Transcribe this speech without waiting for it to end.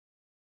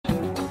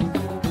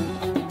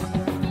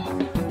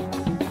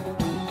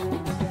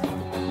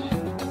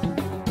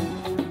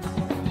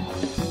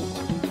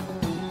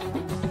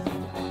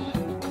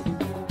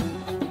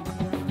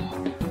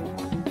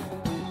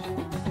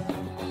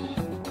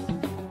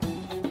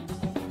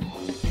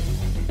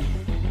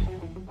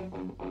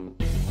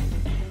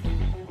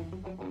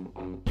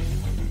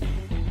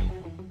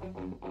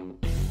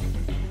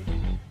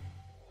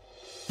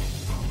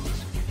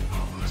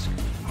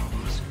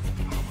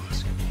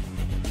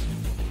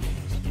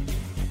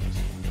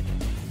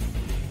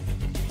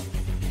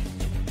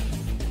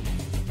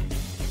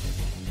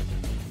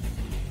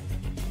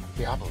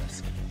The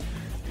obelisk.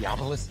 The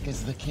obelisk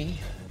is the key.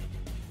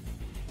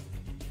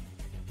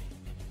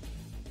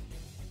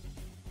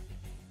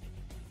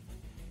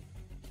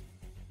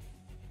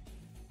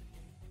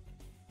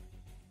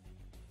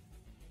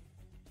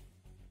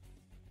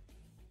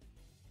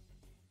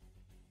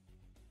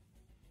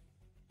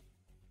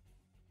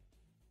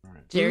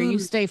 Jerry, you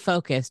stay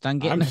focused on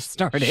getting us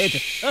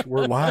started.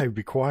 We're live.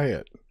 Be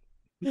quiet.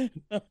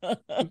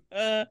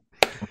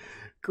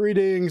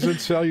 Greetings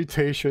and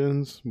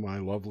salutations, my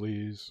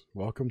lovelies.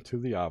 Welcome to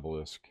the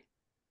Obelisk.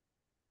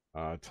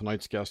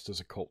 Tonight's guest is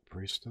Occult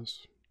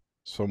Priestess,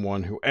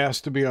 someone who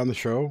asked to be on the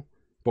show,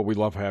 but we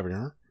love having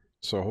her.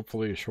 So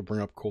hopefully she'll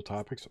bring up cool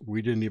topics.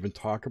 We didn't even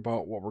talk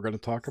about what we're going to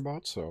talk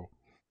about, so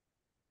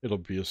it'll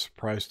be a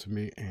surprise to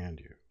me and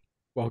you.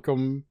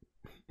 Welcome,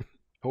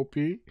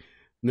 Hopi.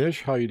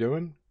 Nish, how you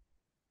doing?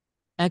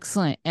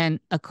 Excellent. And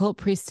Occult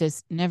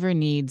Priestess never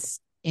needs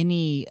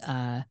any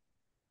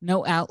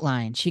no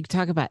outline. She can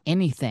talk about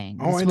anything.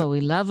 That's what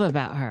we love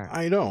about her.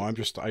 I know. I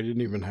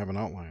didn't even have an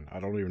outline. I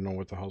don't even know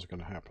what the hell's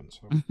going to happen.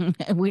 So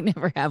we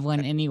never have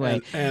one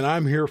anyway. And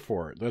I'm here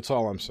for it. That's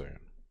all I'm saying.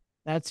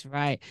 That's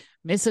right.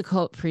 Miss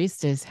Occult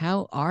Priestess,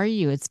 how are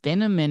you? It's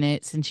been a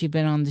minute since you've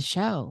been on the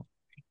show.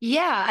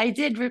 Yeah, I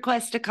did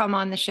request to come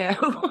on the show.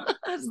 I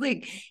was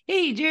like,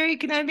 hey, Jerry,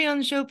 can I be on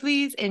the show,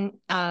 please? And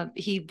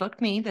he booked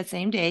me the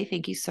same day.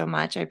 Thank you so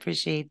much. I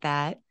appreciate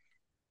that.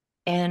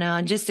 And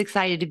I'm just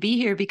excited to be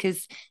here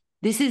because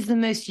this is the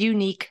most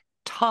unique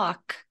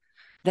talk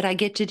that I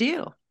get to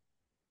do.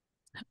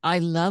 I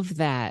love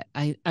that.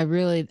 I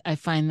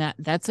find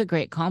that's a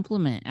great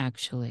compliment,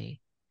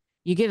 actually.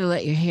 You get to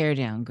let your hair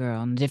down,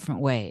 girl, in different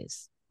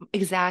ways.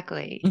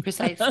 Exactly.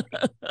 Precisely.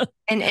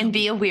 and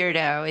be a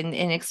weirdo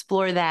and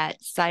explore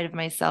that side of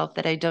myself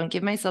that I don't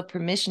give myself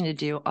permission to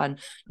do on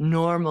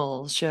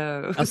normal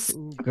shows.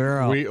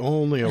 Girl. We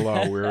only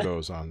allow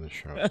weirdos on the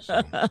show.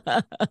 So.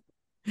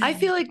 I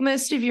feel like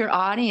most of your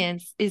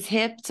audience is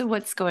hip to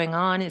what's going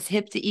on, is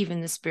hip to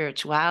even the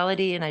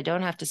spirituality, and I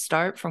don't have to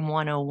start from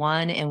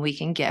 101 and we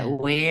can get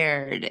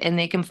weird and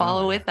they can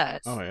follow with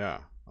us. Oh, yeah.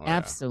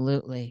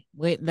 Absolutely.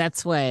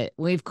 That's what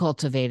we've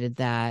cultivated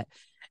that.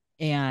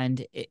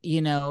 And,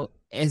 you know,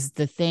 as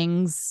the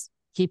things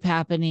keep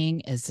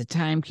happening, as the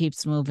time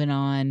keeps moving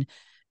on,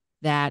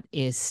 that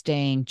is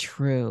staying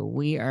true.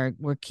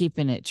 We're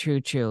keeping it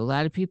true. A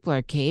lot of people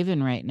are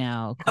caving right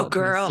now. Oh,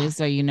 girl.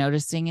 Priestess, are you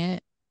noticing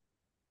it?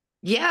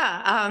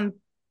 Yeah.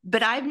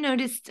 But I've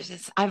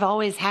noticed, I've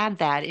always had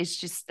that. It's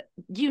just,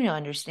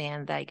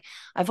 understand, like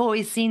I've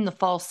always seen the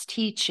false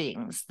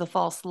teachings, the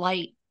false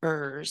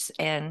lighters,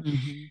 and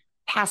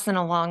passing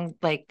along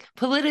like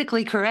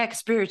politically correct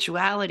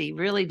spirituality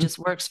really just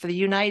works for the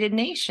United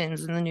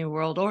Nations and the New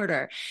World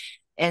Order.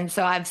 And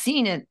so I've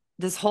seen it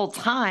this whole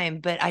time,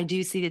 but I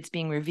do see it's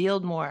being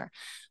revealed more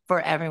for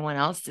everyone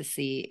else to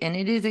see. And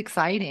it is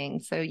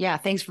exciting. So yeah,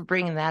 thanks for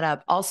bringing that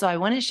up. Also, I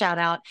want to shout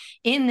out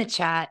in the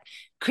chat,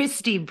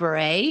 Christy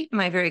Bray,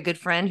 my very good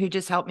friend who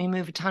just helped me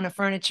move a ton of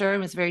furniture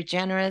and was very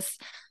generous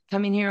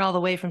coming here all the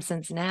way from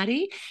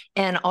Cincinnati.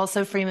 And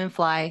also Freeman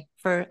Fly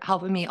for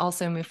helping me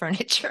also move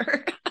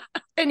furniture.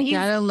 And he's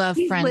gotta love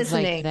friends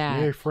listening. like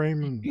that. Yeah,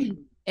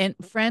 Freeman. And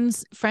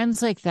friends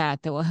like that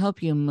will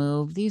help you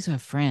move. These are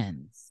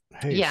friends.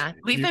 Hey, yeah,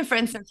 we've been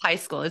friends since high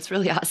school. It's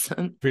really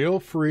awesome. Feel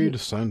free to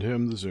send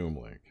him the Zoom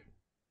link.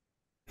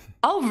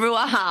 Oh,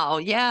 wow.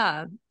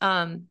 Yeah.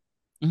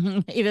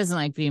 He doesn't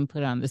like being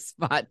put on the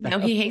spot, though. No,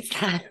 he hates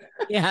that.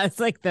 Yeah, it's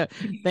like the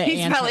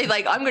he's probably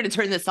like, I'm going to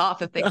turn this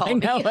off if they call me.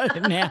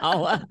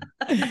 Now.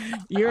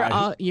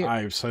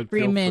 I've said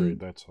Freeman, feel free,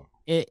 that's all.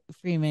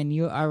 Freeman,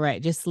 you are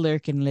right. Just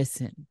lurk and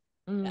listen.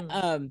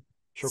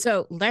 Sure.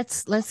 So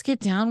let's get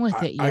down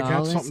with it, y'all. I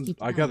got something.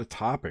 I got a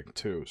topic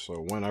too.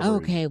 So whenever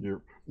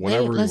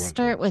let's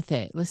start with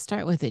it. Let's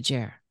start with it,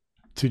 Jer.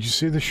 Did you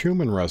see the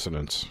Schumann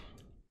resonance?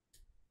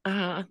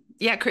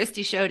 Yeah,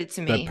 Christy showed it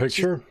to me. That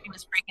picture? She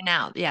was freaking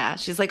out. Yeah,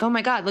 she's like, "Oh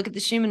my God, look at the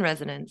Schumann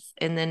resonance!"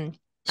 And then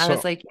I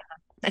was like, "Yeah,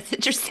 that's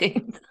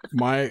interesting."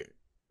 my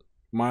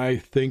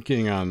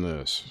thinking on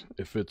this,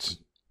 if it's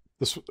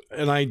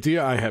an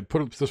idea I had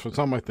put up, this was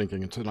not my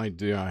thinking. It's an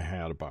idea I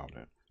had about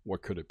it.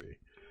 What could it be?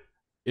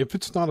 If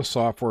it's not a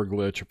software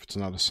glitch, if it's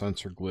not a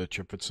sensor glitch,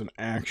 if it's an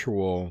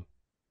actual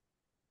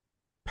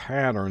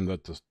pattern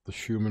that the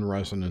Schumann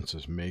resonance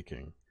is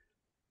making,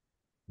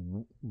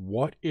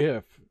 what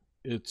if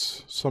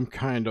it's some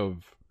kind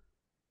of...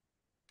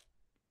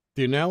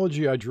 The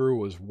analogy I drew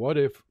was, what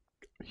if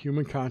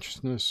human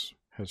consciousness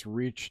has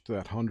reached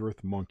that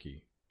 100th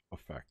monkey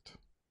effect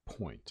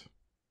point,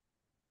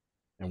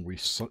 and we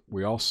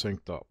all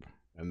synced up,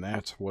 and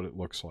that's what it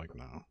looks like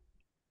now.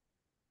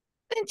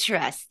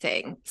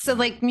 Interesting. So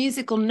like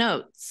musical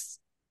notes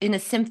in a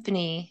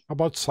symphony. How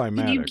about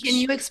cymatics? Can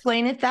you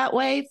explain it that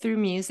way through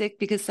music?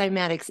 Because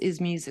cymatics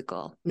is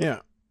musical.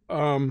 Yeah.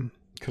 Would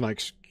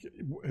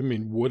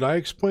I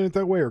explain it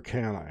that way, or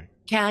can I?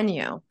 Can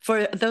you?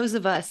 For those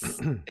of us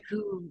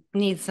who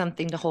need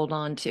something to hold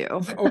on to.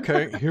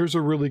 Okay, here's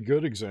a really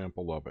good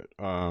example of it.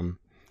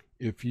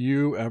 If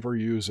you ever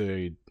use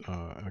a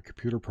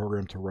computer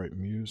program to write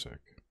music,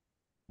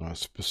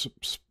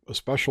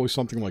 especially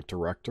something like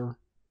Director,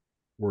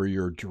 where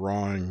you're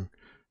drawing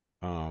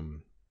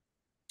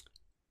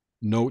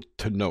note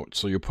to note.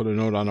 So you put a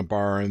note on a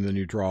bar and then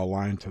you draw a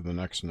line to the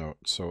next note.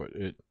 So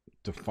it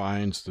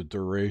defines the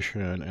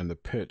duration and the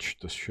pitch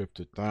to shift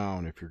it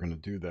down if you're going to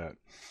do that.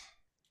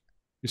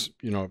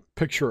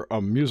 Picture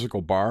a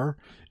musical bar.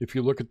 If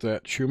you look at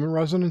that Schumann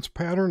resonance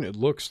pattern, it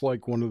looks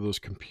like one of those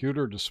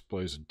computer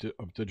displays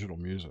of digital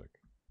music.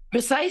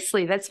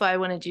 Precisely. That's why I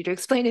wanted you to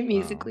explain it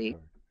musically.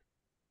 Okay.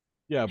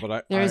 Yeah, but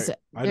I there's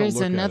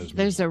don't look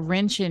there's a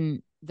wrench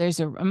in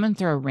I'm gonna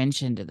throw a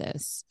wrench into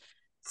this.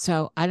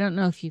 So I don't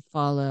know if you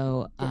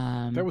follow.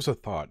 That was a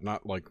thought,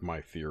 not like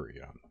my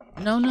theory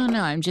on. No.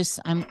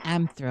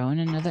 I'm throwing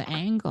another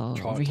angle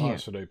over here.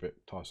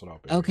 Toss it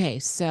up. Okay,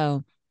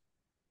 so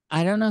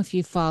I don't know if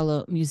you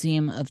follow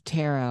Museum of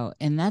Tarot,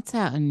 and that's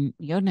out in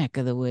your neck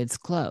of the woods,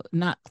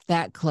 not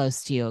that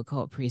close to you,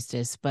 Occult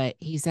Priestess, but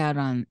he's out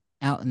in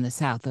the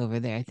South over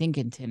there, I think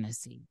in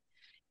Tennessee.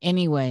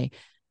 Anyway,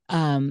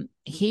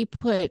 he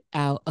put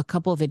out a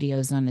couple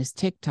videos on his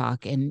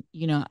TikTok, and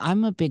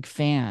I'm a big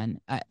fan.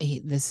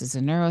 This is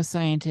a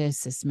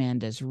neuroscientist. This man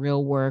does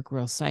real work,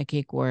 real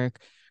psychic work,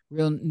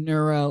 real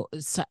neuro,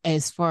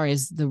 as far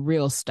as the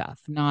real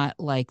stuff, not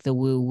like the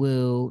woo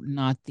woo,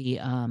 not the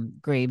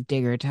grave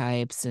digger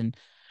types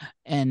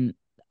and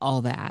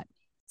all that.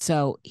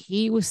 So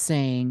he was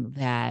saying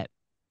that,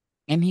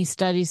 and he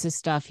studies this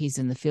stuff. He's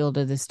in the field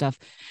of this stuff.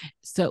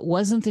 So it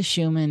wasn't the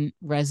Schumann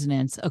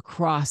resonance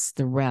across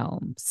the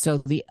realm. So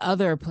the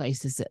other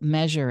places that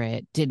measure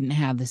it didn't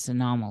have this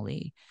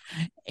anomaly.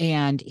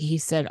 And he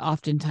said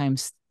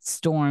oftentimes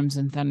storms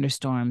and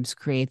thunderstorms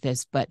create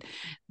this, but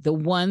the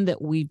one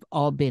that we've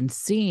all been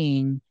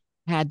seeing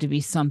had to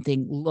be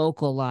something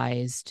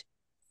localized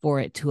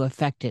for it to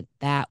affect it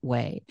that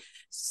way.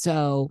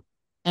 So,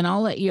 and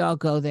I'll let you all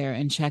go there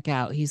and check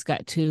out. He's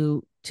got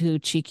two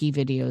cheeky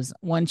videos,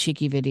 one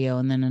cheeky video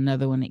and then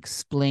another one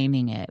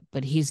explaining it,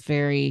 but he's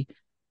very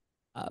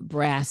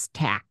brass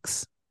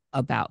tacks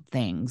about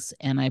things,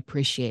 and I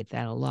appreciate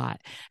that a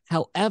lot.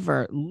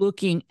 However,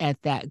 looking at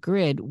that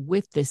grid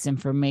with this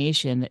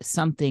information, that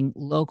something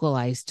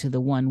localized to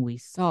the one we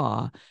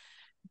saw,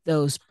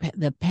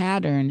 the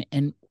pattern,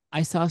 and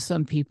I saw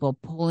some people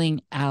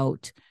pulling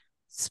out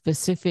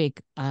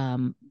specific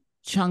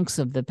chunks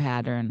of the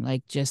pattern,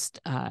 like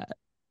just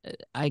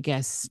I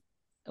guess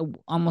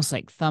almost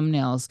like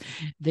thumbnails.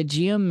 The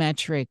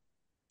geometric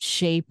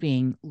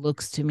shaping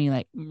looks to me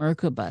like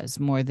Merkabahs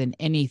more than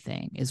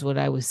anything is what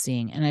I was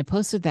seeing. And I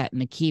posted that in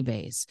the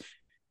Keybase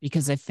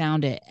because I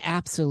found it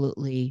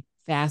absolutely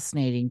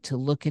fascinating to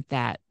look at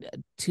that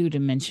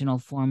two-dimensional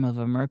form of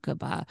a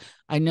Merkabah.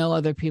 I know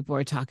other people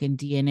are talking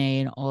DNA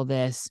and all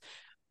this,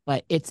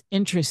 but it's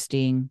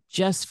interesting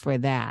just for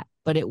that.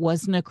 But it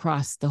wasn't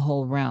across the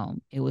whole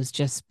realm. It was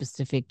just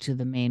specific to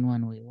the main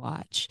one we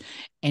watch.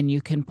 And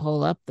you can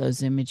pull up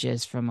those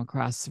images from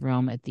across the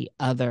realm at the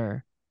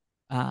other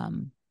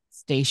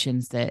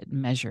stations that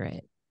measure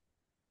it.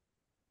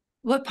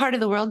 What part of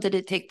the world did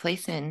it take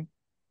place in?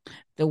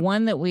 The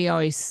one that we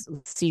always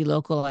see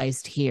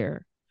localized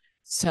here.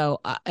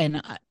 So,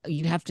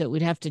 we'd have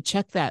to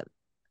check that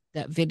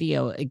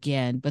video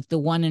again, but the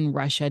one in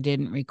Russia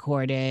didn't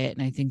record it.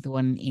 And I think the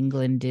one in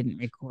England didn't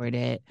record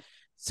it.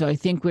 So I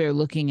think we're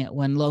looking at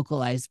one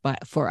localized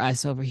for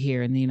us over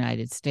here in the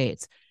United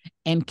States.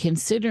 And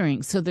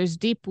considering, so there's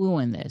deep woo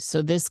in this.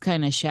 So this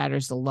kind of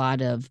shatters a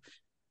lot of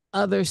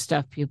other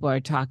stuff people are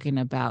talking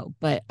about.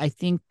 But I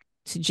think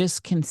to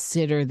just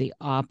consider the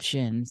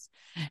options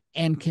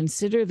and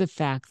consider the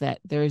fact that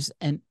there's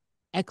an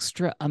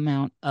extra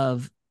amount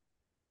of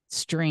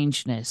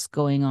strangeness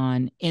going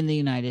on in the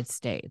United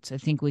States. I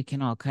think we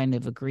can all kind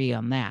of agree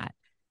on that.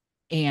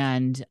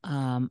 And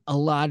a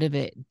lot of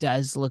it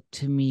does look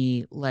to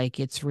me like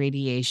it's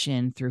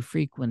radiation through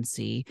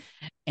frequency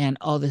and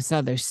all this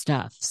other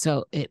stuff.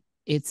 So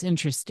it's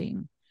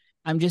interesting.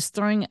 I'm just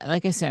throwing,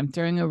 like I said, I'm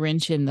throwing a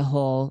wrench in the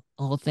whole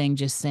thing,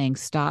 just saying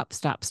stop,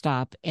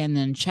 and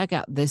then check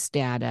out this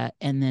data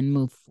and then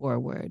move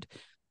forward.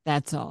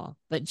 That's all.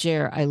 But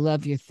Jer, I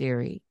love your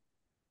theory.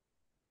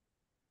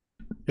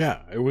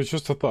 Yeah, it was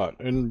just a thought.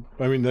 And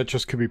I mean, that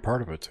just could be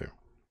part of it too.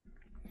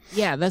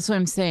 Yeah, that's what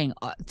I'm saying.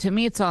 To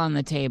me, it's all on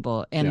the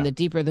table, and the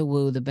deeper the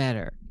woo, the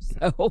better.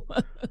 So,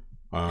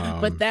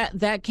 but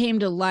that came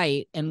to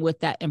light, and with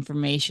that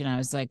information, I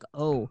was like,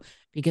 oh,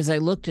 because I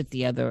looked at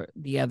the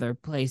other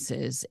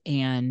places,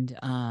 and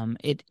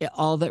it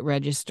all that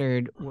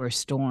registered were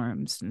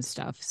storms and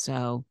stuff.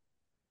 So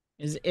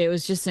it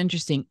was just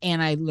interesting,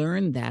 and I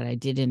learned that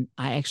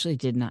I actually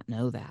did not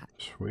know that.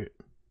 Sweet.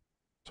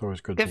 It's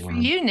always good to learn. For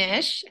you,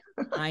 Nish.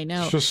 I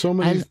know. It's just so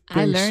many things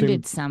I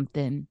learned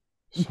something.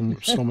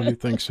 So many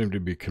things seem to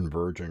be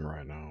converging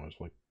right now. It's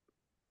like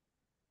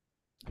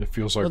it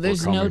feels like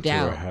there's we're coming no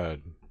doubt. to a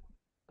head.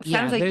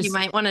 Sounds like you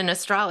might want an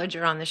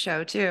astrologer on the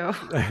show too.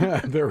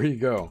 There you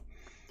go.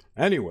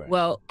 Anyway.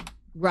 Well,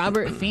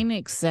 Robert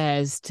Phoenix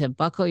says to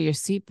buckle your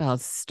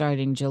seatbelts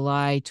starting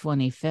July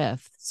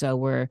 25th. So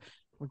we're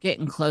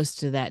getting close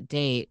to that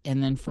date.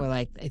 And then for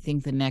I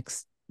think the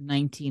next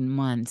 19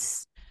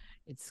 months,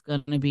 it's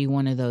going to be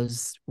one of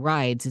those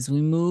rides as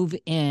we move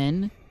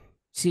in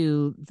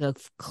to the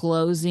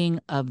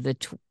closing of the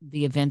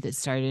event that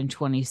started in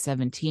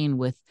 2017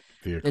 with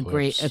the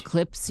great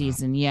eclipse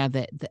season. Yeah,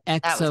 the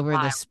X over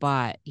the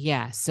spot.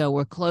 Yeah, so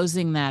we're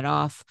closing that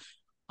off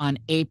on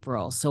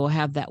April. So we'll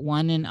have that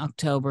one in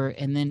October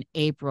and then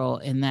April,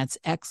 and that's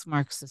X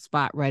marks the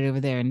spot right over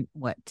there in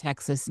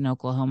Texas and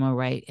Oklahoma,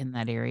 right in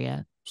that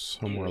area.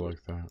 Somewhere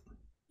like that.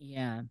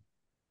 Yeah.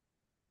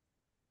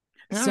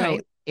 All so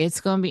right. it's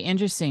going to be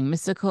interesting.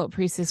 Miss Occult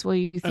Priestess, what do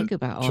you think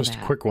about all that? Just a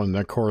quick one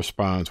that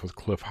corresponds with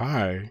Cliff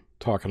High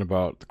talking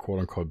about the quote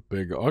unquote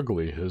big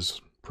ugly, his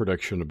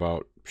prediction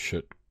about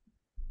shit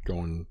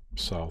going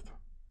south.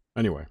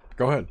 Anyway,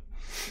 go ahead.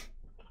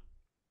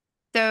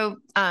 So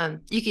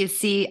you can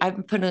see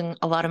I'm putting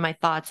a lot of my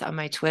thoughts on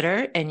my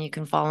Twitter, and you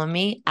can follow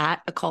me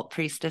at Occult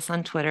Priestess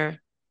on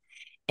Twitter.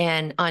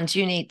 And on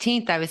June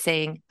 18th, I was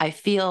saying, I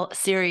feel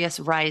Sirius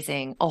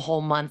rising a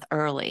whole month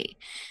early.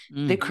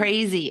 The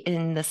crazy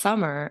in the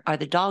summer are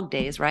the dog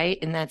days, right?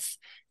 And that's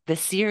the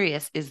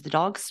Sirius is the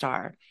dog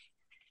star.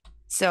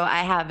 So I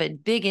have a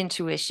big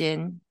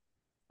intuition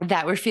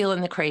that we're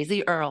feeling the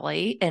crazy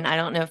early. And I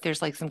don't know if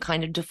there's like some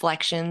kind of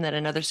deflection that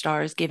another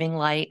star is giving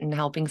light and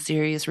helping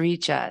Sirius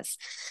reach us.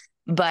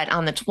 But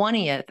on the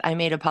 20th, I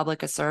made a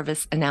public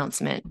service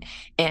announcement.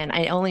 And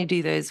I only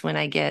do those when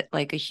I get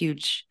like a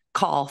huge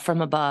call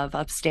from above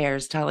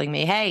upstairs telling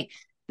me, hey,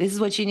 this is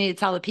what you need to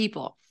tell the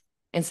people.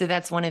 And so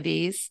that's one of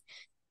these.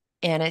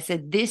 And I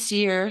said, this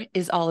year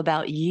is all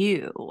about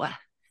you.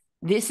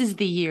 This is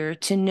the year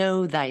to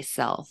know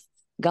thyself.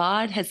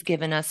 God has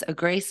given us a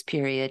grace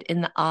period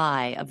in the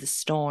eye of the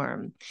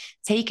storm.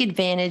 Take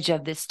advantage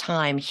of this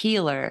time,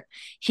 healer,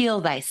 heal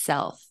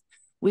thyself.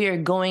 We are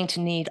going to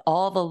need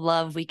all the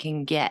love we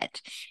can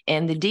get.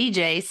 And the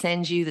DJ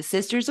sends you the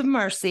Sisters of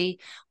Mercy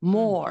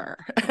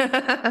more.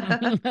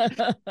 And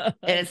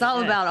it's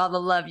all about all the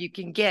love you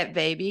can get,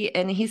 baby.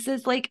 And he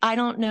says, like, I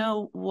don't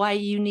know why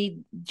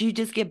you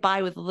just get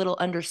by with a little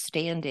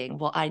understanding.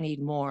 Well, I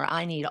need more.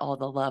 I need all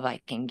the love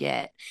I can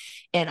get.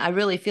 And I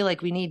really feel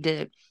like we need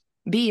to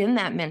be in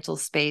that mental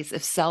space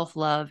of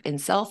self-love and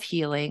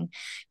self-healing.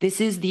 This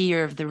is the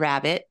year of the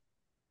rabbit.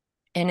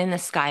 And in the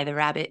sky, the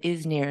rabbit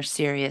is near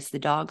Sirius, the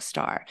dog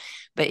star.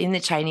 But in the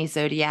Chinese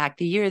zodiac,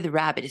 the year of the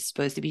rabbit is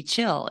supposed to be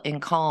chill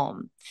and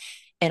calm.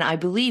 And I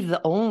believe the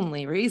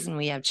only reason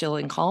we have chill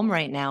and calm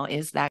right now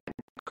is that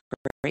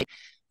grace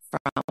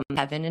from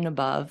heaven and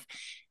above.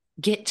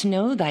 Get to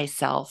know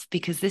thyself,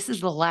 because this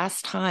is the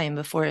last time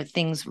before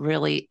things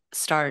really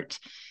start.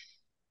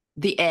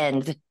 The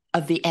end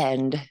of the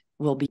end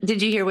will be.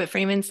 Did you hear what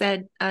Freeman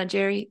said,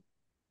 Jerry?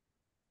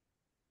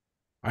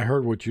 I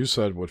heard what you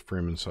said, what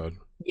Freeman said.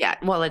 Yeah,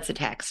 well, it's a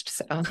text,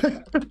 so. All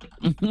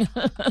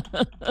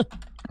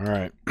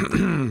right.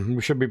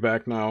 We should be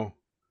back now.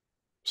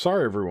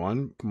 Sorry,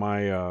 everyone.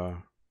 My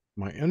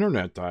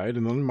internet died,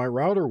 and then my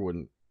router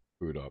wouldn't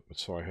boot up,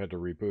 so I had to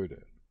reboot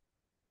it.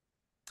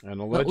 And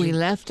but we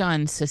left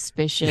on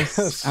suspicious,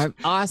 yes.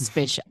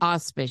 Auspicious.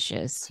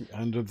 The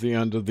end of the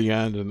end of the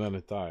end, and then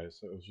it dies.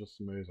 It was just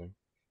amazing.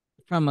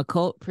 From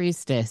Occult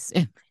Priestess.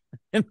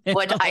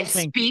 What I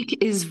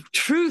speak is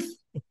truth.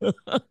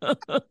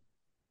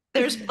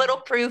 There's little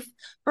proof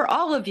for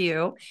all of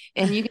you,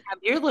 and you can have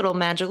your little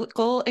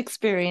magical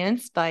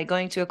experience by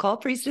going to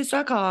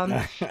occultpriestess.com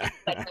and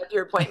have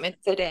your appointment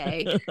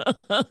today.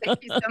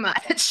 Thank you so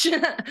much.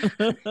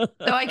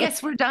 So I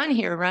guess we're done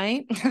here,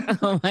 right?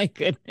 Oh my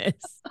goodness.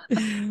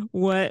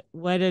 What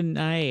a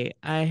night.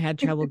 I had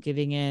trouble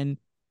getting in.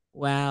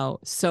 Wow.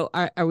 So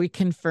are we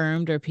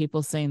confirmed? Are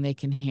people saying they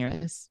can hear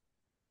us?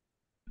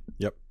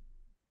 Yep.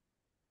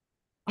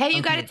 Hey,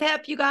 you got a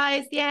tip, you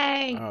guys.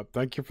 Yay.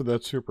 Thank you for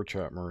that super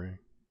chat, Marie.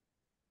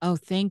 Oh,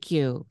 thank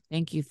you.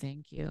 Thank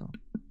you.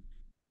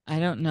 I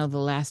don't know the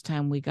last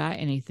time we got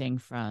anything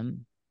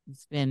from.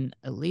 It's been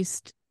at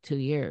least 2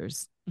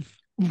 years.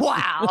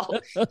 Wow.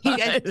 You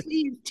guys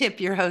please tip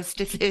your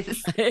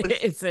hostesses.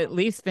 It's at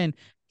least been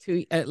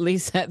 2, at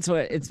least that's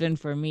what it's been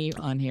for me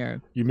on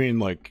here. You mean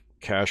like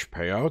cash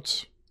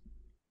payouts?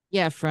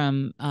 Yeah,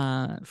 from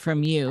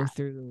you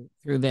through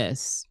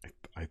this.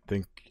 I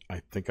think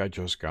I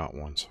just got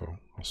one, so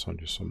I'll send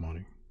you some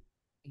money.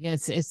 Yeah,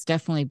 it's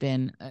definitely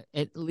been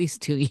at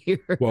least 2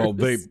 years. Well,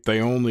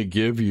 they only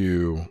give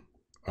you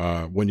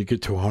when you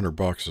get to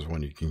 $100 is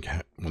when you can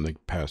get when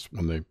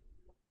they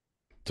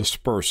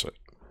disperse it.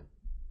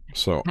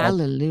 So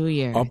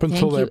hallelujah. Up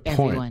until Thank that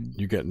point, everyone.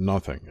 you get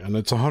nothing, and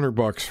it's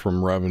 $100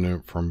 from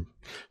revenue from.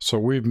 So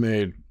we've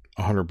made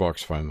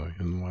 $100 finally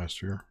in the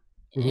last year.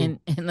 In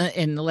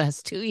the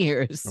last 2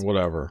 years.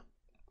 Whatever.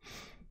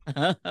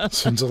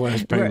 Since the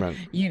last payment.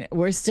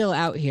 We're still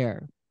out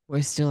here.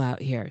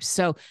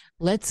 So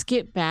let's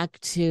get back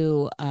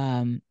to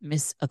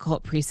Miss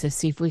Occult Priestess,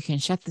 see if we can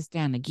shut this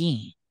down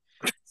again.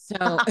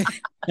 So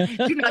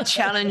do not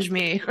challenge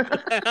me.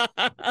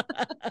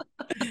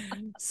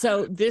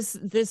 So this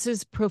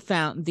is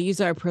profound. These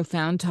are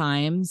profound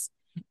times,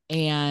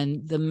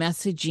 and the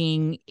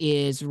messaging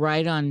is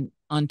right on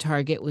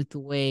target with the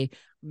way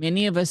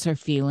many of us are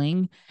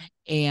feeling.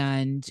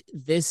 And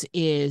this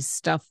is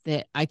stuff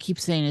that I keep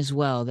saying as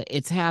well, that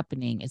it's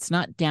happening. It's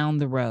not down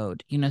the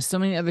road. You know, so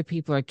many other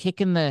people are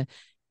kicking the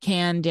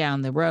can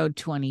down the road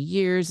 20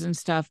 years and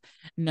stuff.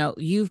 No,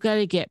 you've got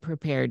to get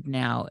prepared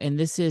now. And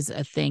this is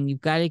a thing.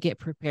 You've got to get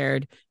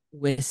prepared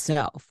with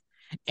self.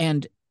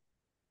 And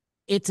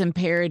it's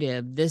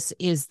imperative. This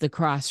is the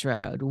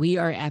crossroad. We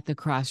are at the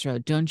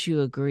crossroad. Don't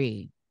you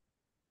agree?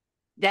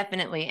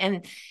 Definitely.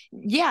 And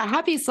yeah,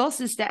 happy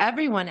solstice to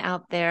everyone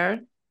out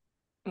there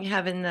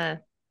having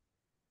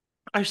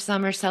our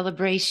summer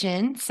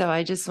celebration. So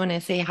I just want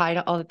to say hi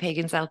to all the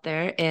pagans out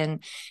there.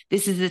 And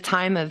this is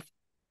a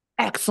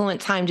excellent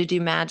time to do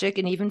magic,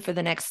 and even for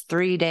the next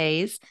 3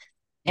 days.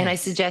 And I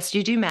suggest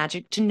you do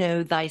magic to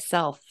know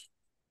thyself.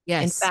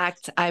 Yes. In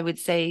fact, I would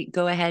say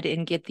go ahead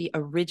and get the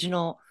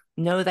original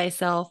Know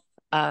Thyself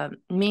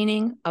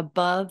meaning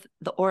above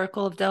the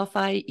Oracle of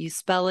Delphi. You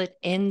spell it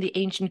in the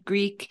ancient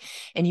Greek,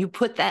 and you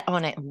put that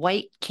on a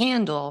white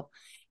candle,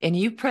 and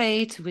you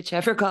pray to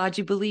whichever God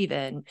you believe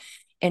in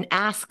and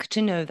ask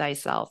to know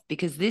thyself,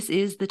 because this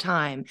is the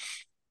time.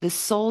 The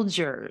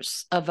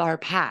soldiers of our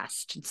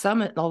past,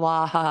 a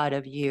lot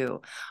of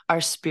you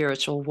are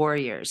spiritual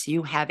warriors.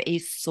 You have a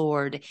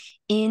sword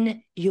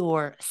in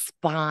your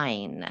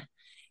spine.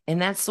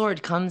 And that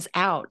sword comes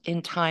out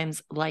in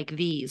times like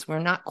these. We're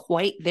not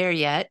quite there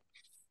yet.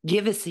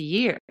 Give us a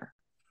year.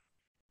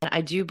 And I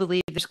do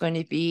believe there's going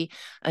to be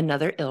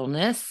another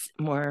illness,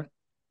 more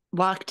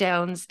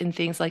lockdowns and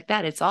things like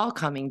that. It's all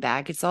coming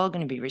back. It's all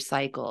going to be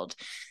recycled.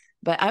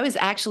 But I was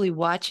actually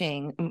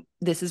watching,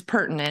 this is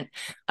pertinent,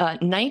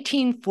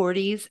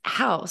 1940s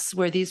house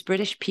where these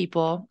British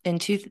people in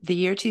the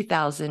year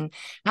 2000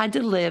 had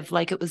to live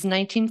like it was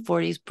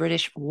 1940s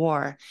British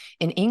war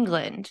in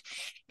England.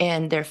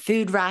 And their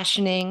food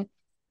rationing,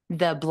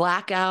 the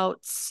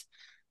blackouts,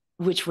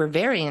 which were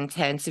very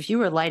intense. If you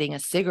were lighting a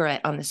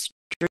cigarette on the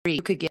street,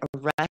 you could get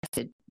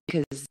arrested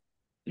because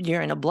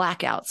you're in a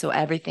blackout. So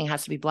everything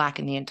has to be black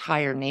in the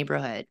entire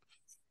neighborhood.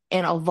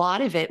 And a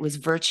lot of it was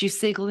virtue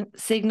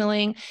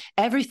signaling,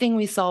 everything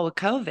we saw with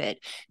COVID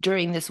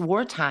during this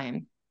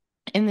wartime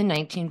in the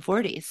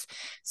 1940s.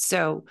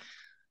 So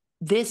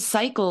this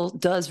cycle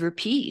does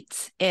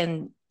repeat.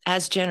 And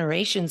as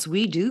generations,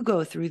 we do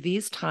go through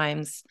these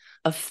times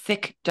of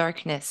thick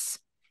darkness,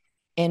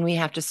 and we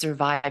have to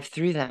survive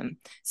through them.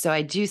 So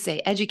I do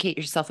say educate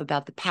yourself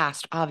about the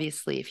past.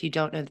 Obviously, if you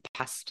don't know the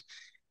past,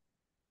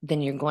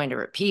 then you're going to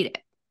repeat it.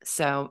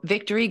 So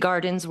victory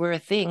gardens were a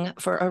thing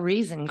for a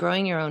reason.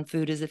 Growing your own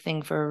food is a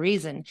thing for a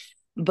reason.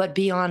 But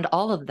beyond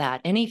all of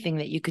that, anything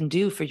that you can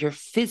do for your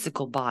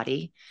physical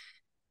body,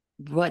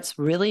 what's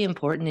really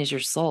important is your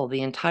soul.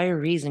 The entire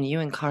reason you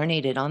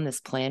incarnated on this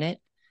planet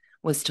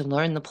was to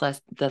learn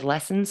the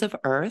lessons of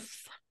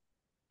Earth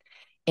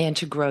and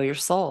to grow your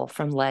soul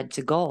from lead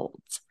to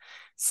gold.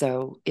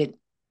 So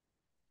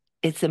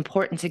it's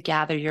important to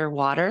gather your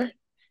water,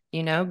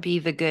 be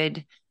the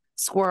good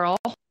squirrel,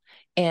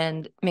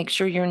 and make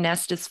sure your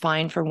nest is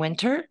fine for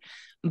winter.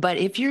 But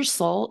if your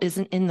soul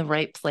isn't in the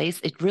right place,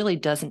 it really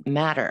doesn't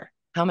matter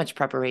how much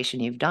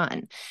preparation you've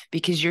done,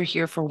 because you're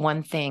here for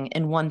one thing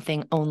and one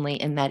thing only,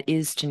 and that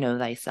is to know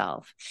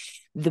thyself.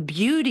 The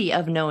beauty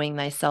of knowing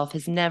thyself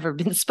has never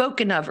been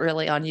spoken of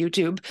really on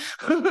YouTube.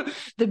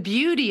 The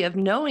beauty of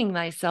knowing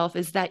thyself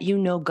is that you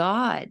know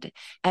God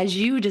as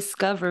you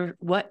discover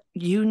what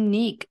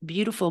unique,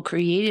 beautiful,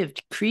 creative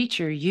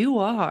creature you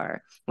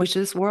are, which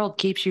this world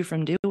keeps you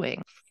from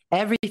doing.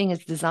 Everything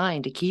is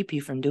designed to keep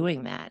you from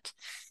doing that.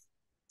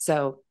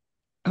 So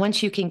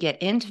once you can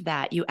get into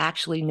that, you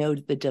actually know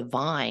the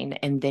divine,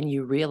 and then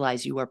you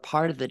realize you are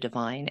part of the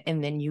divine,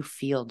 and then you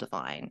feel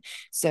divine.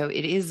 So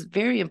it is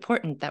very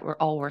important that we're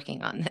all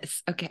working on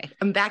this. Okay,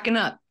 I'm backing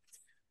up.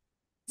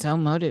 So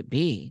mote it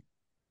be.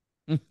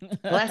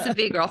 Blessed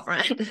be,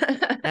 girlfriend.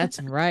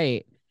 That's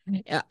right.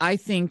 I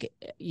think,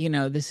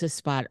 this is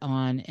spot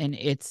on, and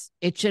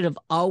it should have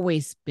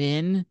always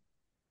been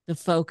the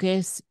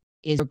focus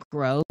is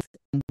growth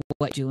and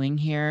what you're doing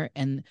here,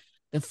 and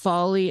the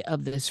folly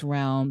of this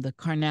realm, the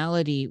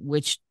carnality,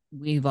 which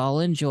we've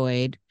all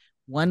enjoyed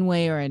one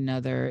way or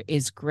another,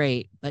 is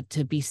great, but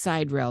to be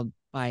side-railed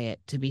by it,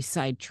 to be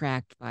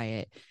sidetracked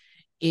by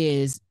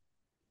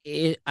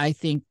it, I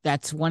think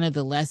that's one of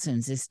the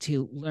lessons, is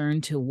to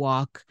learn to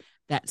walk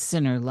that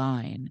center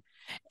line.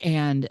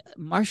 And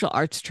martial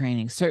arts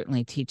training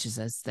certainly teaches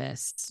us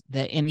this,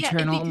 the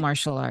internal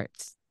martial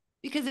arts.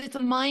 Because it's a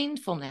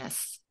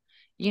mindfulness.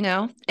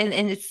 And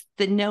it's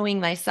the knowing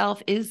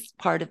thyself is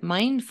part of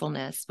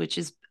mindfulness, which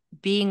is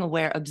being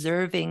aware,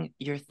 observing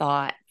your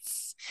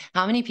thoughts.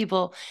 How many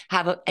people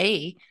have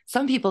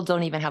some people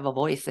don't even have a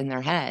voice in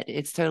their head.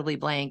 It's totally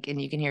blank,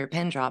 and you can hear a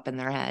pin drop in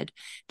their head.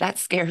 That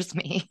scares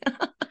me.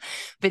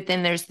 But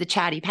then there's the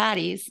chatty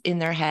patties in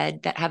their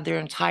head that have their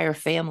entire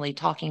family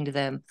talking to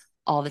them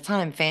all the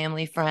time,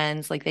 family,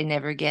 friends, like they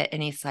never get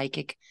any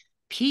psychic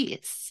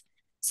peace.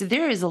 So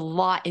there is a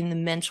lot in the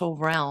mental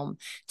realm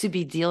to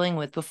be dealing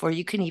with before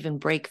you can even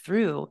break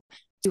through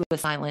to a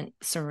silent,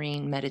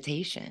 serene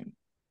meditation.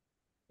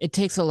 It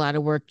takes a lot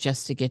of work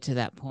just to get to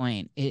that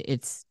point.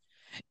 It's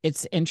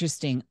It's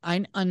interesting.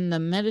 On the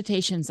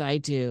meditations I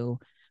do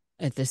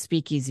at the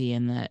speakeasy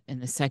in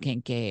the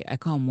second gate, I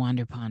call them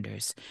wander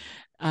ponders.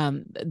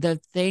 The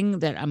thing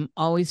that I'm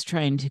always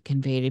trying to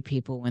convey to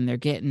people when they're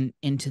getting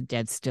into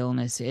dead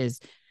stillness is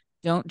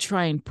don't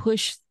try and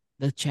push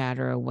the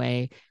chatter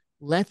away.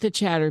 Let the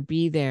chatter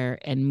be there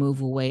and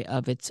move away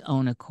of its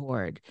own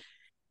accord.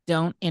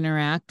 Don't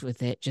interact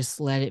with it. Just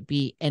let it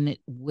be, and it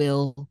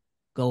will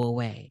go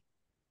away.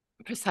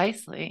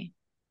 Precisely.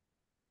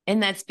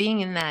 And that's being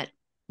in that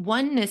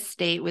oneness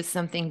state with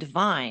something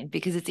divine,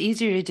 because it's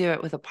easier to do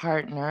it with a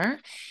partner.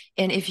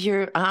 And if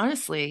you're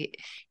honestly,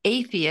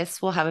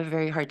 atheists will have a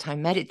very hard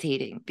time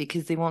meditating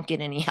because they won't get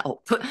any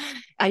help.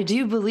 I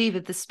do believe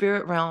that the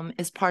spirit realm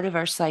is part of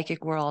our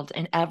psychic world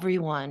and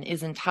everyone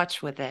is in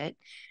touch with it.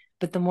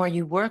 But the more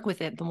you work with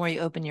it, the more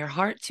you open your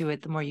heart to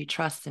it, the more you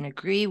trust and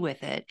agree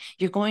with it,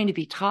 you're going to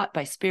be taught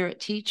by spirit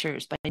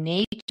teachers, by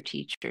nature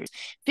teachers.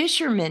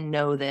 Fishermen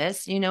know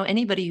this. You know,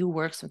 anybody who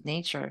works with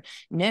nature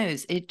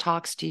knows it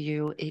talks to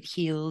you, it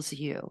heals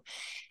you.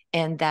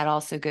 And that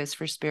also goes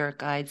for spirit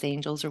guides,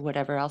 angels, or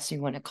whatever else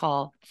you want to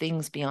call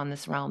things beyond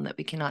this realm that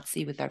we cannot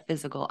see with our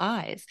physical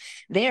eyes.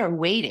 They are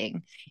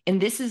waiting. And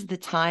this is the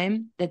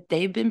time that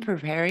they've been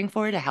preparing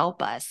for to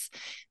help us.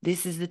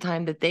 This is the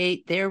time that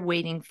they're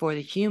waiting for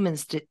the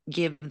humans to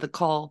give the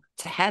call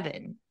to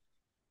heaven.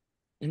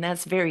 And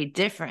that's very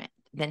different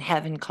than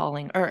heaven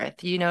calling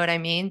earth. You know what I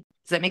mean?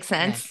 Does that make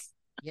sense?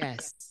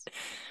 Yes.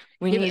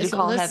 We need to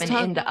call heaven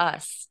into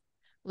us.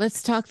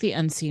 Let's talk the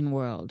unseen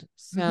world.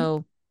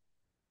 So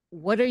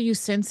what are you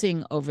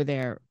sensing over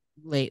there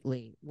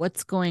lately?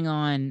 What's going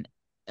on?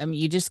 I mean,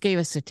 you just gave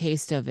us a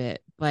taste of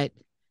it, but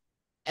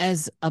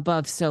as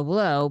above, so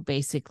below,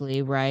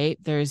 basically, right?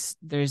 There's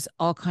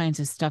all kinds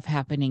of stuff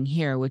happening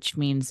here, which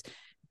means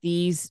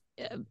these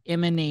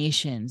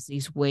emanations,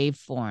 these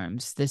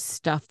waveforms, this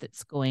stuff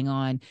that's going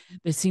on,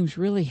 that seems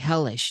really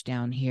hellish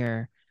down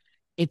here.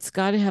 It's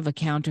got to have a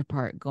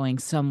counterpart going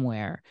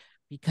somewhere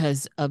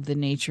because of the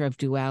nature of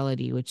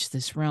duality, which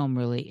this realm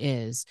really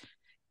is.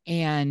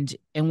 And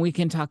we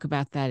can talk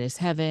about that as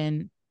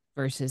heaven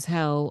versus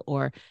hell,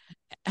 or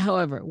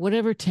however,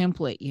 whatever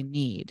template you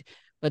need.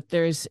 But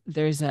there's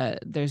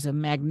a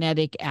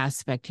magnetic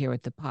aspect here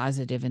with the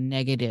positive and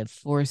negative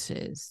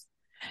forces.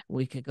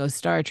 We could go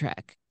Star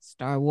Trek,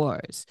 Star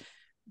Wars.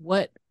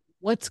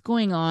 What's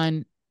going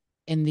on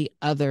in the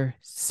other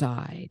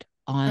side,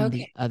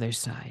 the other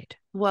side?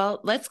 Well,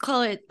 let's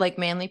call it, like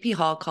Manly P.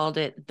 Hall called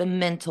it, the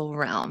mental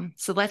realm.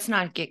 So let's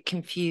not get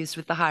confused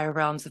with the higher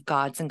realms of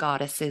gods and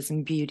goddesses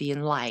and beauty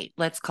and light.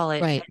 Let's call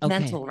it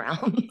mental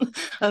realm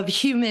of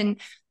human.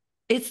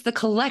 It's the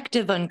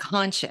collective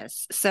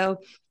unconscious. So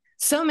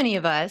many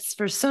of us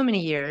for so many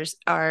years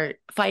are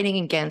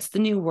fighting against the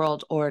New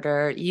World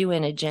Order,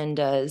 UN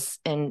agendas,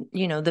 and,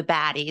 you know, the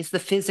baddies, the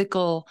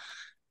physical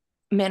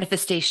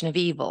manifestation of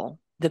evil,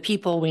 the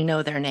people we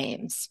know their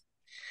names.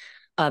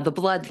 The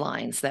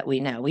bloodlines that we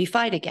know, we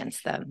fight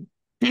against them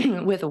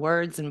with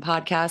words and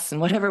podcasts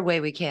and whatever way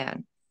we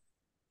can.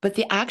 But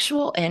the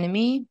actual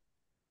enemy,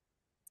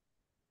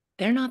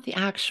 they're not the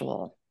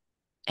actual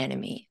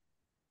enemy.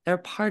 They're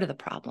part of the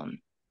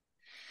problem.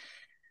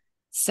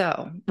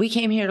 So we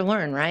came here to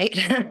learn, right?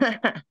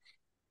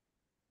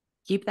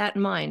 Keep that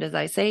in mind as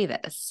I say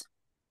this.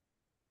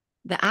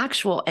 The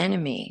actual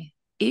enemy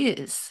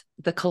is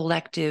the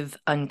collective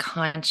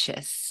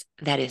unconscious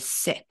that is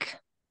sick.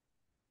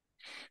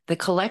 The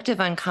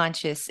collective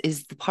unconscious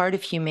is the part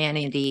of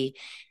humanity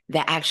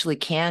that actually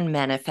can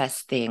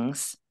manifest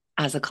things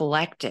as a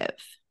collective,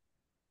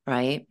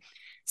 right?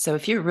 So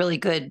if you're a really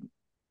good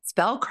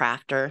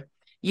spellcrafter,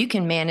 you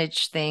can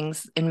manage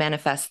things and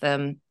manifest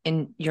them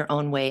in your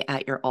own way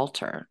at your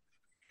altar.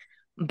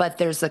 But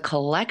there's a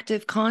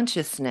collective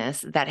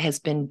consciousness that has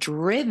been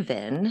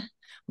driven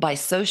by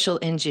social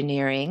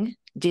engineering,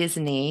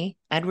 Disney,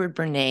 Edward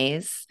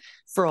Bernays,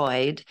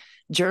 Freud,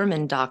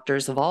 German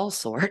doctors of all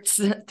sorts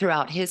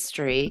throughout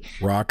history.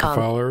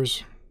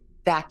 Rockefellers.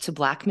 Back to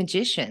Black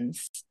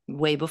magicians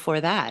way before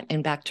that,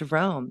 and back to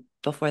Rome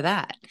before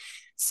that.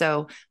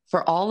 So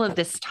for all of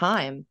this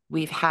time,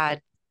 we've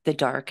had the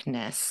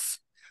darkness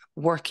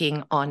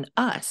working on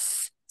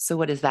us. So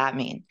what does that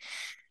mean?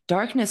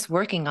 Darkness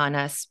working on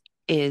us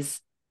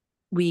is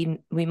we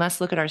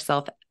must look at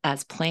ourselves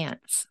as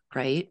plants,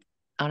 right?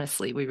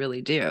 Honestly, we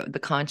really do. The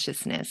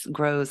consciousness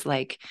grows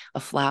like a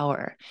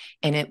flower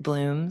and it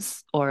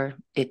blooms or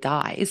it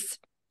dies.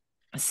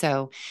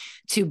 So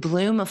to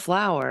bloom a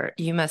flower,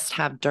 you must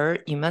have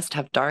dirt, you must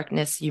have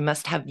darkness, you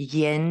must have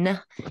yin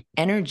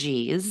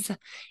energies.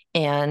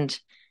 And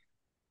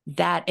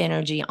that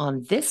energy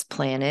on this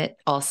planet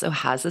also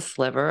has a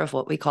sliver of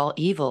what we call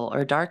evil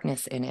or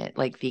darkness in it,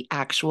 like the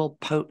actual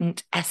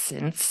potent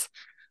essence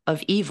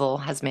of evil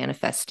has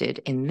manifested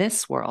in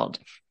this world.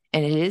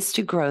 And it is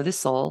to grow the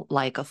soul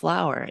like a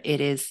flower. It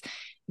is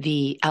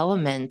the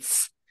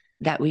elements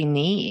that we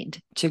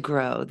need to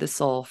grow the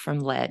soul from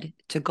lead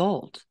to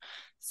gold.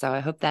 So I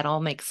hope that all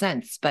makes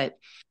sense. But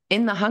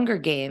in the Hunger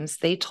Games,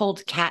 they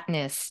told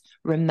Katniss,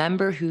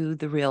 remember who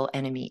the real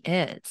enemy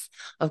is.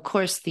 Of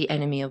course, the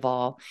enemy of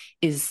all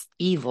is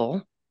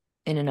evil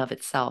in and of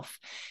itself.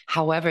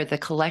 However, the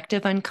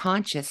collective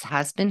unconscious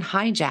has been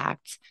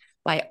hijacked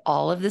by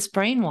all of this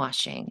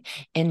brainwashing.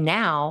 And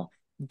now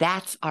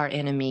that's our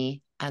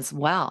enemy as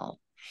well.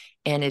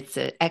 And it's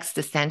an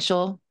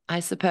existential, I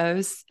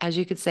suppose, as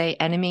you could say,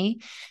 enemy,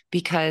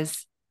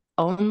 because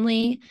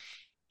only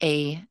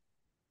a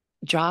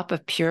drop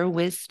of pure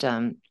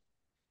wisdom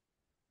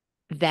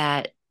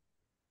that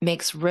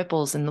makes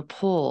ripples in the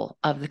pool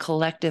of the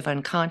collective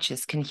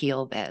unconscious can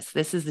heal this.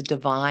 This is a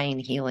divine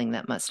healing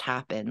that must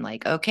happen.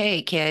 Like,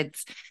 okay,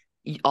 kids,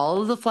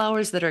 all of the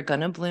flowers that are going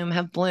to bloom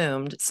have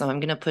bloomed. So I'm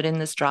going to put in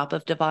this drop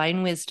of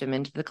divine wisdom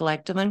into the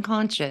collective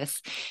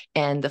unconscious.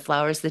 And the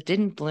flowers that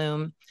didn't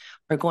bloom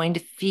are going to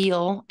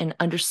feel and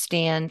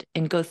understand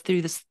and go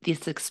through this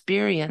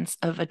experience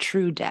of a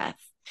true death.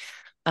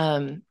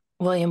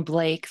 William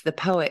Blake, the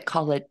poet,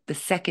 called it the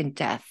second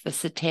death, the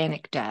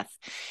satanic death.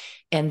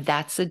 And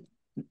that's a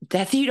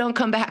death you don't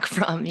come back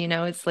from,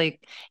 it's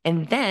like,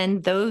 and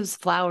then those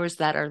flowers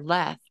that are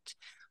left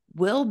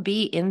will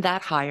be in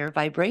that higher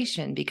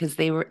vibration because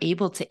they were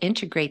able to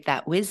integrate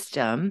that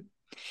wisdom.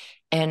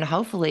 And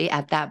hopefully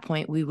at that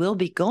point, we will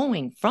be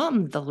going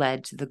from the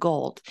lead to the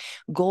gold.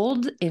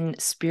 Gold in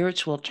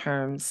spiritual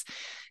terms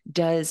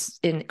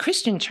in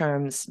Christian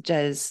terms,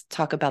 does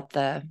talk about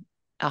a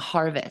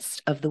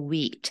harvest of the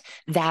wheat.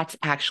 That's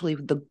actually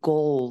the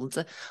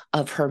gold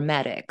of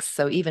hermetics.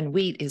 So even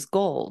wheat is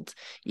gold,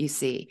 you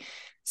see.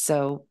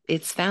 So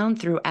it's found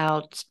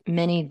throughout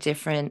many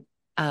different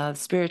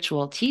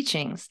spiritual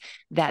teachings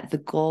that the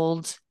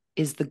gold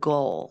is the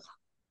goal.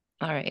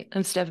 All right,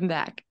 I'm stepping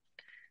back.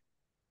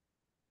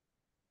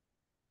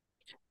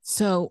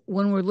 So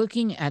when we're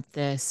looking at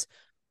this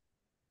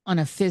on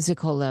a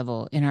physical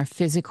level, in our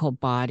physical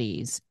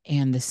bodies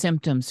and the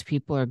symptoms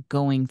people are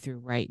going through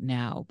right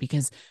now,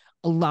 because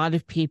a lot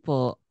of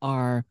people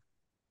are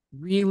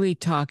really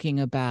talking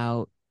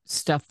about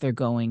stuff they're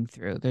going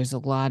through. There's a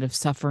lot of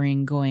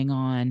suffering going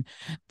on.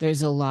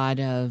 There's a lot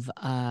of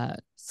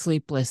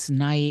sleepless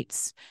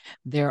nights.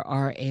 There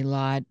are a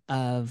lot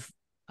of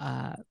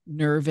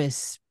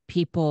nervous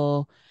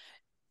people.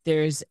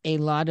 There's a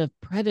lot of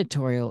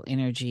predatory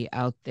energy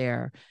out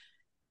there.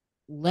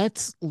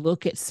 Let's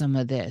look at some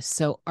of this.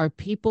 So are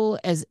people,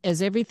 as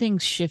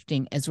everything's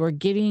shifting, as we're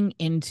getting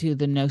into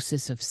the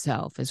gnosis of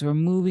self, as we're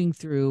moving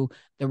through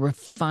the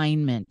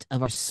refinement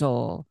of our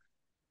soul,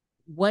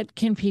 what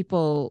can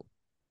people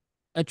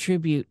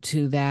attribute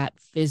to that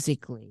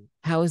physically?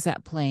 How is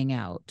that playing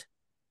out?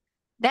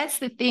 That's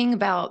the thing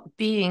about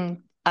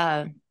being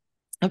a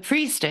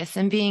priestess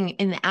and being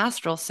in the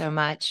astral so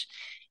much,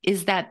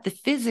 is that the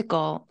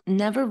physical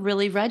never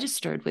really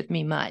registered with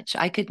me much.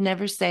 I could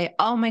never say,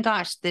 oh my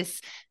gosh, this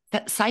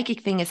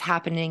psychic thing is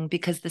happening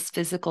because this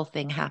physical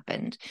thing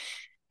happened.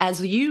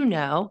 As you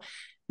know,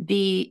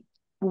 the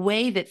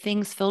way that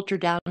things filter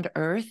down to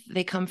earth,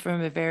 they come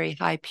from a very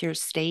high pure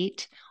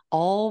state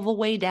all the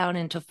way down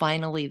into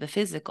finally the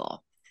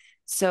physical.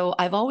 So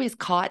I've always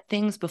caught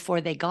things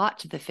before they got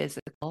to the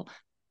physical.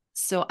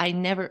 So I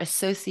never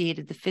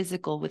associated the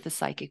physical with the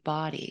psychic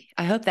body.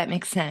 I hope that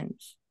makes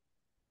sense.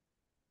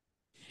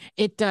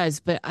 It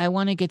does, but I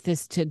want to get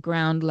this to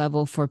ground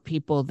level for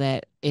people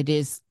that it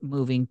is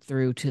moving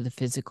through to the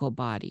physical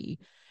body.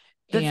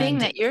 The thing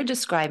that you're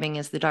describing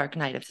is the dark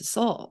night of the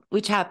soul,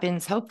 which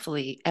happens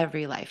hopefully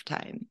every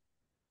lifetime.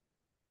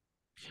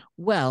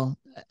 Well,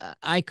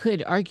 I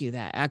could argue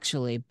that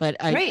actually, but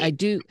I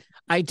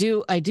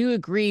do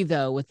agree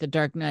though with the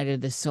dark night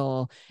of the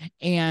soul.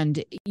 And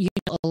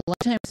a lot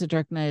of times the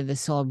dark night of the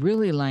soul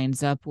really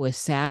lines up with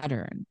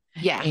Saturn.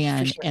 Yeah,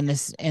 and for sure.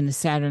 and the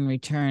Saturn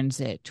returns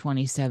at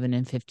 27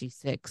 and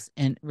 56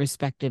 and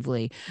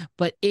respectively,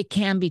 but it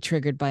can be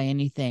triggered by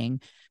anything.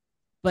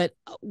 But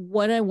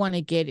what I want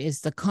to get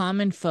is the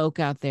common folk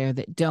out there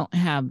that don't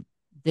have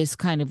this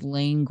kind of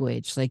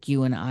language like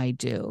you and I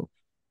do,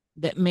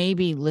 that may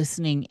be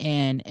listening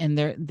in and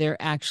they're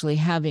actually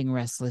having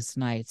restless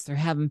nights, they're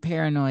having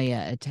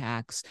paranoia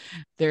attacks,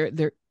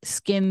 their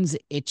skin's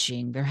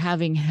itching, they're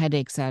having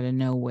headaches out of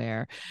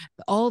nowhere,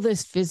 all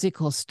this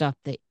physical stuff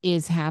that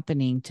is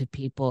happening to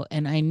people.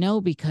 And I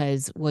know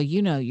because, well,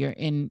 you're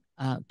in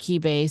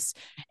Keybase,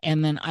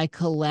 and then I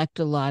collect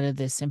a lot of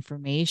this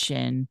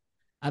information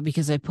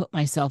because I put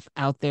myself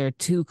out there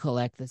to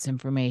collect this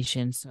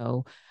information.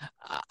 So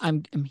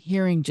I'm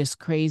hearing just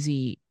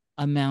crazy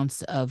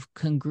amounts of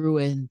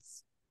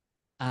congruence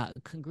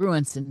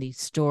in these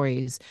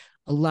stories.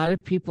 A lot of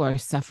people are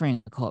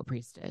suffering occult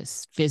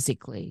priestess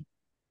physically,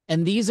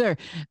 and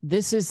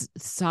this is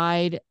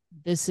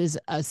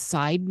a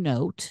side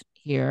note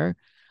here.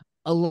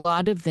 A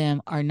lot of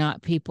them are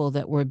not people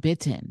that were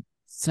bitten.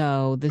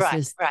 So this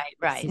is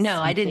right.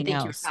 No, I didn't think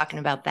you were talking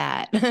about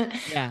that.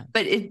 Yeah.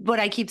 But what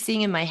I keep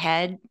seeing in my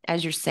head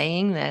as you're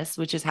saying this,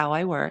 which is how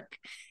I work,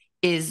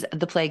 is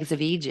the plagues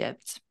of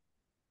Egypt.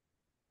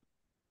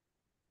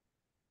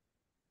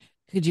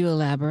 Could you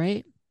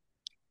elaborate?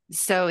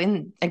 So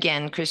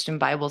again, Christian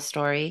Bible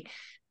story,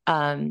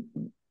 God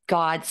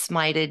God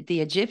smited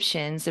the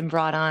Egyptians and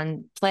brought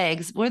on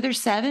plagues. Were there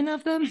 7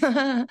 of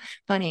them?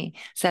 Funny.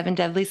 7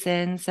 deadly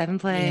sins, 7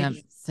 plagues.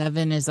 Yeah,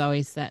 7 is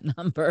always that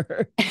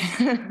number.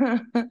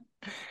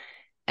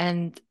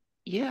 And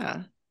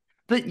yeah.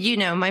 But,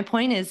 my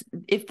point is,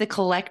 if the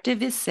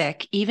collective is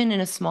sick, even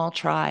in a small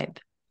tribe,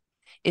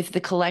 if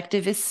the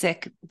collective is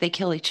sick, they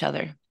kill each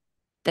other.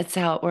 That's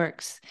how it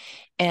works.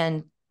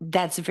 And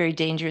that's a very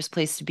dangerous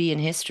place to be in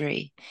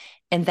history.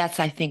 And that's,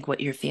 I think, what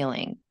you're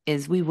feeling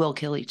is we will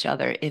kill each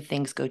other if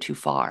things go too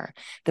far.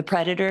 The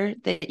predator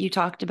that you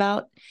talked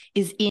about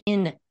is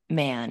in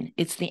man.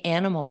 It's the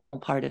animal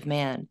part of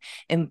man.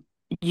 And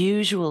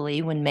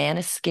usually when man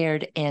is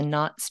scared and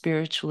not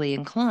spiritually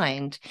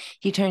inclined,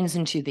 he turns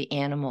into the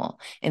animal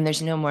and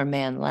there's no more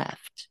man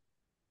left.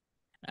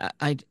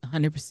 I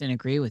 100%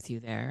 agree with you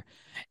there.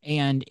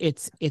 And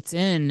it's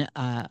in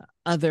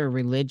other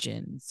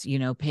religions,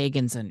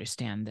 pagans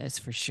understand this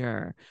for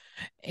sure.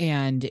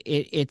 And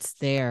it's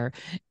there.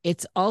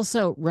 It's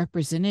also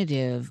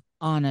representative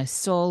on a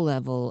soul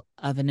level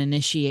of an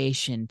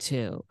initiation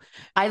too.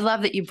 I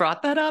love that you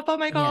brought that up. Oh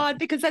my God,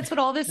 because that's what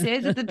all this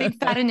is. It's a big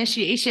fat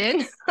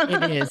initiation.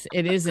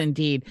 It is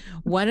indeed.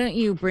 Why don't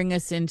you bring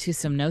us into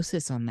some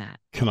gnosis on that?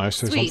 Can I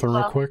say something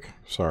real quick?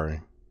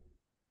 Sorry.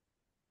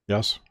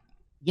 Yes?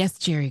 Yes,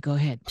 Jerry, go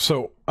ahead.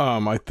 So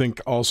I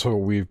think also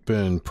we've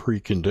been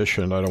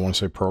preconditioned, I don't want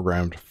to say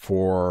programmed,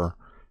 for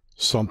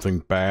something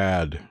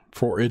bad,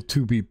 for it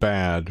to be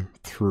bad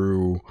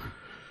through,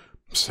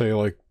 say,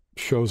 like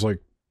shows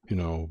like,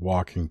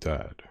 Walking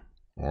Dead,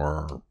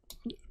 or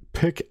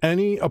pick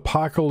any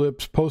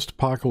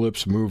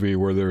post-apocalypse movie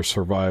where there's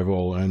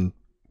survival and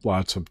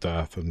lots of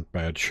death and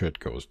bad shit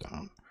goes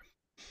down.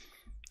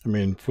 I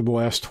mean, for the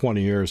last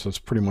 20 years, that's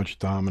pretty much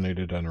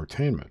dominated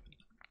entertainment.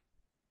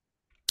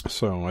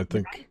 So I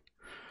think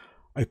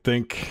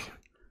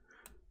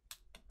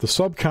the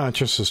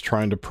subconscious is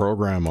trying to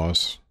program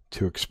us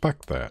to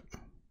expect that.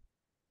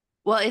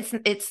 Well,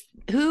 it's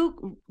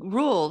who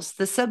rules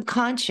the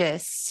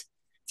subconscious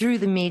through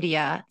the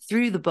media,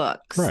 through the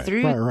books,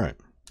 right.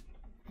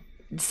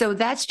 So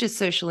that's just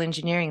social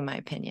engineering, in my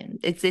opinion.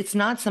 It's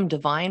not some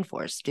divine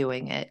force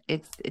doing it.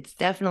 It's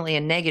definitely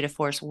a negative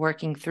force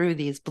working through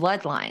these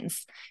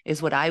bloodlines,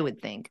 is what I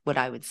would think, what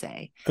I would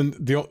say. And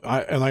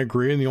I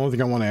agree. And the only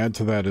thing I want to add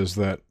to that is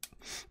that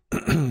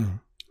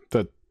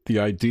that the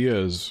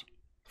ideas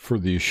for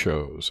these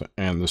shows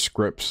and the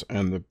scripts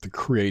and the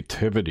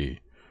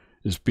creativity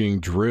is being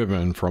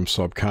driven from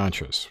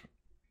subconscious.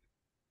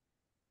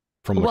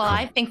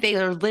 I think they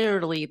are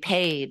literally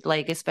paid,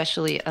 like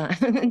especially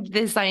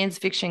the science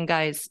fiction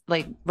guys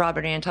like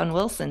Robert Anton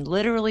Wilson,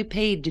 literally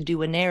paid to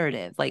do a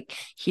narrative. Like,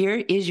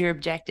 here is your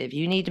objective.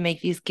 You need to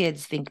make these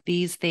kids think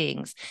these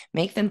things,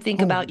 make them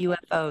think about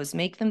UFOs,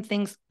 make them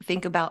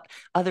think about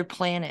other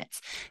planets.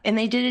 And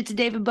they did it to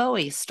David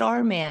Bowie,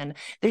 Starman.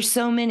 There's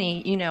so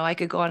many, I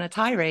could go on a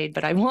tirade,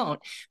 but I won't.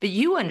 But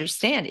you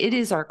understand, it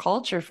is our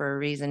culture for a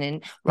reason.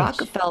 And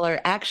Rockefeller,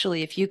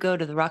 actually, if you go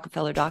to the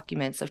Rockefeller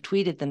documents, I've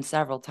tweeted them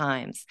several times.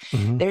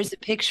 Mm-hmm. There's a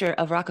picture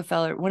of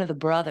Rockefeller, one of the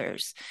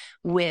brothers,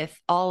 with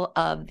all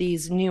of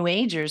these new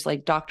agers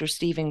like Dr.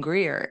 Stephen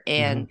Greer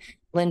and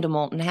Linda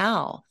Moulton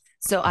Howe.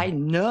 So I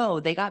know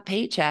they got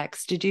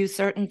paychecks to do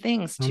certain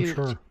things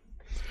to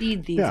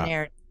feed these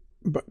narratives.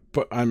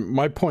 But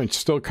my point's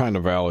still kind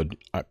of valid.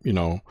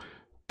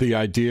 The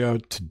idea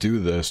to do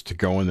this, to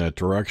go in that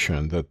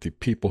direction, that the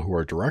people who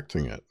are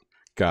directing it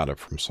got it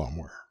from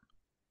somewhere.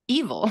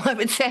 Evil, I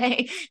would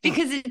say,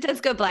 because it does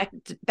go back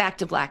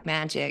to black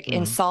magic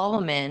and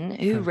Solomon,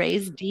 who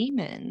raised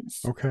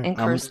demons and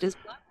cursed his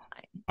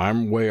bloodline.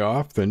 I'm way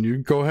off. Then you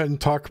go ahead and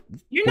talk.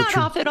 You're not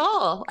off at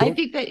all. I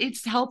think that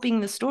it's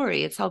helping the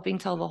story. It's helping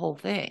tell the whole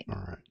thing.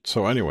 All right.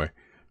 So anyway,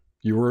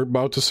 you were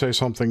about to say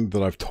something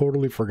that I've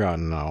totally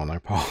forgotten now, and I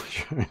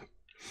apologize.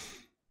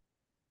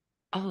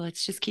 Oh,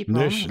 let's just keep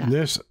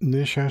rolling.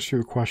 Nish asked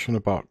you a question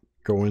about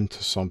go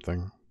into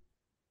something.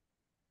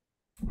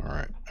 All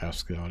right.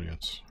 Ask the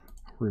audience.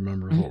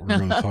 Remember what we're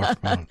going to talk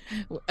about.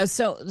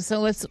 So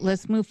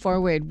let's move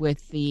forward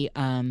with the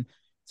so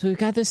we've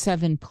got the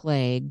 7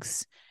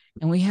 plagues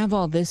and we have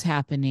all this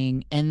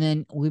happening, and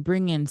then we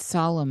bring in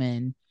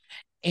Solomon,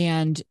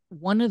 and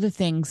one of the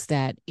things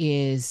that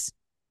is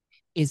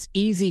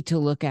easy to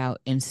look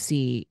out and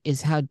see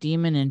is how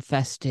demon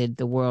infested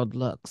the world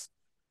looks.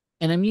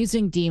 And I'm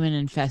using demon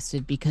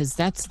infested because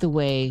that's the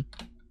way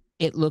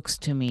it looks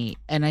to me,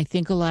 and I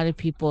think a lot of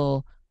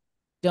people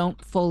don't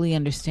fully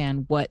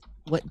understand what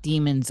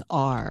demons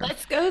are.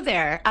 Let's go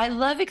there. I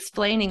love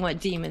explaining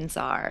what demons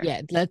are.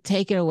 Yeah, let's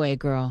take it away,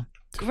 girl.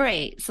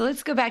 Great. So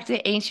let's go back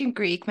to ancient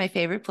Greek, my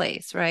favorite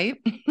place, right?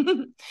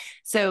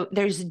 So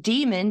there's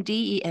demon,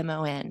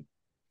 D-E-M-O-N,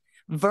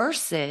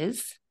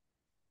 versus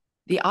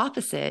the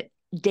opposite,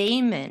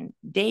 daemon,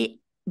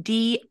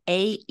 D-A-E-M-O-N.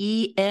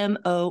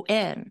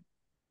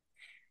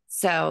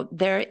 So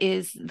there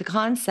is the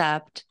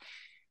concept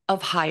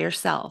of higher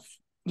self.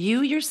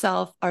 You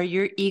yourself are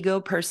your ego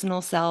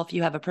personal self.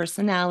 You have a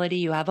personality.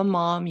 You have a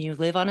mom. You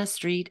live on a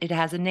street. It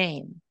has a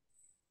name.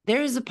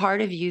 There is a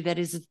part of you that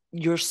is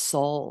your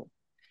soul.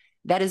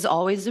 that is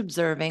always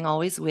observing,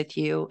 always with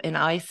you. And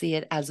I see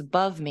it as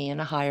above me in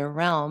a higher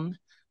realm,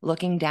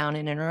 looking down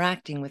and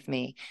interacting with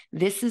me.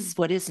 This is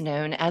what is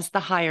known as the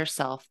higher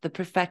self, the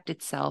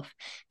perfected self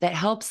that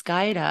helps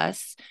guide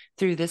us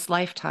through this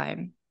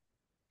lifetime.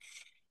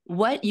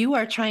 What you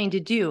are trying to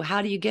do,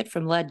 how do you get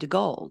from lead to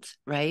gold,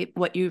 right?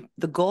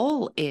 The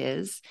goal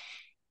is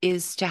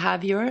to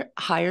have your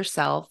higher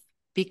self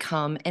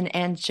become an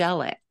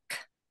angelic,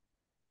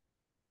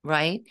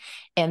 right?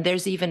 And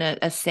there's even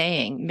a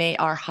saying, may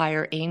our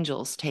higher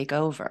angels take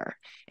over.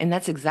 And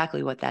that's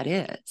exactly what that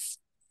is.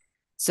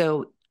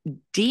 So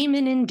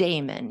demon and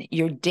daemon,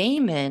 your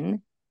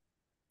daemon,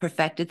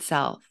 perfected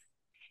self.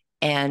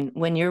 And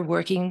when you're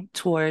working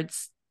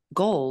towards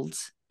gold,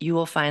 you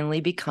will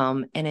finally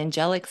become an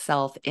angelic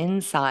self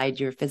inside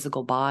your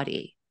physical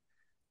body.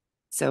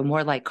 So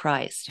more like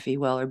Christ, if you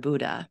will, or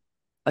Buddha,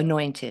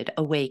 anointed,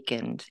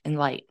 awakened,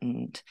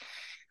 enlightened.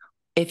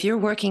 If you're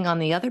working on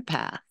the other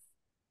path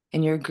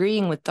and you're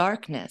agreeing with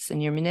darkness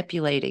and you're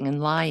manipulating and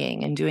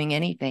lying and doing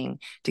anything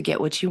to get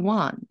what you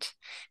want,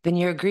 then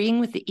you're agreeing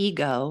with the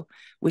ego,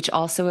 which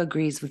also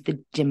agrees with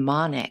the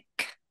demonic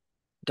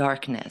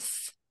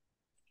darkness.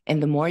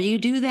 And the more you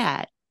do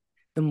that,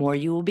 the more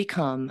you will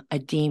become a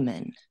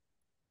demon.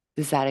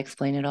 Does that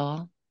explain it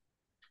all?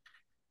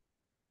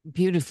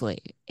 Beautifully.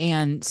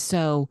 And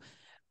so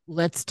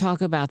let's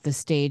talk about the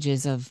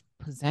stages of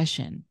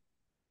possession.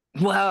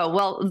 Whoa,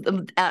 well,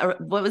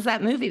 what was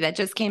that movie that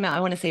just came out? I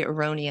want to say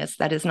Erroneous.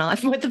 That is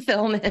not what the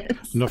film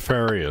is.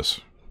 Nefarious.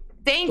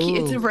 Thank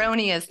you. It's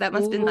Erroneous. That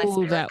must have been my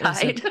spirit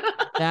guide.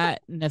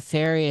 That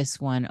nefarious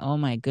one. Oh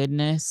my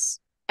goodness.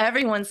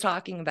 Everyone's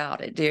talking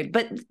about it, dude.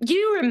 But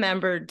you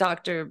remember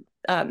Dr.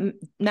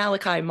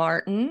 Malachi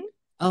Martin?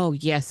 Oh,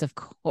 yes, of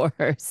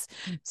course.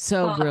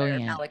 So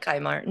brilliant. Malachi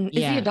Martin.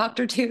 Is he a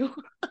doctor too?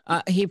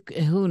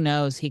 Who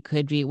knows? He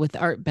could be with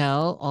Art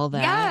Bell, all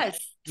that.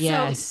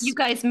 Yes. So you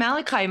guys,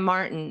 Malachi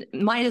Martin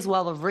might as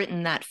well have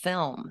written that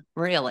film,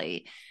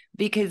 really,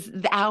 because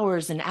the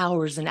hours and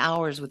hours and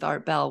hours with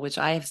Art Bell, which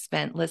I have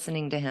spent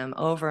listening to him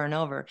over and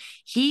over.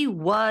 He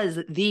was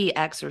the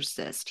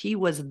exorcist. He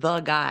was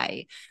the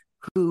guy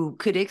who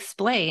could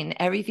explain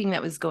everything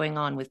that was going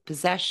on with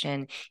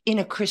possession in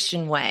a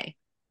Christian way,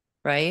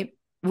 right?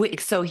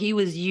 So he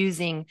was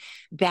using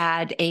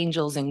bad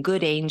angels and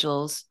good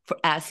angels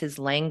as his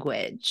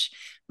language.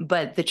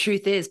 But the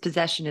truth is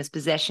possession,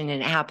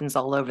 and it happens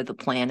all over the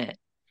planet.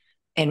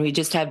 And we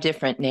just have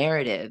different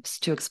narratives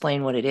to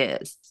explain what it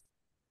is.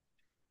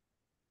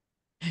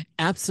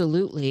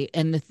 Absolutely.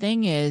 And the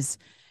thing is,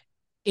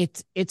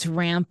 it's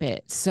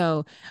rampant.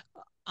 So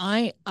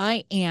I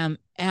am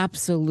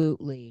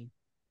absolutely,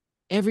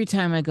 every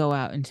time I go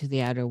out into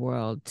the outer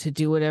world to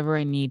do whatever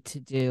I need to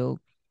do,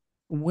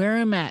 where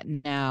I'm at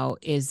now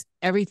is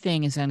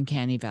everything is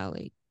uncanny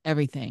valley.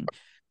 Everything.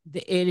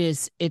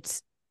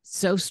 It's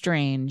so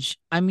strange.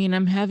 I mean,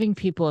 I'm having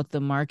people at the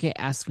market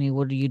ask me,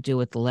 what do you do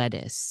with the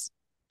lettuce?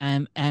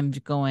 I'm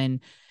going,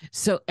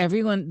 so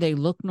everyone, they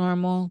look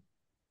normal,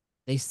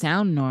 they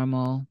sound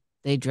normal,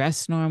 they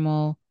dress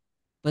normal,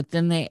 but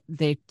then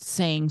they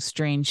saying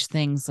strange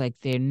things like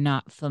they're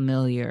not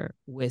familiar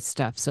with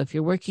stuff. So if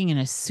you're working in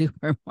a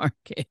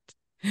supermarket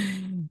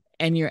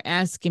and you're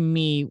asking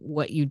me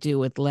what you do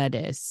with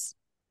lettuce,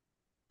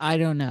 I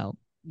don't know,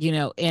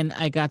 and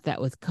I got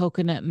that with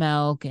coconut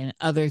milk and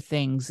other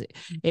things.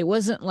 It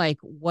wasn't like,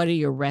 what are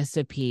your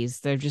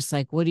recipes? They're just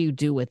like, what do you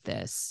do with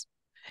this?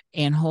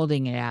 And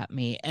holding it at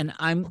me. And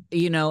I'm,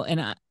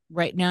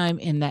 right now I'm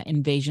in that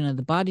Invasion of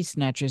the Body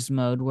Snatchers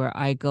mode where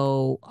I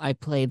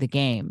play the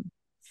game,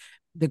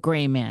 the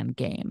Gray Man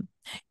game.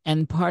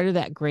 And part of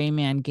that Gray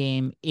Man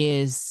game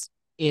is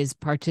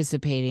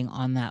participating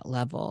on that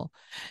level.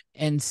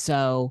 And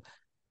so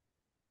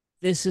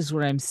this is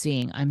what I'm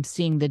seeing. I'm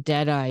seeing the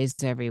dead eyes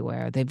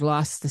everywhere. They've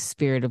lost the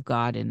spirit of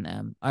God in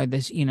them, or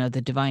this,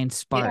 the divine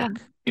spark.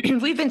 Yeah.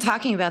 We've been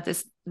talking about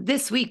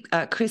this week.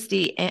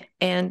 Christy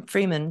and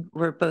Freeman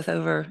were both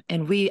over,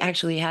 and we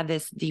actually had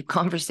this deep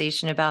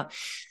conversation about,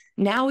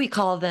 now we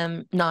call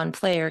them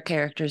non-player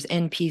characters,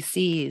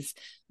 NPCs.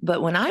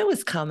 But when I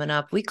was coming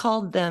up, we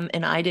called them,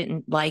 and I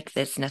didn't like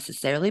this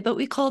necessarily, but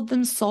we called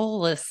them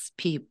soulless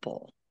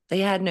people. They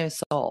had no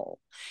soul.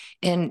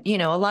 And,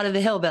 a lot of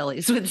the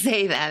hillbillies would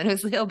say that. It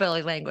was the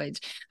hillbilly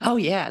language. Oh,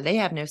 yeah, they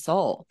have no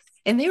soul.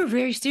 And they were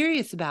very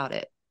serious about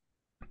it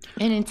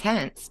and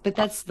intense. But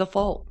that's the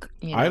folk.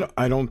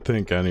 I don't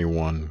think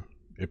anyone,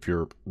 if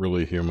you're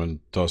really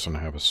human, doesn't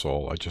have a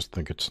soul. I just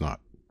think it's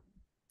not.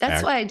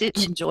 That's why I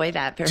didn't enjoy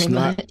that very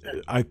much.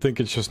 I think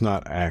it's just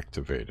not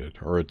activated,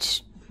 or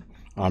it's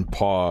on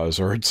pause,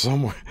 or it's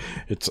somewhere,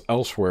 it's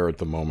elsewhere at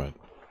the moment.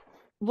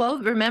 Well,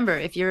 remember,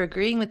 if you're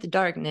agreeing with the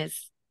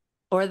darkness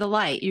or the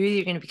light, you're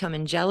either going to become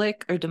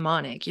angelic or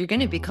demonic. You're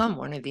going to become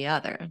one or the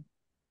other.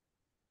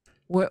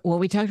 Well,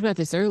 we talked about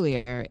this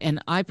earlier,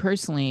 and I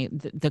personally,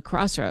 the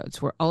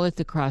crossroads, we're all at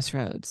the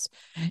crossroads.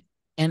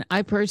 And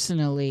I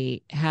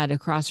personally had a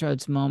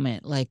crossroads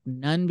moment like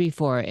none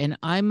before. And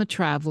I'm a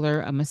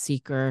traveler, I'm a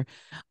seeker.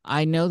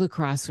 I know the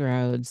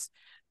crossroads.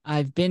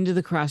 I've been to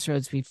the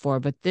crossroads before,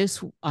 but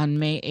this on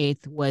May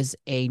 8th was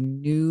a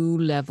new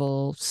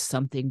level,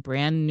 something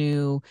brand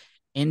new,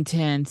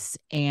 intense.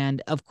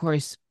 And of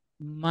course,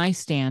 my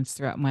stance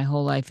throughout my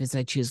whole life is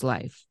I choose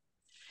life.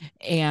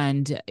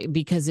 And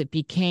because it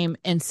became,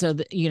 and so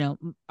that,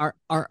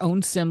 our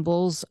own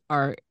symbols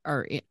are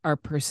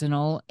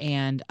personal,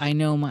 and I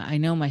know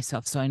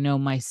myself, so I know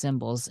my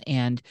symbols.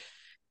 And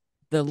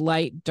the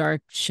light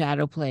dark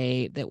shadow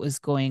play that was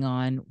going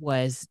on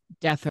was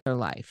death or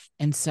life.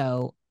 And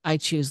so I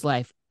choose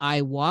life.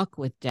 I walk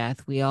with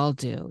death. We all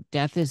do.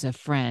 Death is a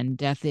friend.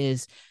 Death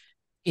is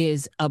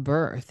a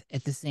birth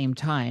at the same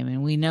time.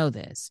 And we know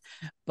this,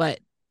 but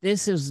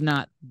this is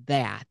not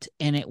that.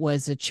 And it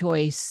was a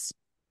choice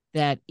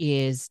that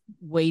is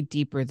way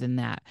deeper than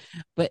that.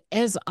 But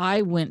as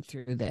I went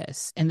through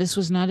this, and this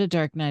was not a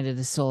dark night of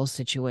the soul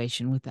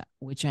situation with that,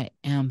 which I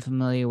am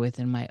familiar with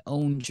in my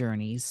own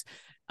journeys.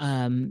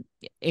 And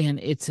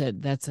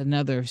that's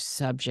another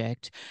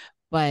subject.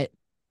 But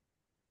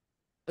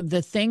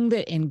the thing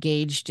that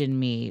engaged in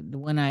me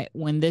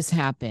when this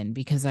happened,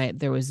 because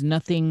there was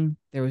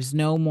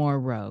no more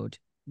road,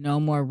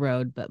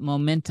 but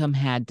momentum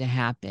had to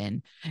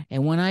happen.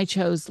 And when I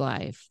chose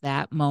life,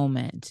 that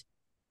moment,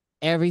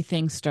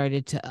 everything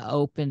started to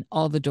open,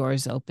 all the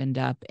doors opened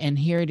up, and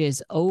here it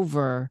is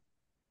over.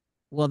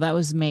 Well, that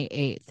was May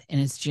 8th, and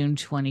it's June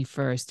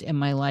 21st, and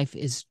my life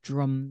is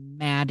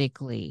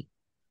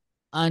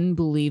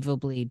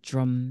unbelievably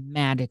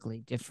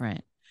dramatically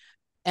different.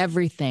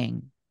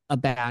 Everything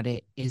about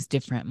it is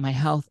different. My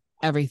health,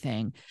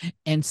 everything.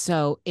 And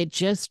so it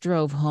just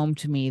drove home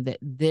to me that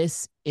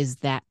this is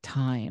that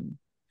time.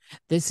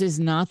 This is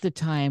not the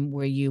time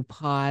where you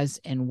pause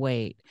and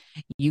wait.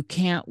 You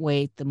can't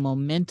wait. The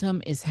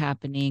momentum is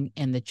happening,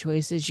 and the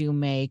choices you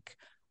make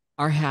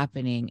are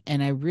happening.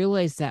 And I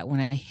realized that when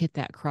I hit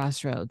that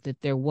crossroad,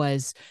 that there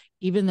was,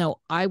 even though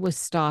I was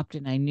stopped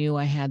and I knew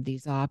I had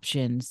these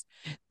options,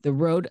 the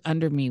road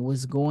under me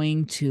was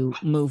going to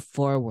move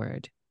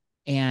forward.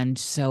 And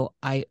so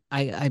I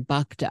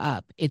bucked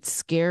up. It's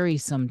scary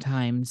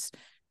sometimes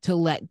to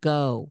let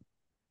go.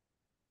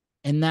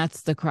 And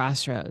that's the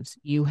crossroads.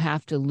 You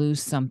have to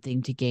lose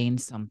something to gain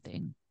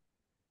something.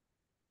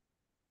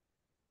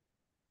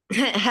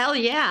 Hell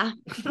yeah.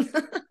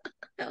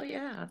 Hell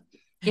yeah.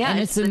 Yeah. And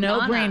it's a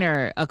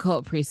no-brainer,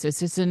 Occult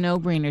Priestess. It's a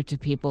no-brainer to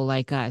people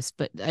like us.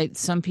 But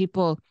some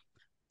people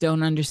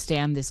don't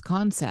understand this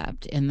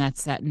concept. And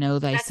that's that know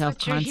thyself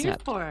concept.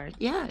 That's what you're here for.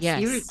 Yes.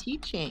 You were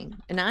teaching.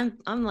 And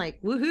I'm like,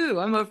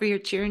 woohoo, I'm over here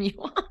cheering you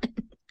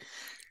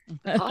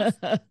on.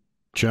 Awesome.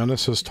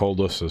 Genesis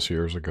told us this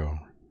years ago.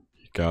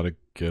 Got to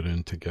get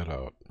in to get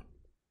out.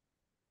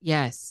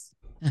 Yes.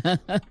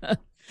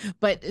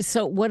 But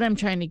so what I'm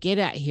trying to get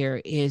at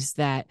here is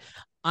that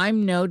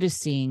I'm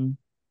noticing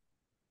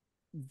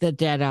the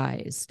dead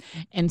eyes.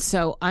 And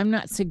so I'm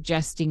not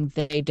suggesting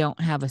they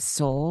don't have a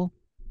soul,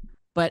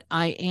 but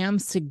I am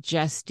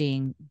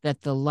suggesting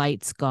that the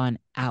light's gone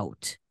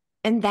out.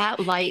 And that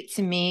light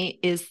to me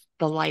is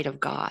the light of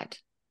God.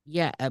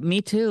 Yeah,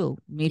 me too.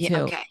 Me too.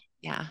 Okay.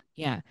 Yeah.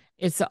 Yeah.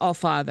 It's the All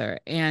Father.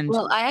 And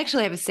well, I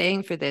actually have a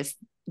saying for this.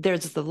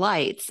 There's the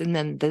lights, and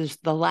then there's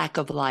the lack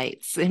of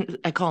lights. And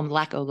I call them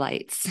lack of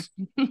lights.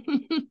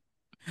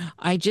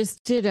 I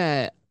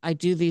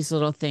do these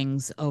little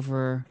things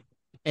over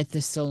at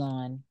the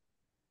salon.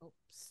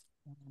 Oops,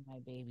 one of my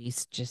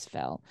babies just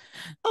fell.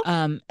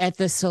 At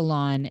the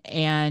salon,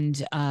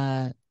 and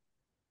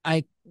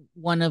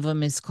one of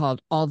them is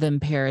called All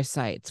Them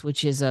Parasites,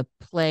 which is a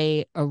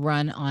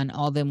run on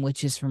All Them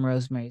Witches from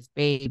Rosemary's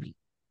Baby,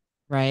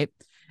 right?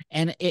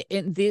 And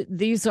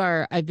these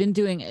are, I've been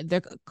doing,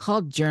 they're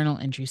called journal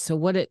entries. So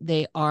what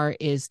they are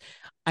is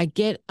I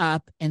get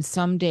up and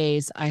some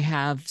days I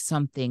have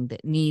something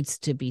that needs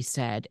to be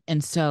said.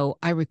 And so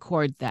I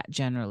record that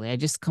generally. I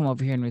just come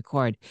over here and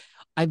record.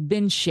 I've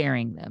been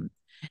sharing them.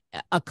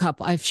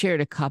 I've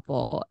shared a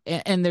couple,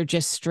 and they're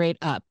just straight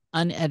up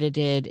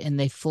unedited, and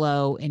they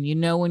flow. And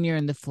when you're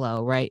in the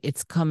flow, right?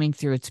 It's coming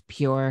through, it's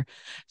pure.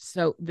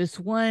 So this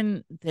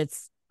one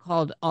that's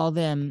called All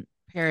Them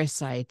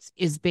Parasites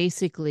is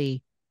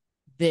basically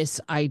this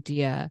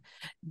idea.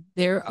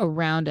 They're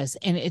around us,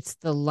 and it's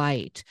the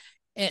light,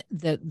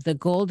 the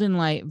golden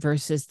light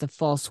versus the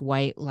false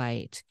white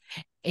light,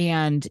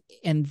 and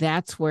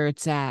that's where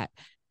it's at.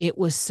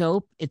 It's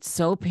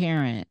so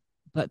apparent,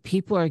 but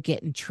people are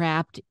getting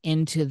trapped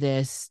into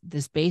this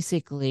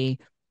basically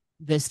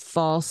this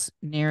false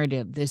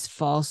narrative, this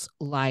false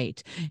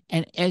light.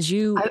 And as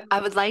I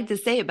would like to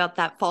say about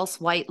that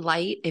false white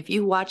light, if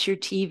you watch your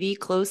TV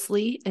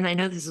closely, and I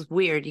know this is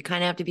weird, you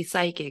kind of have to be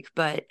psychic,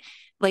 but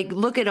like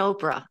look at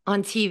Oprah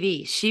on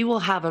TV. She will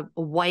have a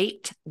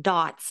white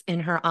dots in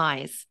her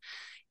eyes,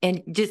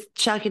 and just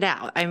check it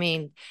out. I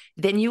mean,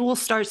 then you will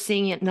start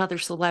seeing it in other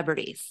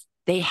celebrities.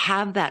 They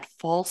have that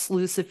false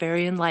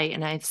Luciferian light,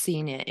 and I've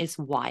seen it. It's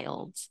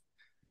wild.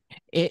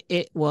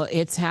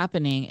 It's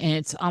happening, and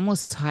it's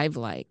almost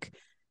hive-like.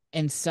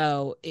 And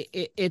so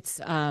it's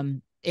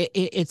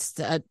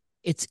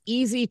it's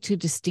easy to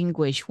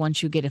distinguish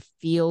once you get a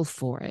feel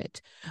for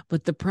it.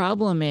 But the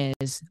problem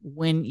is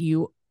when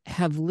you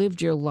have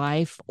lived your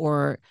life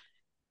or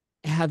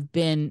have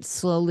been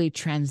slowly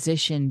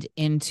transitioned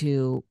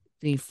into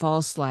the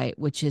false light,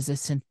 which is a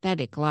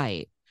synthetic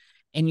light,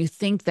 and you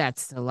think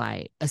that's the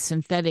light, a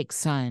synthetic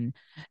sun,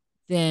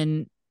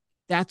 then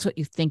that's what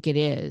you think it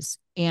is.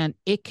 And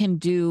it can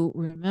do,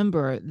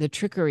 remember the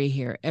trickery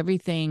here.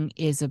 Everything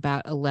is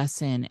about a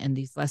lesson, and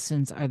these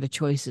lessons are the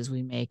choices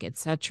we make,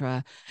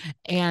 etc.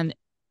 And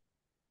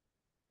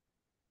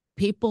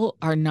people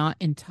are not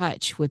in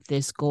touch with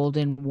this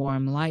golden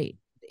warm light.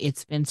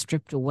 It's been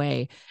stripped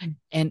away,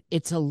 and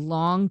it's a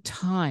long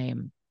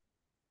time.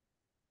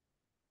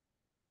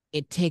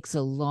 It takes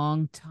a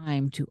long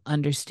time to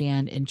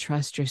understand and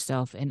trust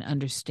yourself and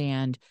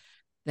understand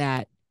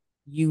that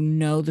you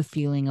know the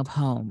feeling of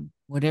home,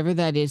 whatever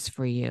that is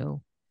for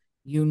you.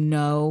 You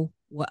know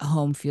what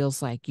home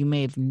feels like. You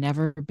may have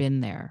never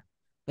been there,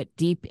 but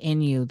deep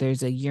in you,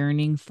 there's a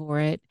yearning for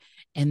it,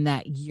 and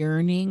that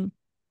yearning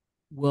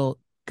will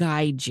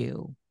guide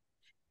you.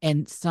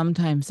 And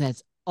sometimes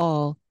that's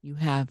all you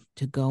have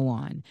to go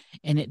on.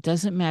 And it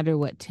doesn't matter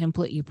what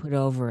template you put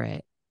over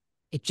it.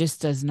 It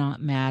just does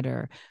not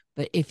matter.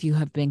 But if you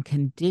have been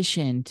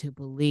conditioned to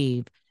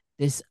believe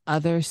this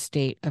other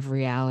state of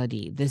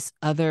reality, this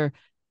other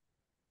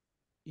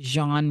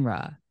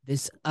genre,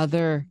 this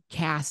other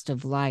cast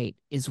of light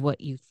is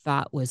what you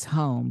thought was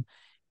home,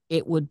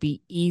 it would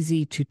be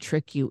easy to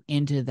trick you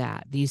into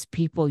that. These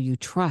people you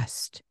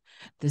trust,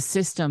 the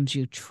systems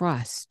you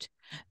trust,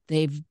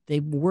 they've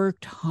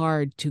worked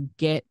hard to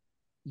get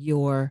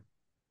your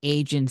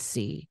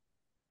agency,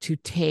 to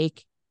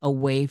take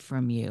away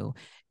from you.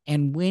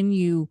 And when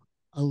you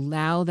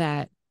allow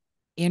that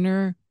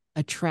inner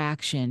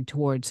attraction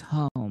towards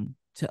home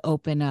to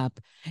open up,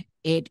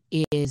 it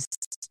is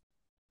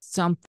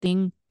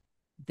something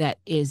that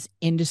is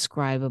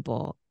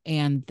indescribable.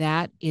 And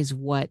that is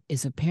what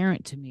is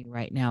apparent to me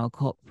right now,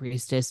 Occult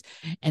Priestess.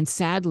 And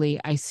sadly,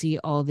 I see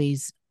all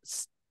these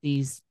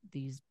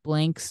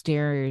blank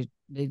stares,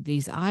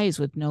 these eyes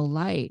with no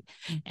light.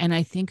 And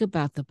I think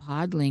about the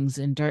podlings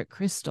in Dark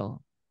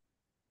Crystal.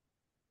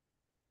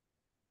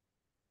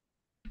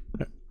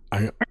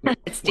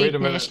 Wait a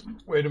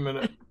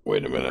minute.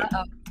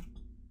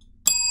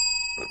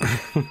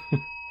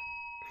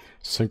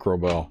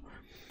 Synchro bell.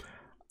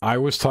 I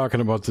was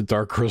talking about the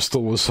Dark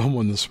Crystal with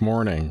someone this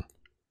morning,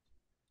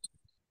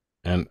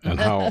 and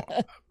how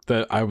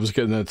that I was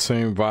getting that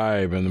same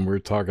vibe, and we were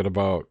talking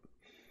about,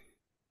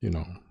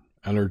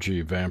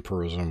 energy,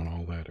 vampirism, and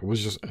all that.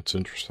 It's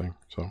interesting.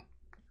 So,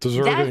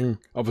 deserving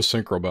of a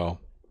synchro bell.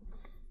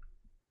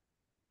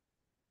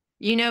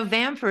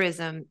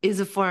 Vampirism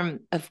is a form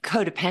of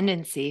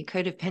codependency.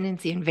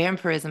 Codependency and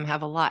vampirism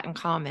have a lot in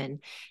common.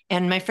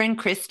 And my friend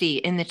Christy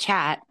in the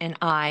chat and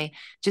I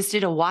just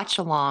did a watch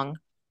along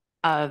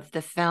of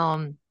the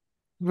film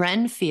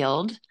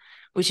Renfield,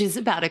 which is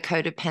about a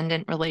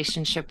codependent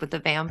relationship with a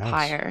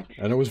vampire. Yes.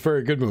 And it was a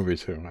very good movie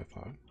too, I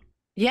thought.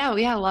 Yeah,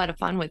 we had a lot of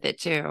fun with it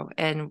too.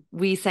 And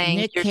we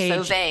sang You're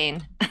So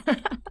Vain.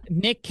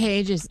 Nick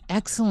Cage is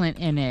excellent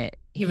in it.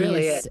 He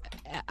really is.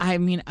 I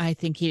mean, I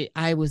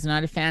was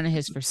not a fan of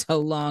his for so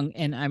long,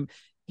 and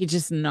he's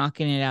just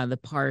knocking it out of the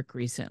park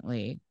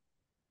recently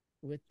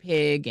with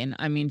Pig, and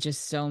I mean,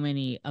 just so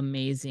many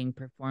amazing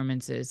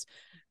performances.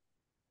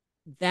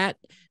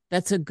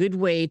 That's a good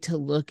way to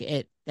look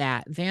at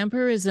that.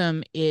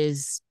 Vampirism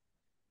is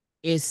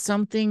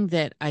something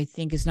that I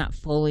think is not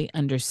fully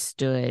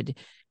understood,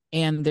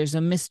 and there's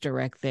a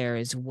misdirect there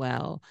as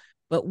well.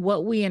 But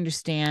what we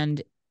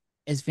understand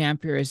as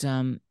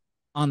vampirism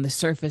on the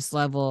surface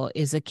level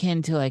is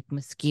akin to like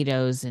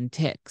mosquitoes and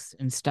ticks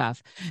and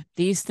stuff.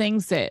 These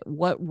things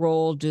what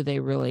role do they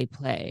really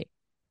play?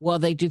 Well,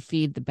 they do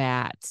feed the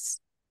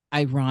bats,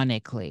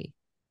 ironically.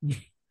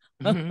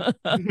 Mm-hmm.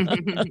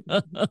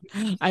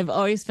 I've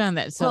always found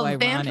that so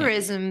ironic.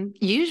 Vampirism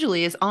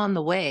usually is on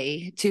the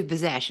way to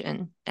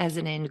possession as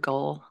an end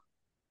goal.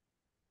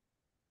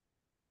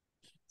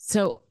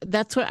 So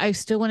that's what I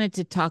still wanted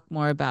to talk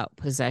more about,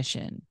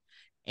 possession.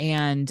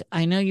 And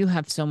I know you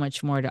have so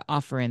much more to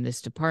offer in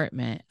this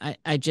department. I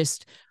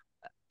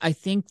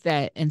think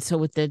that, and so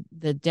with the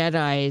dead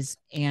eyes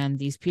and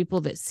these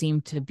people that seem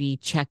to be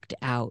checked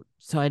out.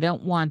 So I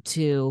don't want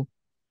to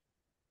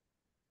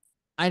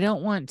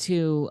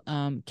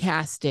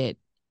cast it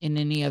in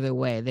any other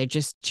way. They're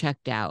just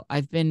checked out.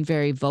 I've been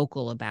very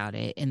vocal about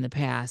it in the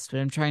past, but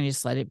I'm trying to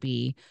just let it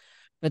be.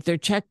 But they're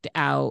checked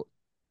out.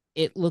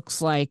 It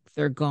looks like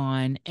they're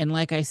gone. And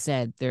like I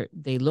said,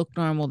 they look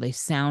normal, they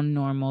sound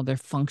normal, they're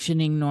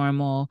functioning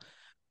normal,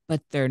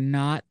 but they're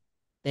not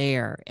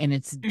there. And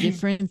it's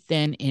different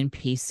than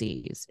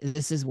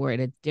NPCs. We're at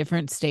a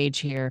different stage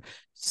here.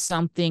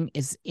 Something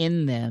is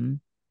in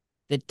them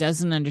that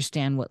doesn't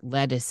understand what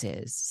lettuce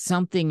is.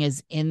 Something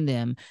is in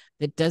them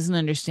that doesn't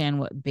understand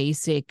what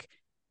basic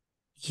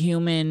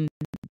human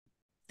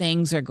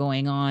things are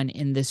going on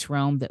in this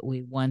realm that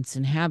we once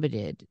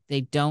inhabited. They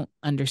don't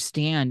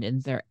understand,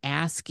 and they're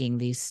asking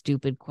these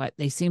stupid questions.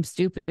 They seem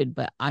stupid,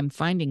 but I'm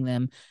finding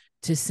them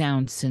to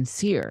sound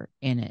sincere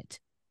in it.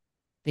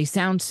 They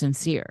sound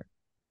sincere.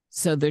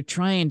 So they're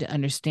trying to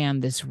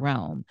understand this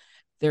realm.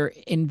 They're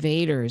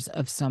invaders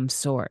of some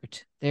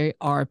sort. They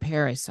are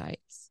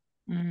parasites.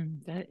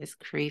 That is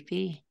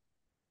creepy.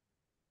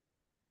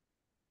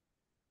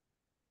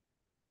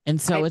 And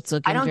so it's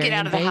looking I don't very get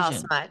out of the house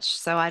invasion. much,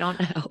 so I don't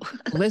know.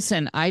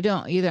 Listen, I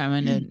don't either.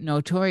 I'm a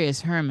notorious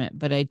hermit,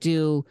 but I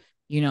do,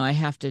 I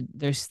have to,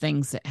 there's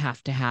things that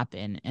have to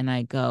happen. And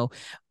I go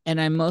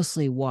and I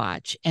mostly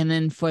watch. And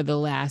then for the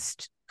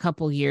last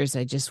couple years,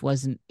 I just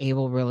wasn't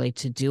able really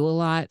to do a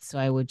lot. So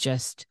I would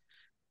just,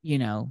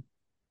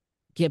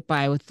 get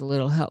by with a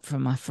little help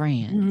from my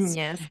friends.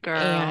 Yes, girl.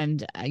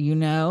 And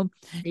Yes.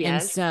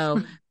 and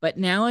so, but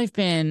now I've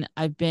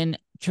been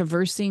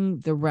traversing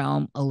the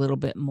realm a little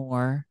bit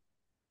more.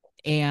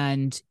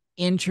 And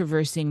in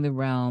traversing the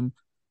realm,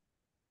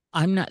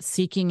 I'm not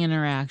seeking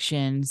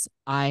interactions.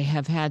 I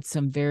have had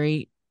some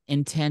very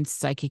intense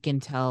psychic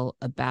intel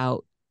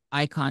about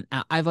icon.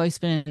 I've always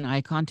been an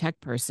eye contact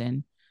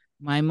person.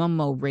 My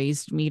mama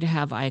raised me to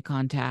have eye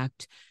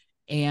contact.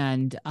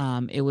 And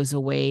it was a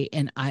way,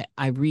 and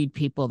I read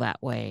people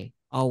that way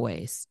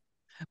always.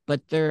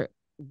 But there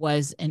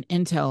was an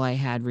intel I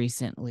had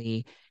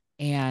recently,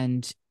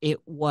 and it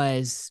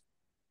was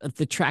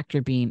the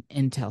tractor beam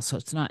intel. So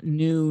it's not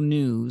new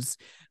news,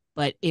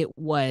 but it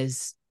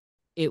was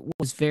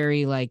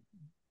very like,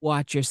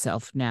 watch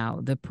yourself now.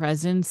 The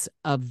presence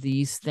of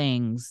these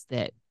things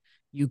that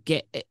you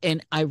get,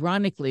 and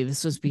ironically,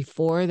 this was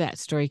before that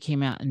story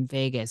came out in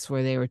Vegas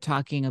where they were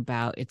talking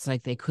about it's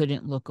like they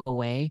couldn't look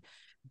away,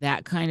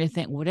 that kind of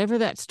thing. Whatever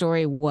that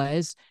story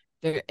was,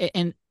 there,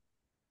 and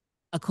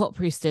Occult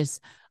Priestess,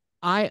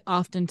 I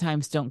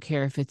oftentimes don't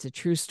care if it's a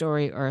true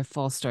story or a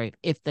false story.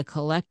 If the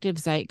collective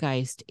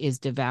zeitgeist is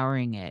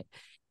devouring it,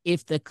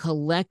 if the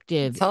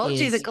collective told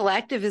you the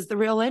collective is the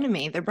real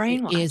enemy, they're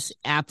brainwashed. Is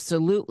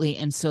absolutely.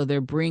 And so they're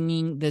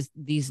bringing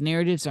these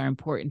narratives are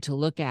important to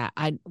look at.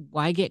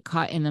 Why get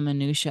caught in the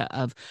minutia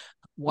of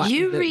what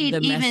you read?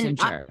 The even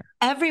messenger.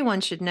 Everyone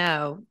should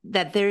know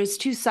that there's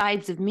two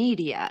sides of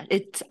media.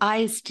 It's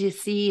eyes to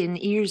see and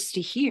ears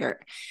to hear.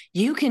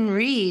 You can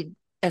read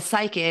a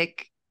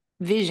psychic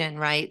vision,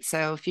 right?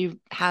 So if you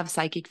have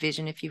psychic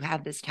vision, if you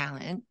have this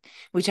talent,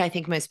 which I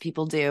think most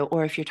people do,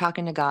 or if you're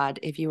talking to God,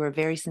 if you are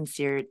very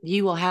sincere,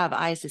 you will have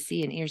eyes to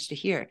see and ears to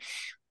hear.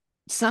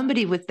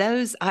 Somebody with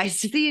those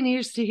eyes to see and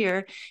ears to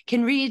hear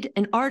can read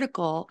an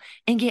article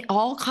and get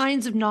all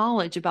kinds of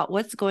knowledge about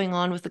what's going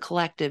on with the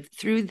collective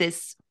through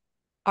this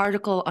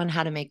article on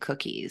how to make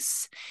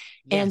cookies.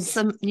 Yes.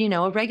 And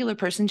a regular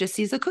person just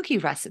sees a cookie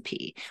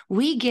recipe.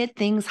 We get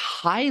things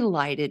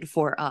highlighted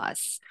for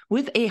us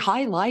with a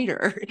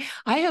highlighter.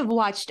 I have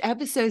watched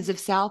episodes of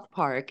South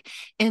Park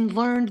and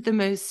learned the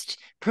most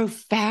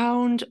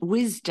profound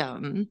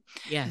wisdom.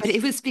 Yes. But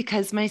it was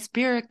because my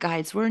spirit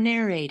guides were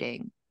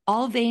narrating.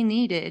 All they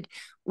needed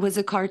was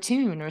a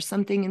cartoon or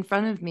something in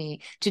front of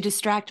me to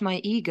distract my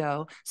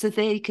ego so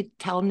they could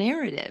tell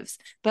narratives.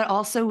 But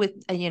also with,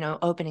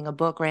 opening a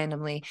book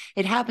randomly,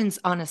 it happens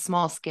on a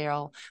small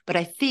scale. But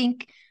I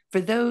think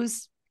for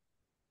those,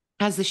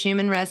 as the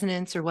Schumann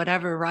resonance or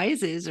whatever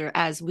rises, or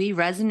as we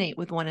resonate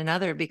with one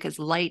another, because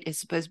light is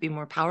supposed to be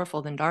more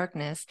powerful than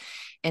darkness.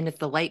 And if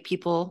the light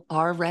people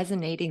are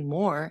resonating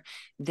more,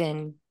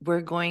 then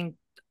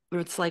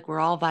it's like we're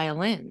all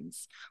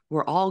violins.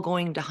 We're all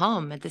going to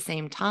hum at the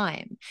same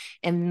time.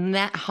 And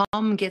that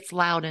hum gets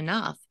loud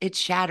enough, it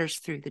shatters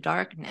through the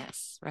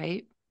darkness,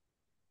 right?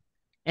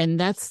 And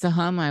that's the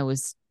hum I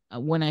was,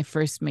 when I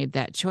first made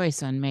that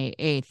choice on May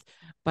 8th.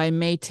 By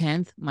May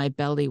 10th, my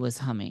belly was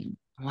humming.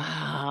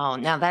 Wow.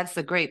 Now that's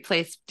a great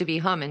place to be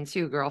humming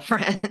too,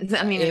 girlfriend.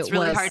 I mean, it's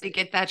really hard to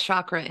get that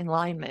chakra in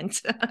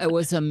alignment. It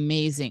was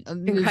amazing.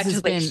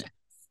 Congratulations.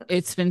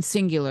 It's been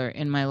singular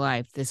in my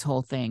life. This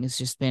whole thing has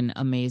just been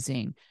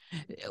amazing.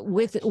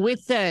 With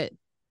the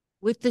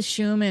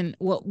Schumann,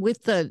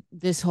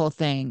 this whole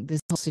thing,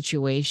 this whole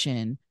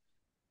situation,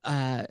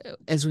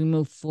 as we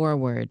move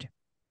forward,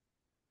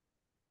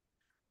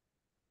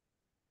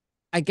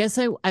 I guess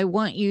I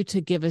want you to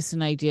give us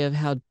an idea of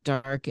how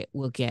dark it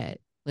will get.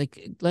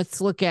 Like,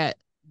 let's look at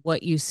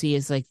what you see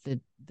as like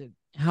the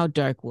how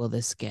dark will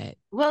this get?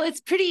 Well, it's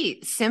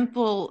pretty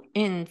simple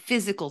in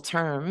physical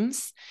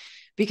terms.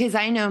 Because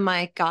I know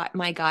my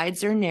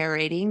guides are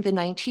narrating the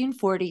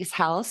 1940s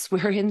house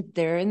where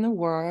they're in the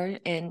war,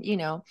 and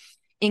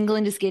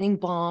England is getting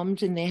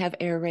bombed and they have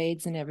air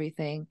raids and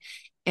everything.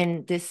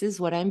 And this is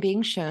what I'm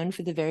being shown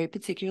for the very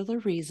particular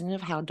reason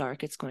of how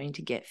dark it's going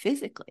to get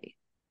physically.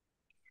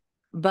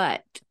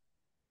 But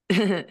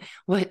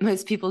what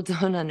most people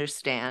don't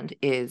understand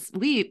is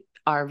we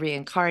are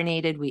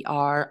reincarnated. We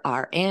are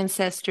our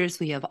ancestors.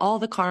 We have all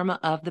the karma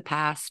of the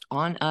past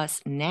on us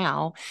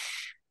now.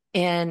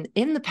 And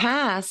in the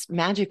past,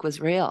 magic was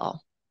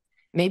real.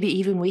 Maybe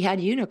even we had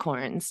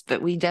unicorns,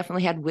 but we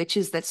definitely had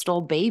witches that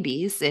stole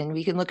babies. And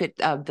we can look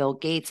at Bill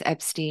Gates,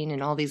 Epstein,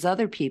 and all these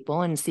other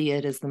people and see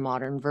it as the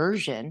modern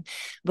version.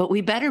 But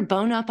we better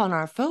bone up on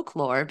our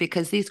folklore,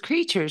 because these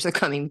creatures are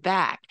coming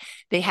back.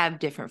 They have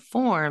different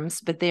forms,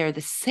 but they are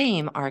the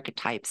same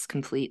archetypes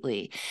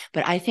completely.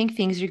 But I think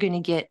things are going to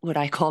get what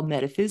I call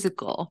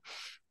metaphysical.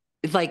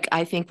 Like,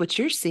 I think what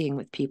you're seeing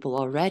with people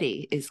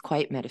already is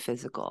quite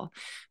metaphysical.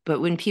 But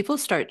when people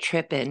start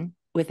tripping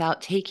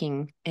without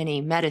taking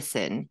any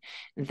medicine,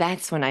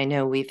 that's when I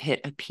know we've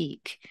hit a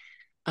peak.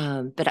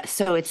 But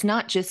so it's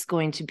not just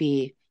going to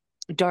be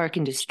dark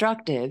and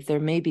destructive.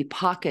 There may be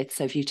pockets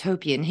of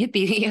utopian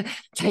hippie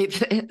type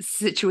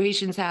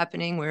situations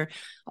happening where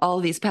all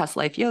these past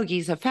life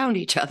yogis have found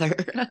each other.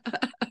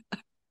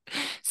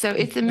 So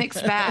it's a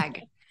mixed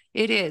bag.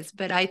 It is.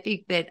 But I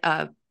think that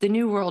the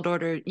New World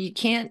Order, you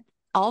can't,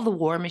 all the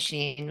war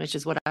machine, which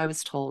is what I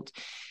was told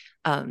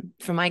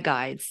from my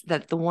guides,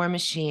 that the war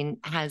machine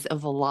has a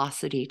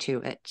velocity to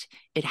it.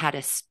 It had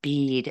a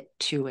speed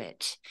to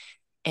it.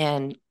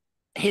 And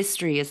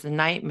history is the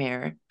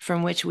nightmare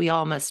from which we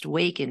all must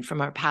awaken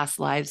from our past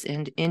lives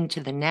and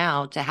into the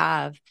now to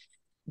have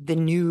the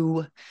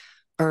new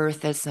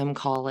earth, as some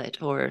call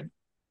it, or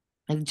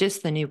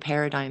just the new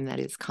paradigm that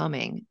is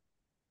coming,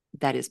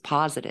 that is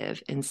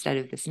positive instead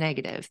of this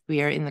negative.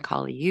 We are in the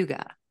Kali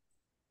Yuga.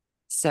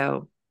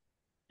 So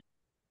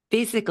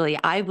basically,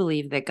 I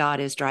believe that God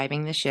is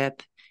driving the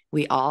ship.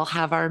 We all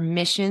have our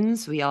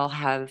missions.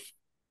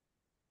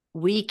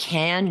 We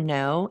can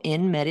know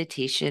in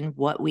meditation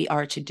what we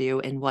are to do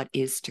and what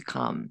is to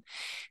come.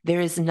 There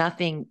is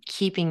nothing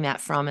keeping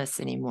that from us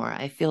anymore.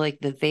 I feel like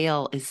the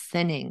veil is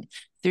thinning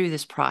through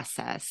this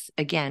process,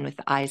 again, with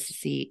the eyes to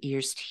see,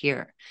 ears to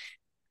hear.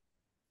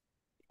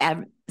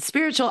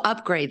 Spiritual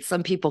upgrades,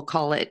 some people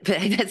call it, but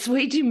that's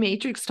way too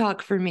matrix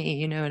talk for me.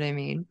 You know what I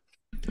mean?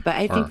 But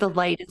I think the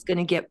light is going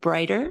to get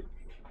brighter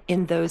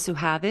in those who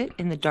have it,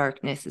 and the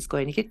darkness is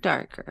going to get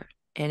darker.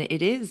 And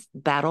it is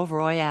battle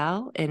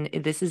royale, and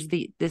this is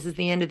the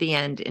end of the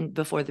end and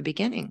before the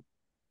beginning.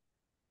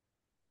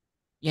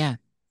 Yeah,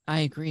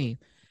 I agree.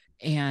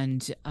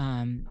 And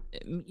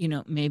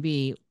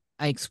maybe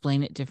I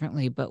explain it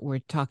differently, but we're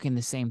talking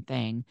the same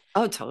thing.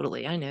 Oh,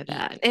 totally. I know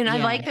that. And I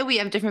like that we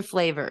have different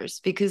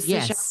flavors, because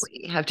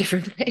we have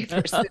different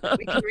flavors. So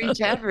we can reach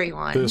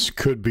everyone. This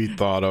could be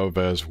thought of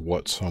as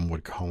what some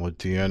would call a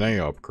DNA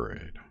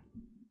upgrade.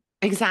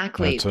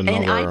 Exactly. And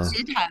I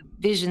did have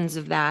visions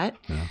of that,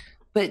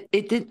 but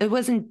it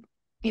wasn't.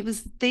 It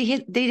was they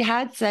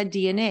had said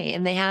DNA,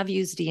 and they have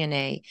used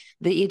DNA.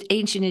 The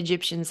ancient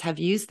Egyptians have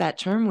used that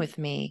term with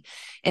me,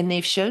 and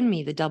they've shown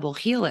me the double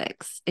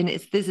helix. And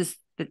this is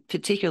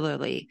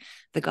particularly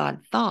the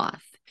god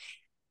Thoth.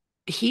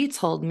 He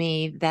told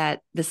me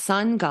that the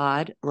sun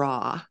god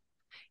Ra,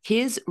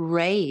 his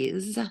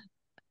rays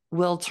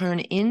will turn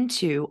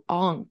into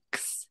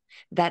onks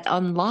that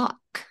unlock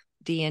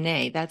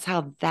DNA. That's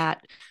how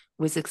that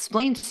was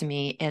explained to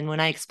me. And when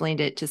I explained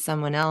it to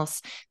someone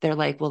else, they're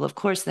like, well, of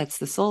course, that's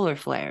the solar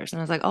flares.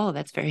 And I was like, oh,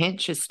 that's very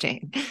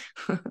interesting.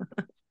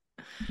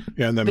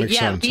 Yeah, and that makes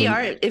sense.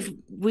 If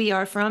we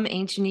are from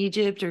ancient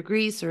Egypt or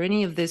Greece or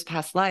any of those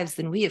past lives,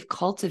 then we have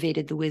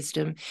cultivated the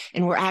wisdom,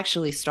 and we're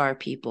actually star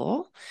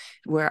people,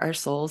 where our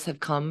souls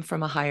have come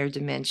from a higher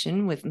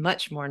dimension with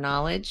much more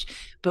knowledge.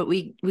 But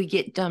we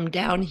get dumbed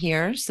down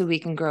here so we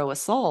can grow a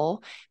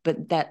soul,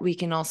 but that we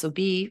can also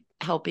be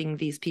helping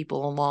these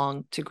people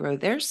along to grow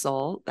their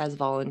soul as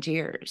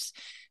volunteers.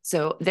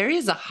 So there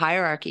is a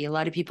hierarchy. A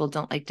lot of people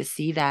don't like to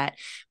see that,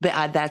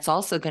 but that's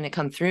also going to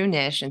come through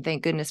Nish, and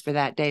thank goodness for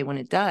that day when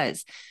it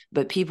does.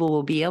 But people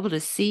will be able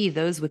to see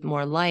those with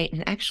more light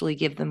and actually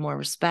give them more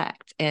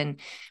respect. And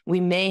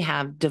we may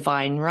have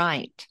divine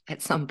right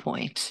at some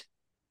point.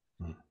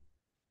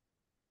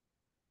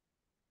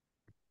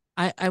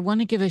 I want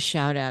to give a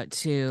shout out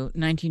to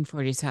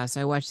 1940s House.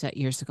 I watched that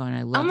years ago and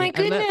I love it. Oh my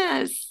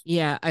goodness.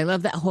 I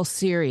love that whole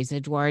series,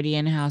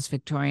 Edwardian House,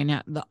 Victorian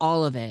House,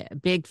 all of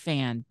it. Big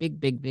fan,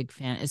 big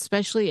fan,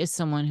 especially as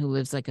someone who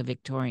lives like a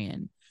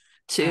Victorian.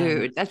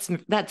 Dude,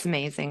 that's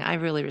amazing. I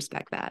really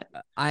respect that.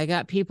 I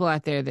got people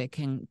out there that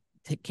can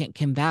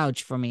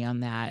vouch for me on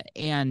that.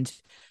 And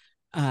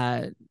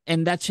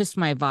that's just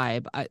my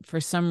vibe. For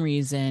some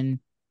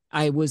reason,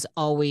 I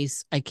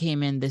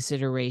came in this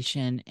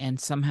iteration and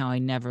somehow I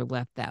never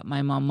left that.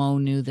 My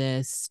mom knew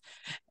this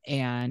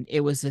and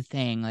it was a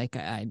thing. Like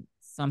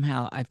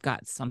I've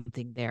got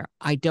something there.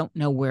 I don't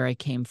know where I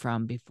came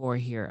from before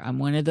here. I'm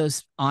one of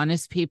those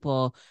honest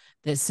people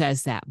that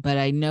says that, but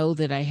I know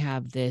that I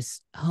have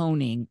this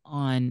honing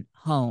on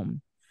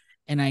home.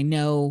 And I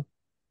know,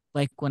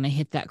 like, when I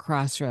hit that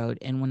crossroad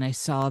and when I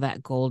saw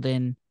that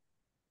golden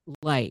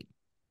light,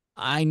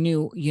 I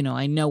knew,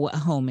 I know what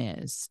home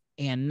is.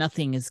 And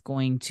nothing is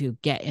going to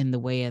get in the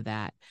way of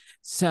that.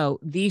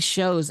 So these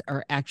shows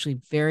are actually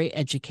very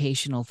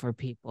educational for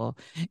people.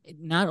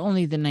 Not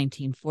only the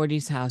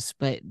 1940s house,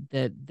 but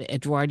the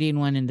Edwardian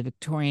one and the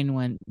Victorian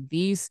one.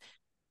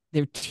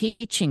 They're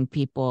teaching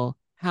people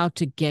how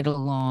to get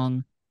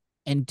along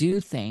and do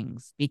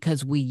things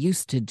because we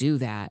used to do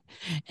that.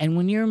 And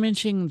when you're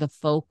mentioning the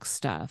folk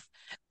stuff,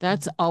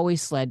 that's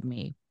always led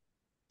me.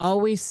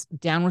 Always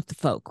down with the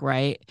folk,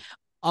 right?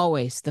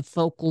 Always the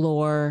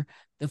folklore,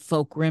 the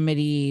folk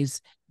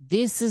remedies.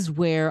 This is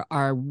where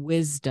our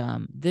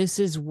wisdom, this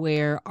is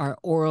where our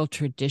oral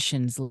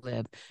traditions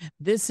live.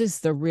 This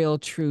is the real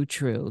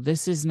true.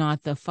 This is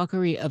not the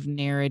fuckery of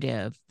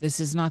narrative. This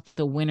is not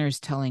the winners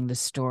telling the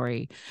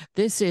story.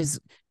 This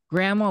is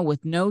grandma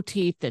with no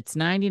teeth that's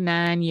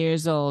 99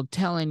 years old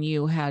telling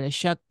you how to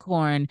shuck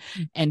corn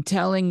and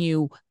telling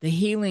you the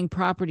healing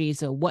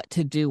properties of what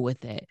to do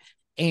with it.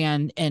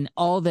 And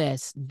all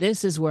this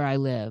is where I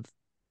live,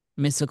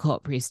 Miss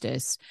Occult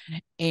Priestess.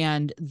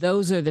 And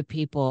those are the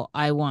people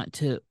I want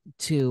to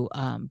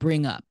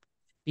bring up,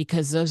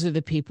 because those are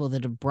the people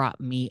that have brought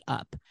me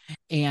up,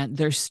 and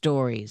their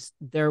stories,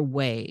 their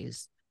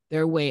ways,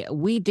 their way.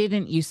 We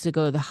didn't used to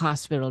go to the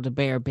hospital to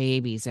bear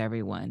babies,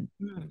 everyone.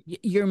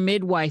 Your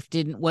midwife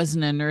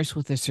wasn't a nurse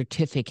with a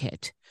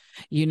certificate,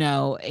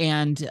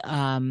 and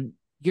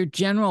your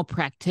general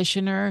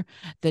practitioner,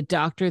 the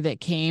doctor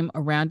that came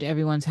around to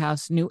everyone's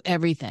house, knew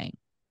everything.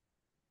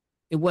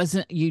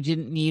 You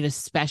didn't need a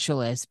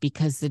specialist,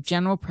 because the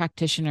general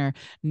practitioner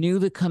knew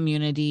the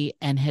community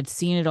and had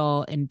seen it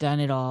all and done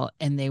it all,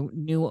 and they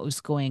knew what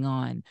was going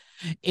on.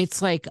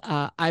 It's like,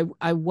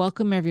 I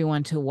welcome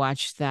everyone to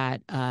watch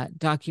that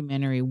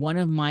documentary. One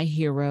of my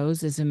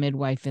heroes is a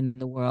midwife in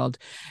the world,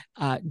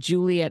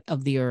 Juliet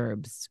of the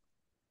Herbs.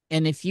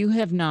 And if you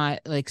have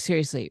not, like,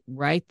 seriously,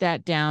 write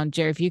that down.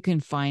 Jerry, if you can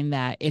find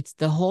that,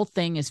 the whole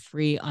thing is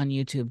free on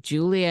YouTube.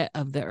 Juliet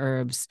of the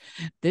Herbs.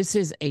 This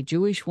is a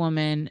Jewish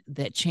woman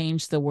that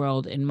changed the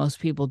world, and most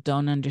people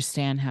don't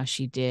understand how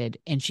she did.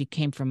 And she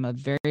came from a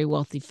very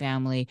wealthy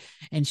family,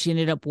 and she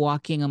ended up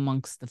walking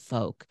amongst the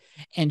folk.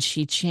 And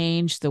she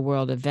changed the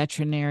world of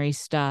veterinary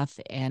stuff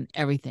and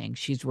everything.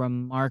 She's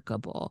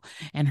remarkable.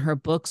 And her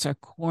books are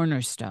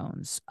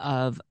cornerstones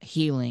of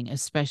healing,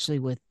 especially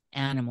with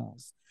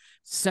animals.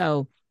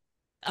 So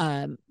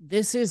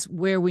this is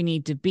where we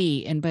need to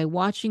be. And by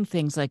watching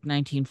things like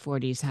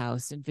 1940s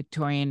house and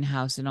Victorian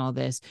house and all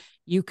this,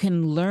 you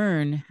can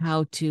learn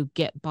how to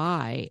get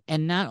by,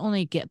 and not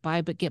only get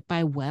by, but get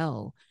by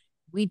well.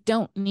 We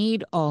don't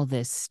need all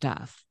this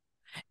stuff.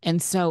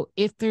 And so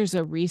if there's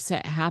a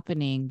reset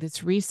happening,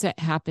 this reset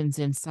happens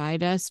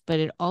inside us, but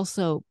it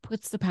also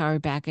puts the power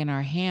back in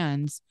our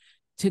hands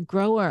to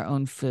grow our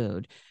own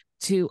food,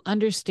 to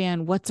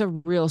understand what's a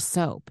real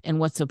soap and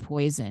what's a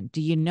poison.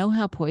 Do you know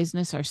how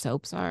poisonous our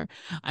soaps are?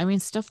 I mean,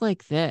 stuff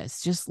like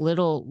this, just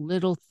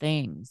little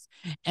things.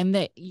 And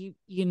that,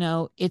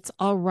 it's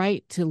all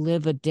right to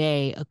live a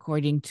day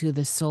according to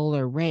the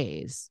solar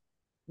rays.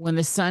 When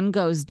the sun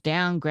goes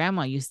down,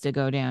 grandma used to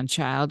go down,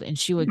 child, and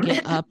she would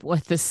get up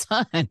with the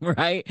sun,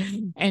 right?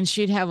 And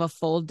she'd have a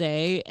full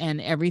day, and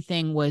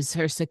everything was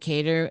her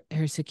circadian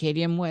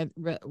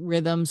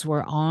rhythms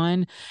were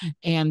on.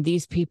 And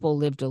these people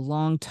lived a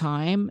long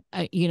time,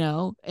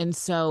 and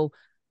so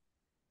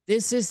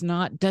this does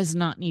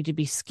not need to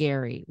be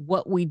scary.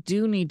 What we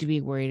do need to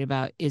be worried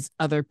about is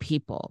other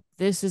people.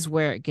 This is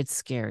where it gets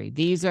scary.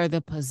 These are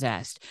the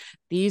possessed.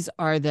 These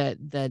are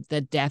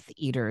the death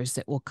eaters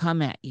that will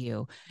come at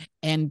you.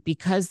 And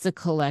because the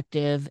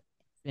collective has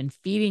been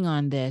feeding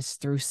on this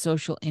through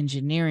social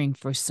engineering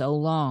for so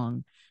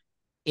long,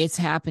 it's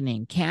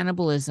happening.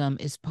 Cannibalism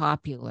is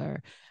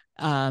popular.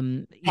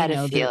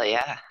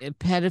 Pedophilia.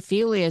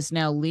 Pedophilia is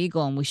now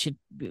legal, and we should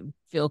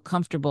feel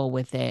comfortable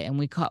with it, and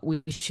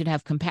we should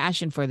have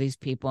compassion for these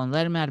people and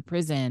let them out of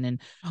prison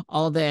and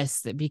all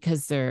this,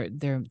 because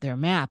they're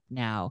mapped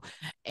now.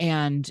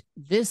 And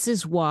this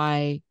is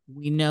why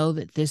we know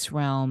that this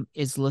realm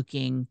is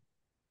looking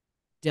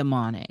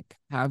demonic,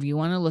 however you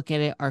want to look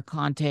at it,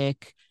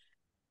 archontic.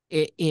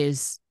 It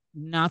is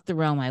not the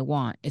realm I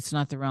want. It's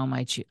not the realm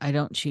I choose. I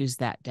don't choose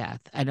that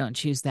death. I don't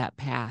choose that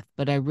path,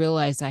 but I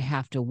realize I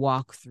have to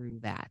walk through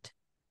that.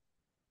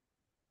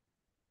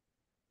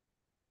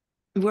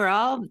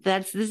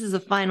 This is a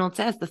final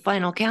test, the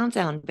final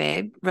countdown,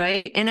 babe,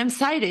 right? And I'm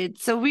excited.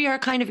 So we are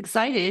kind of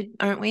excited,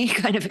 aren't we?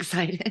 Kind of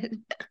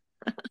excited.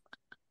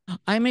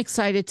 I'm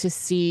excited to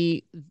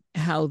see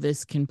how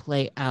this can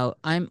play out.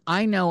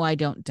 I know I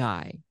don't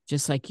die,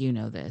 just like you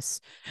know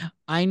this.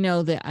 I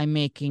know that I'm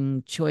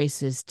making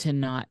choices to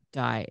not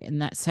die.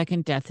 And that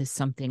second death is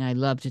something I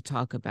love to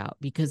talk about,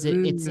 because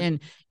it's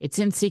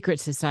in secret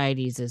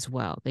societies as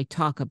well. They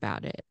talk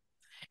about it.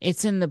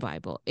 It's in the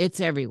Bible. It's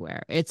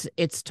everywhere.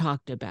 It's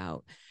talked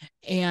about.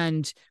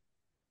 And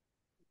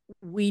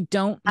we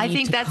don't I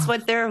think that's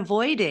what they're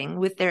avoiding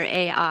with their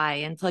AI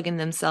and plugging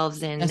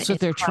themselves in. That's what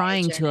they're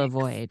trying to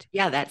avoid.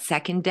 Yeah, that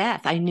second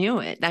death. I knew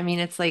it. I mean,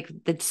 it's like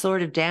the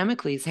sword of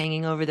Damocles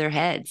hanging over their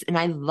heads. And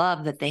I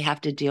love that they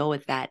have to deal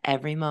with that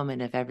every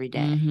moment of every day.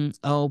 Mm-hmm.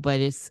 Oh, but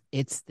it's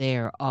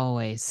there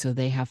always. So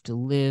they have to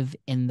live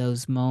in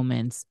those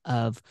moments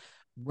of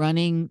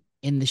running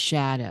in the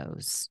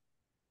shadows.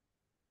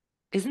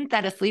 Isn't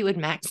that a Fleetwood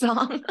Mac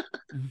song?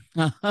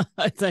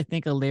 It's, I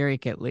think, a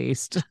lyric at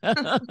least.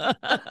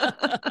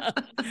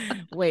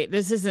 Wait,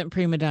 this isn't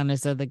Prima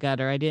Donnas of the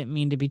Gutter. I didn't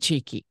mean to be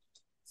cheeky.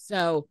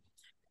 So,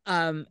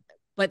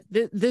 but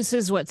this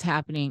is what's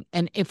happening.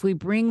 And if we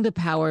bring the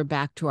power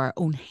back to our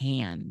own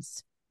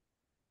hands,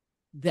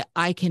 that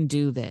I can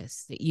do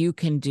this, that you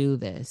can do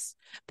this,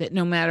 that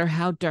no matter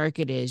how dark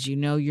it is, you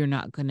know you're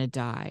not going to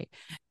die,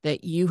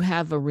 that you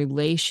have a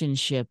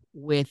relationship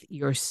with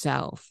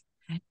yourself,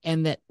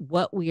 and that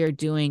what we are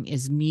doing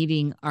is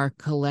meeting our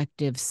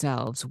collective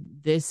selves.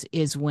 This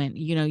is when,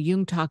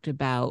 Jung talked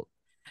about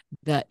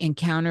the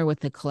encounter with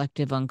the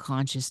collective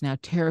unconscious, now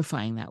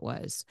terrifying that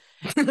was.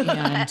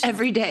 And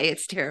every day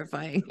it's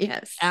terrifying.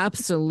 Yes.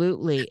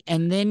 Absolutely.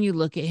 And then you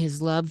look at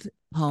his love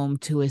poem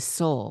to his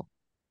soul,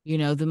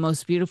 the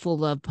most beautiful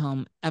love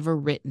poem ever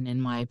written, in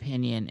my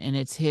opinion. And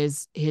it's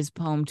his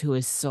poem to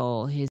his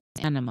soul, his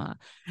anima.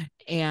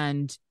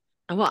 And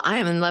well, I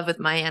am in love with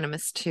my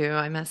animus too,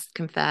 I must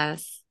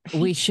confess.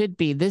 We should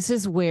be. This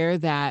is where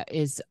that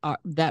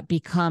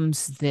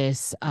becomes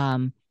this,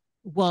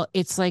 well,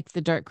 it's like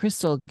the Dark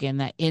Crystal again,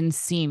 that end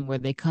scene where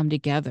they come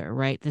together,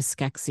 right? The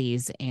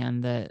Skeksis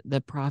and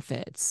the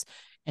prophets,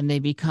 and they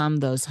become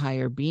those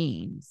higher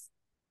beings.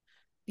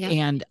 Yeah.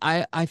 And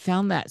I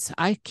found that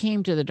I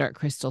came to the Dark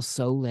Crystal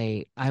so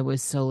late. I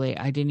was so late.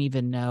 I didn't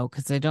even know,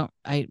 because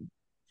I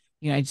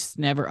just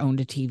never owned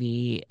a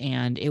TV,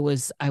 and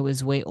I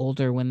was way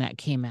older when that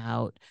came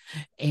out.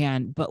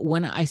 But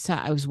when I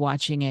was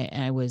watching it,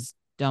 and I was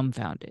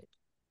dumbfounded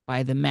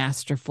by the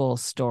masterful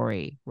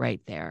story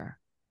right there.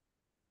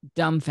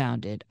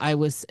 Dumbfounded.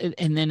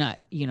 And then I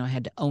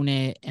had to own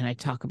it, and I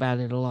talk about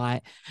it a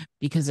lot,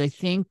 because I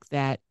think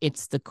that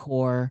it's the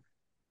core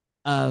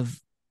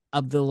of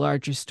the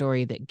larger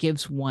story that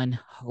gives one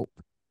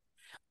hope.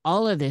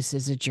 All of this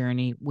is a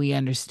journey. We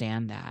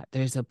understand that.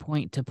 There's a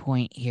point to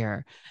point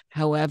here.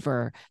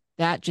 However,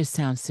 that just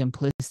sounds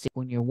simplistic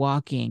when you're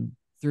walking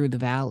through the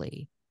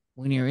valley,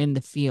 when you're in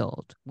the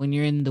field, when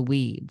you're in the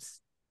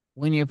weeds,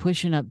 when you're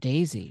pushing up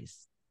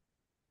daisies.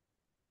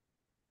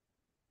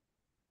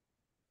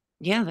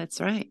 Yeah, that's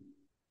right.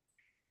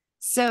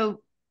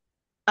 So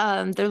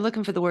they're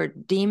looking for the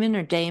word demon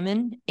or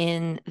daemon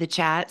in the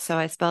chat. So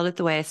I spelled it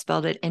the way I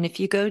spelled it. And if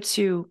you go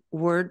to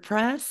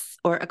WordPress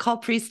or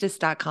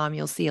occultpriestess.com,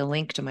 you'll see a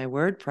link to my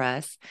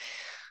WordPress,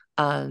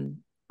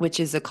 which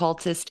is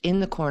Occultist in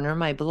the Corner,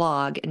 my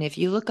blog. And if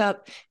you look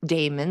up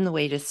daemon, the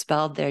way it is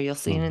spelled there, you'll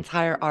see an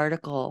entire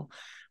article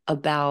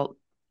about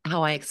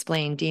how I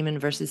explain demon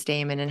versus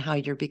daemon and how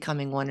you're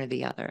becoming one or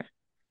the other.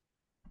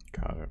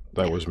 Got it.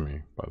 That was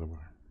me, by the way.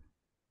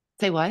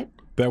 Say what?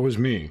 That was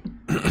me.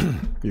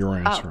 You're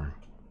answering.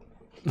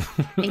 Oh.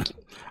 Thank you.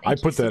 I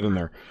put that in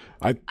there.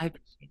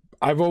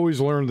 I've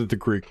always learned that the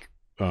Greek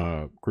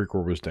word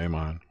was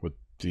daemon with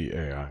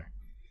D-A-I.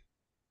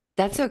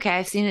 That's okay.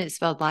 I've seen it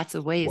spelled lots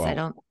of ways. Well, I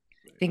don't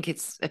think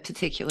it's a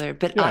particular,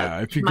 but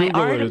if you my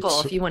Google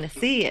article, if you want to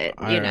see it,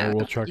 I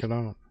will check it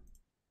out.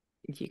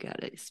 You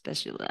got to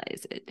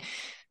specialize it.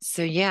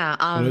 So yeah.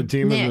 And a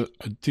demon,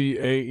 a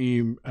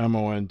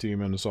D-A-E-M-O-N,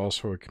 demon, is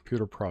also a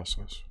computer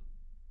process.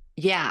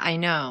 Yeah, I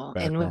know.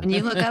 Background. And when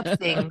you look up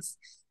things,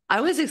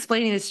 I was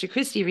explaining this to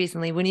Christy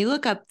recently. When you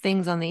look up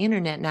things on the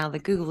internet now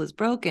that Google is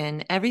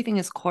broken, everything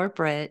is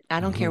corporate.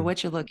 I don't care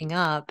what you're looking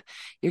up.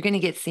 You're going to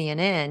get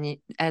CNN,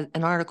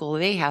 an article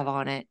they have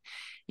on it.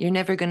 You're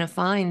never going to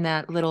find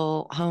that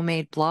little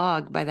homemade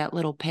blog by that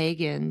little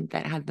pagan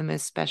that had the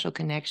most special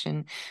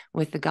connection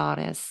with the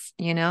goddess.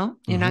 You're not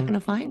going to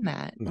find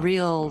that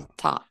real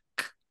talk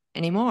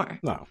anymore.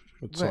 No.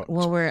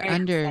 We're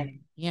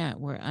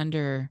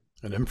under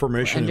an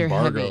information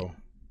embargo.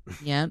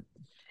 Yeah.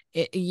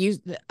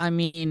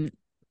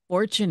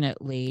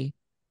 Fortunately,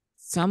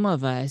 some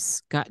of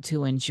us got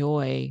to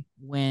enjoy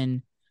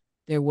when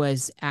there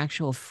was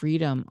actual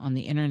freedom on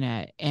the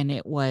internet, and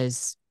it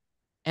was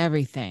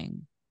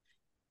everything.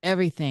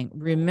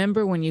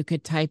 Remember when you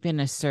could type in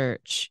a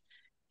search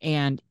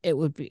and it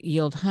would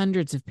yield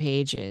hundreds of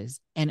pages,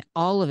 and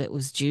all of it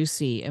was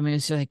juicy. I mean,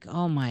 it's like,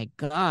 oh my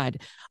God,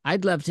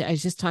 I'd love to. I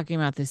was just talking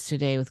about this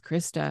today with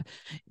Krista,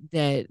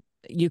 that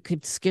you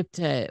could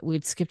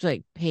we'd skip to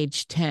like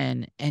page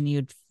 10, and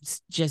you'd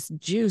just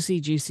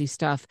juicy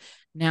stuff.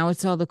 Now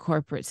it's all the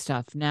corporate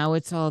stuff. Now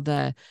it's all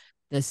the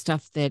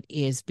stuff that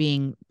is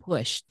being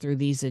pushed through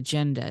these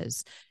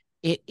agendas.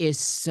 It is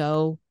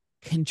so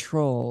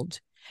controlled,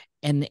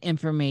 and the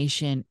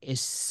information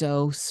is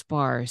so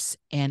sparse,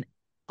 and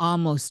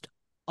almost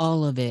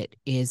all of it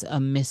is a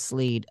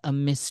mislead, a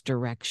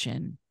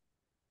misdirection.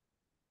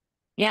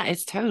 Yeah,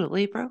 it's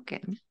totally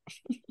broken.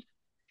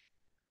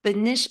 But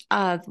Nish,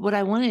 what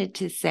I wanted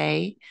to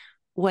say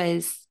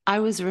was I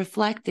was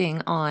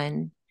reflecting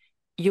on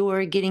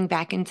your getting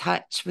back in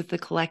touch with the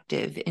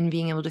collective and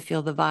being able to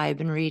feel the vibe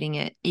and reading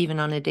it even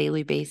on a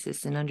daily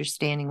basis and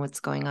understanding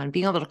what's going on.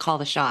 Being able to call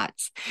the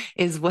shots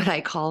is what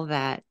I call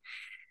that.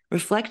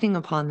 Reflecting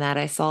upon that,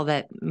 I saw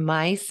that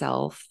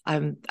myself,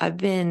 I've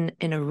been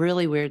in a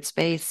really weird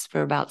space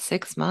for about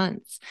 6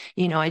 months.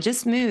 I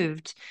just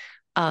moved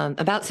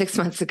about 6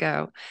 months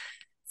ago.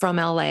 from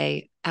LA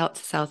out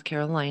to South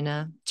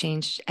Carolina,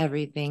 changed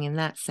everything in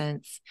that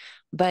sense.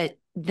 But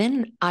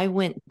then I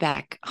went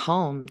back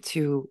home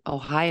to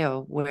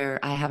Ohio, where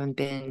I haven't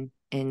been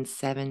in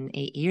 7,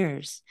 8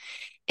 years,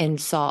 and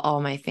saw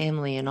all my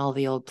family in all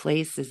the old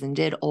places and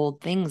did old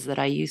things that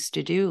I used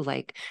to do,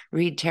 like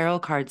read tarot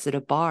cards at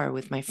a bar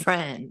with my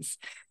friends.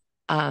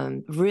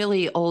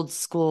 Really old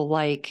school,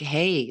 like,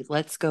 hey,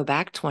 let's go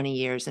back 20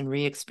 years and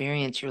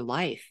re-experience your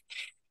life.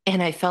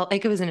 And I felt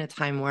like it was in a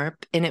time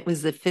warp, and it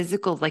was the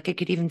physical, like I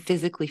could even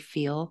physically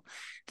feel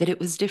that it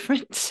was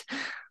different,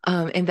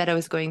 and that I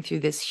was going through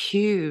this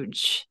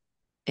huge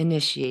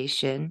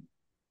initiation.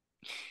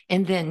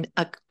 And then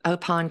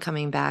upon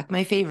coming back,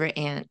 my favorite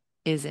aunt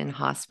is in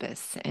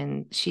hospice,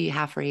 and she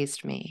half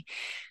raised me.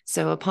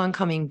 So upon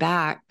coming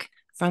back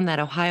from that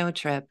Ohio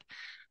trip,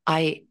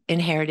 I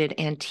inherited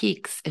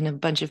antiques and a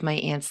bunch of my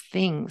aunt's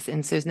things.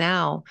 And so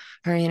now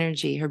her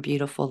energy, her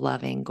beautiful,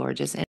 loving,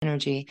 gorgeous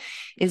energy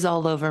is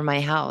all over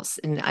my house.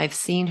 And I've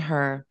seen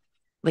her,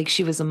 like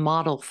she was a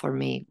model for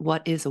me.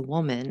 What is a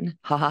woman?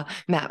 Haha,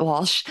 Matt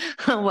Walsh.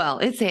 Well,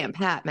 it's Aunt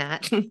Pat,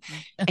 Matt.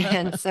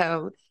 And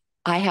so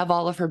I have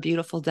all of her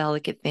beautiful,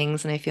 delicate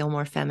things, and I feel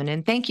more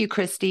feminine. Thank you,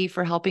 Christy,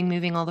 for helping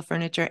moving all the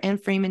furniture,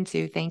 and Freeman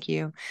too. Thank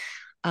you.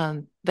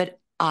 But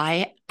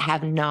I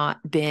have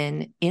not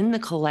been in the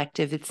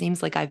collective. It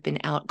seems like I've been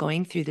out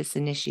going through this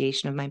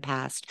initiation of my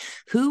past.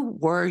 Who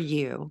were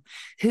you?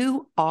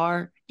 Who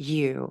are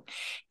you?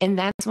 And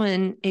that's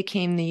when it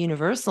came the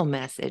universal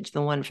message,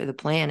 the one for the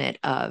planet,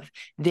 of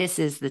this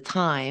is the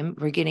time.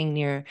 We're getting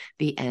near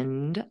the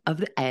end of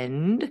the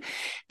end.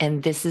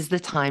 And this is the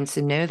time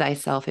to know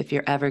thyself if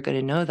you're ever going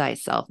to know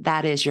thyself.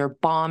 That is your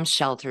bomb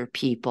shelter,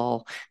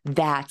 people.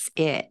 That's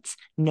it.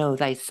 Know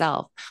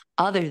thyself.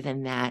 Other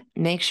than that,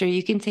 make sure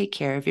you can take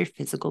care of your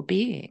physical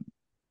being.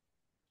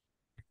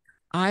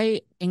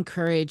 I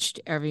encouraged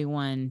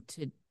everyone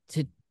to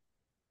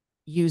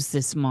use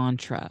this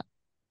mantra.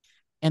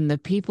 And the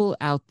people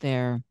out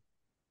there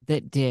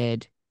that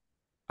did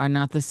are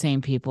not the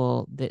same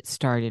people that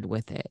started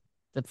with it.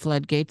 The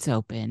floodgates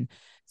open.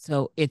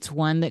 So it's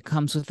one that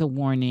comes with a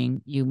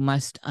warning. You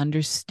must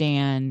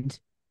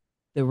understand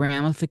the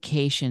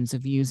ramifications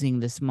of using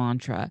this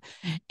mantra.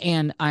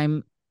 And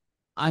I'm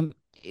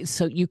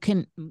so you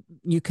can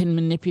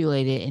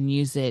manipulate it and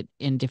use it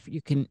in different,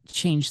 you can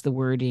change the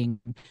wording,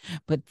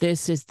 but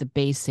this is the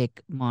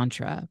basic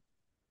mantra.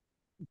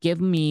 Give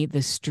me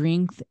the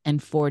strength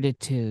and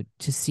fortitude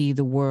to see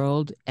the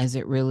world as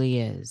it really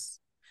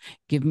is.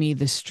 Give me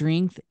the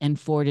strength and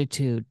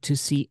fortitude to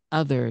see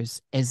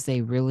others as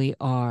they really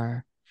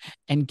are.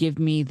 And give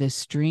me the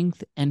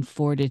strength and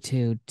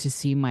fortitude to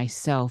see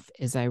myself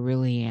as I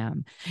really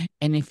am.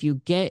 And if you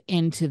get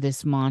into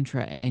this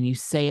mantra and you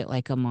say it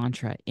like a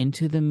mantra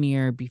into the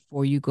mirror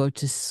before you go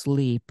to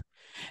sleep,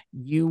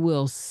 you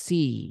will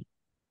see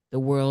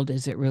the world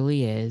as it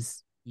really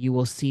is. You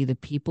will see the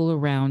people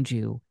around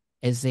you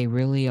as they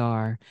really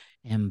are.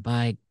 And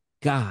by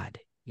God,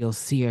 you'll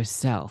see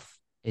yourself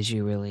as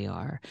you really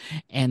are.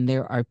 And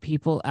there are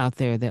people out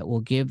there that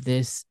will give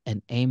this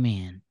an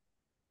amen.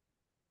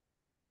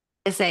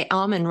 I say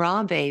almond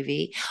raw,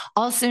 baby.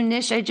 Also,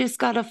 Nish, I just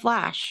got a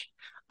flash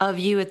of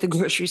you at the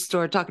grocery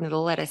store talking to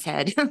the lettuce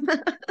head.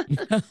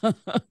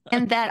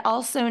 And that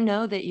also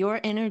know that your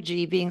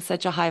energy being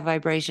such a high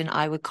vibration,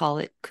 I would call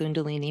it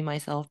Kundalini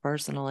myself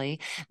personally,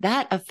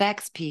 that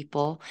affects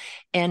people.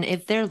 And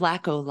if they're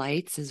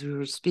lacolites, as we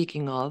were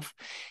speaking of,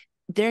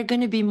 they're going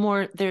to be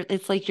more there.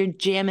 It's like you're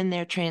jamming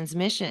their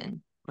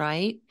transmission,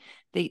 right?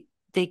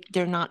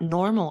 They're not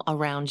normal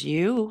around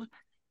you,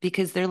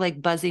 because they're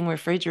like buzzing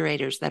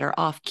refrigerators that are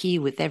off key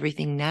with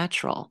everything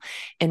natural.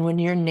 And when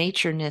your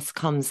natureness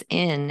comes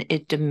in,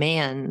 it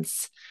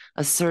demands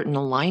a certain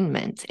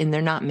alignment, and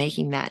they're not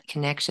making that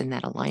connection,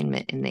 that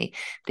alignment, and they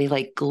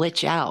like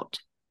glitch out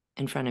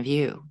in front of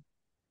you.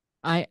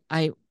 I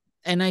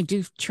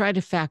do try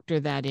to factor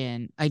that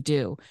in. I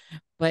do.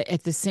 But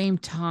at the same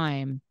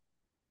time,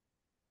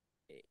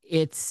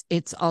 it's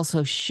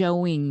also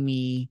showing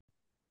me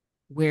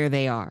where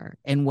they are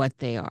and what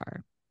they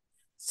are.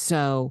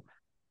 So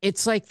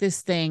it's like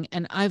this thing,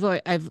 and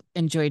I've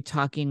enjoyed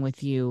talking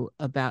with you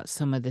about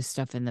some of this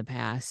stuff in the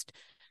past.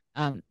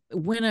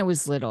 When I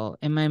was little,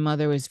 and my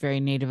mother was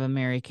very Native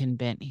American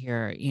bent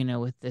here,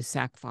 with the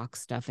Sac Fox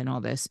stuff and all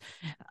this.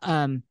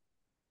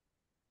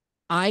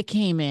 I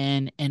came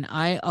in and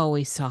I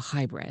always saw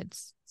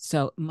hybrids.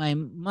 So my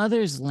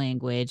mother's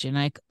language, and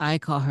I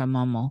call her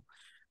Momo.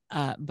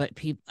 But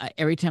people,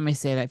 every time I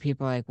say that,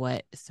 people are like,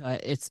 "What?" So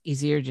it's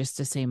easier just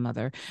to say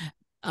mother.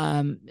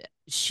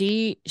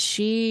 She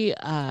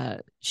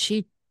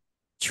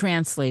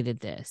translated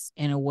this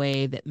in a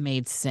way that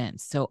made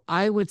sense. So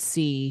I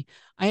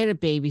had a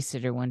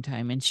babysitter one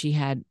time, and she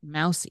had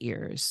mouse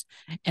ears,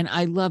 and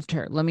I loved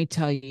her. Let me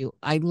tell you,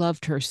 I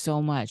loved her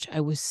so much.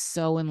 I was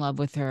so in love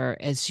with her,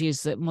 as she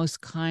is the most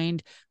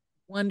kind,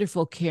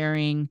 wonderful,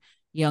 caring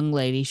young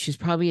lady. She's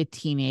probably a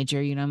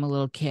teenager. I'm a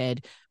little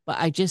kid, but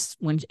I just,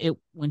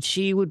 when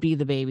she would be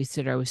the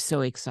babysitter, I was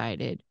so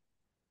excited.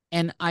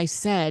 And I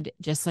said,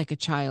 just like a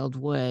child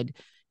would,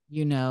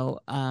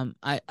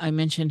 I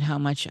mentioned how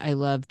much I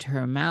loved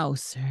her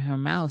mouse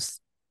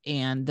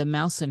and the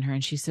mouse in her.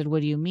 And she said,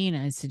 "What do you mean?"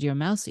 And I said, "Your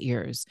mouse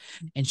ears."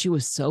 And she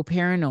was so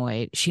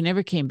paranoid. She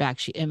never came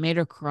back. It made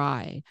her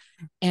cry.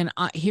 And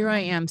here I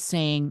am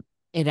saying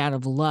it out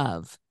of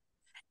love.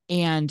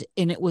 And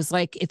it was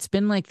like, it's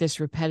been like this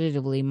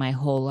repetitively my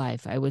whole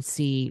life. I would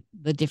see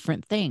the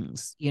different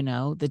things,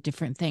 the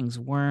different things,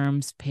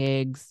 worms,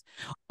 pigs,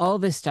 all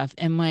this stuff.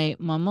 And my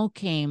mama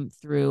came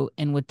through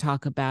and would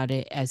talk about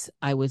it as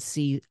I was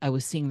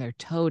seeing their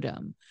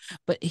totem.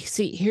 But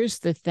see, here's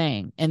the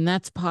thing, and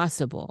that's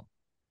possible.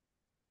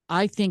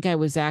 I think I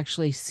was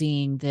actually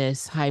seeing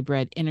this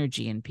hybrid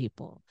energy in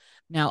people.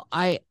 Now,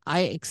 I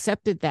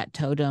accepted that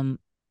totem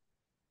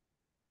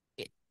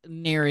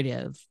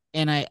narrative,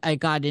 and I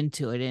got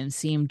into it, and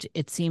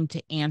it seemed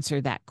to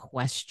answer that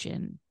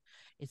question.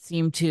 It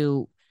seemed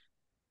to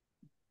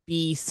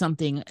be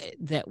something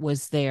that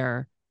was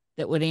there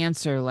that would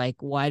answer, like,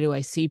 why do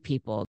I see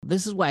people?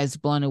 This is why I was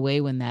blown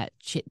away when that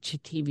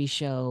TV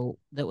show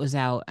that was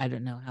out, I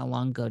don't know how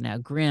long ago now,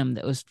 Grimm,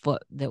 that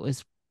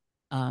was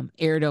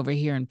aired over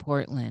here in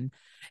Portland.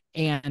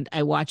 And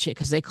I watched it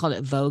because they called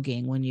it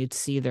voguing, when you'd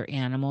see their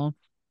animal,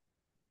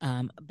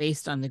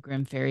 based on the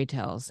Grimm fairy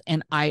tales.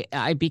 And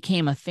I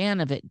became a fan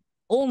of it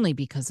only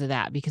because of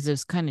that, because it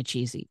was kind of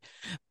cheesy.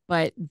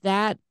 But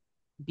that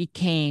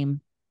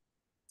became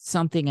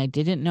something I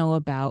didn't know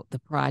about the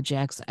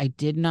projects. I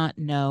did not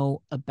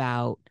know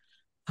about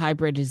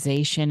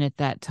hybridization at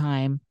that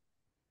time.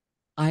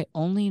 I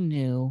only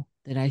knew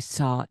that I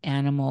saw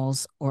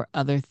animals or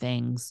other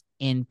things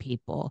in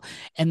people.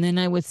 And then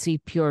I would see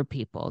pure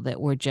people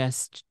that were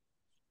just,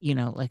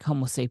 like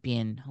Homo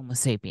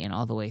sapien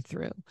all the way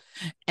through.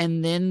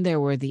 And then there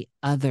were the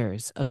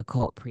others,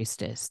 occult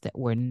priestess, that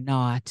were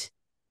not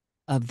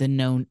of the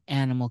known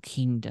animal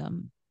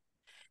kingdom.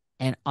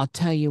 And I'll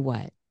tell you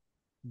what,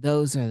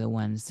 those are the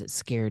ones that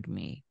scared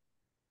me.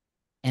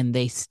 And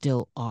they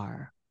still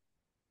are.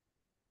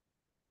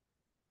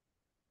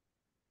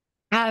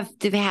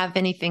 Do they have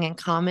anything in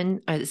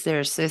common? Or is there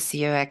a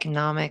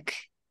socioeconomic,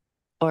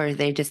 or are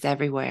they just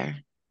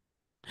everywhere?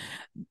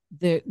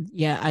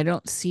 I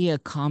don't see a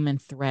common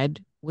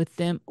thread with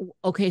them.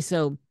 Okay,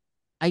 so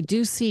I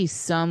do see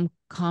some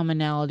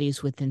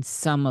commonalities within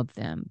some of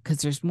them,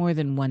 because there's more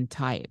than one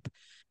type.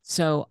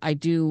 So I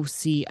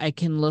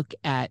can look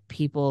at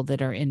people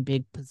that are in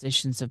big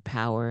positions of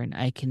power, and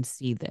I can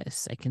see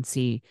this. I can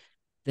see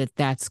that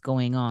that's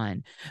going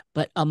on.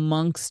 But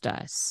amongst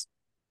us,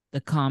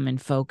 the common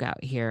folk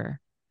out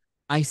here,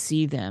 I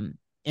see them.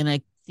 And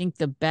I think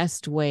the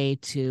best way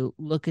to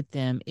look at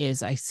them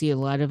is, I see a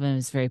lot of them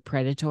as very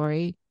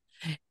predatory.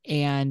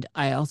 And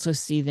I also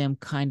see them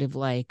kind of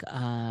like,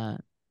 now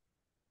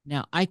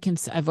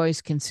I've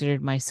always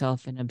considered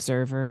myself an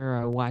observer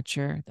or a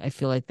watcher. I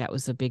feel like that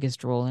was the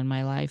biggest role in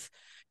my life,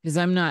 because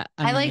I'm I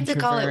like to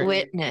call it introvert.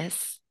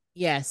 witness.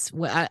 Yes,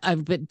 well,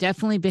 I've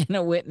definitely been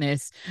a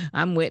witness.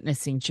 I'm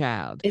witnessing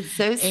child. It's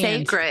so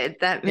sacred,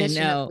 that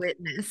mission of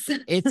witness.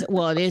 It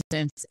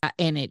is,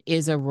 and it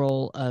is a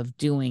role of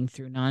doing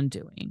through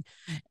non-doing.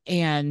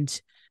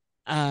 And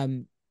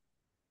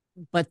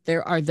but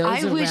there are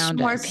those I wish around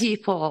more us.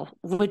 people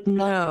would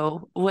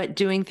know what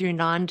doing through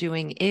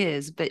non-doing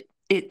is, but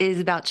it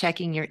is about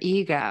checking your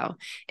ego.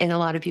 And a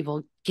lot of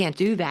people can't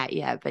do that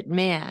yet. But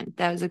man,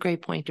 that was a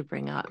great point to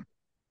bring up.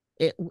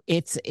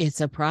 It's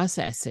a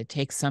process. It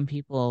takes some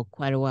people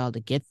quite a while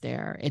to get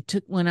there. It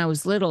took, when I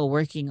was little,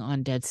 working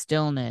on dead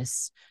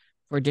stillness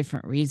for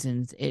different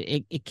reasons,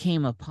 it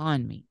came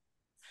upon me.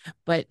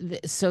 But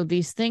so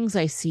these things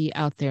I see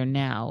out there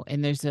now,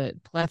 and there's a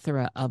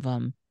plethora of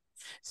them.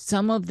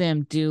 Some of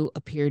them do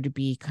appear to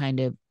be kind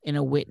of in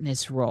a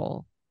witness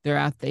role.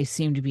 They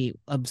seem to be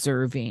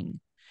observing,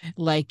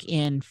 like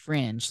in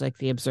Fringe, like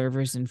the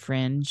observers in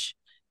Fringe.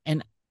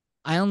 And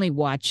I only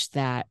watched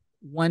that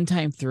one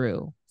time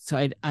through. So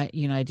I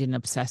didn't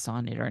obsess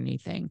on it or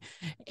anything.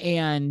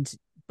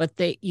 But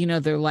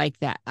they're like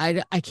that.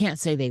 I can't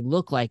say they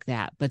look like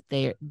that, but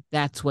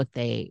that's what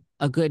a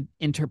good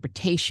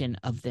interpretation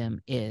of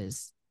them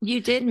is. You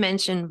did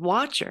mention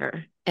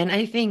watcher, and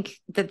I think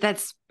that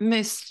that's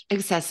most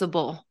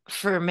accessible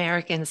for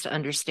Americans to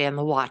understand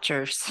the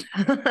watchers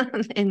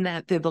in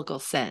that biblical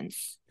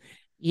sense.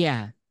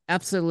 Yeah,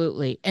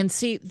 absolutely. And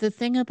see, the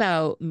thing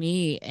about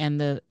me and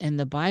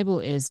the Bible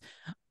is,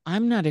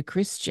 I'm not a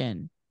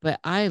Christian, but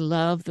I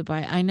love the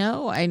Bible. I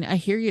know, I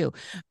hear you,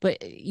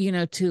 but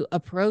to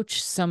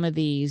approach some of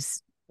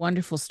these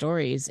wonderful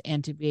stories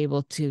and to be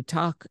able to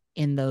talk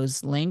in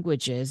those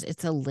languages,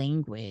 it's a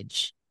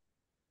language.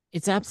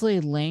 It's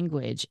absolutely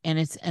language, and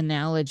it's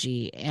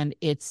analogy, and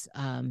it's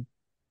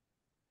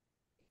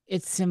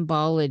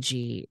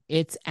symbology,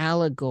 it's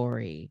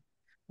allegory.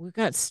 We've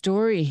got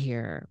story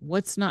here.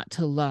 What's not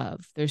to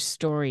love? There's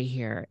story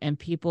here, and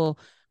people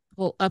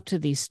pull up to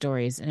these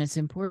stories, and it's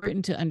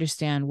important to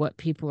understand what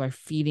people are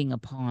feeding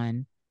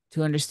upon,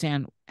 to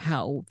understand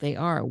how they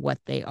are, what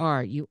they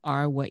are. You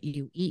are what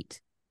you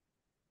eat.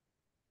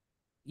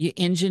 You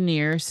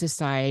engineer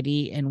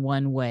society in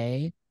one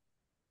way.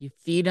 You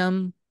feed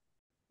them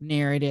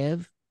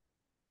narrative,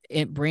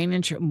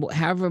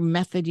 however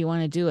method you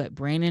want to do it,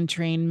 brain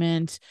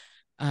entrainment,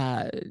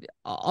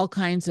 all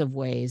kinds of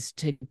ways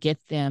to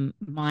get them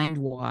mind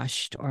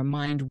washed or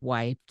mind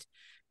wiped.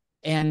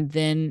 And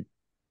then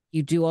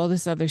you do all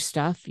this other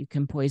stuff. You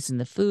can poison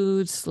the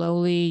food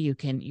slowly. You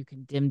can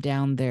dim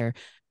down their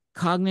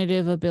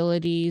cognitive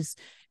abilities.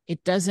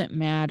 It doesn't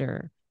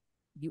matter.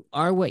 You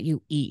are what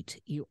you eat.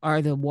 You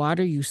are the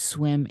water you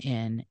swim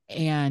in.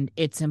 And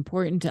it's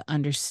important to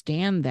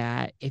understand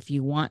that if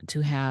you want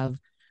to have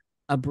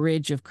a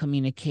bridge of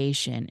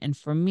communication. And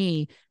for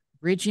me,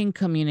 bridging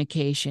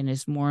communication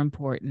is more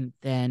important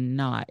than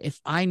not. If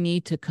I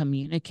need to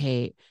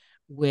communicate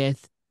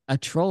with a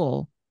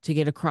troll to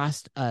get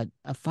across a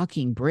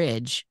fucking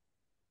bridge,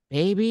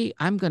 baby,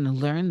 I'm going to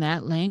learn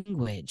that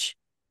language.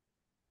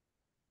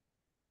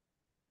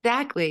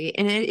 Exactly.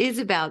 And it is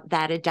about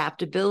that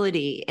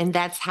adaptability. And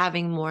that's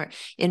having more,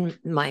 in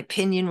my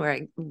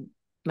opinion,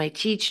 my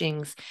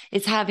teachings,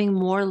 it's having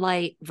more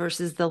light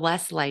versus the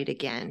less light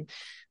again.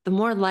 The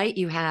more light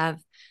you have,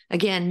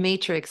 again,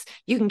 Matrix,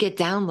 you can get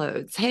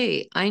downloads.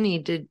 Hey, I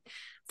need to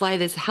fly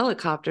this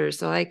helicopter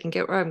so I can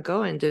get where I'm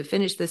going to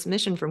finish this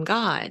mission from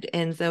God.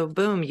 And so,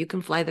 boom, you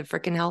can fly the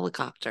freaking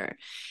helicopter.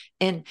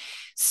 And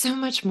so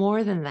much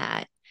more than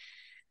that.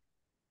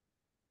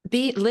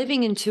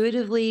 Living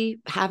intuitively,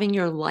 having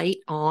your light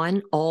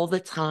on all the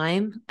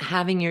time,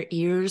 having your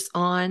ears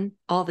on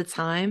all the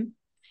time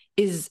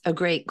is a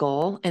great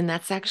goal. And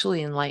that's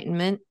actually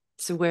enlightenment.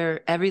 So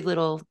where every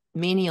little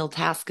menial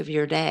task of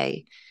your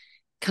day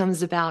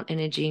comes about in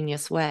a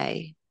genius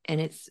way. And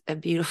it's a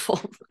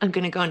beautiful, I'm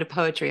going to go into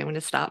poetry, I'm going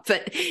to stop,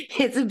 but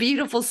it's a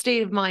beautiful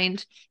state of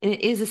mind. And it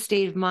is a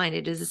state of mind.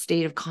 It is a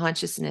state of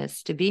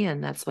consciousness to be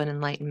in. That's what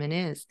enlightenment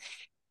is.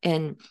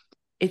 And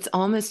it's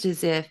almost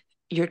as if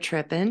you're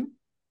tripping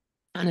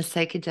on a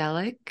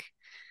psychedelic,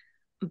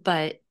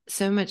 but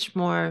so much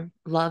more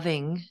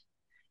loving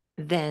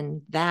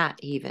than that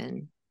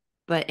even,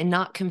 and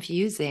not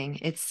confusing.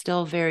 It's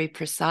still very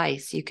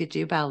precise. You could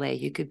do ballet.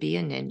 You could be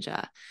a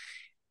ninja.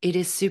 It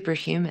is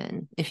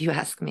superhuman, if you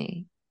ask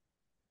me.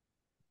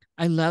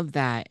 I love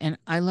that. And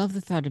I love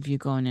the thought of you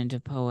going into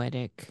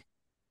poetic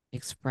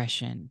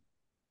expression.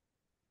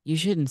 You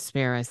shouldn't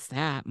spare us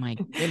that. My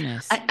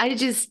goodness.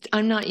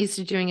 I'm not used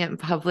to doing it in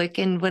public.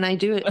 And when I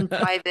do it in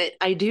private,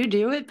 I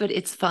do it, but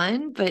it's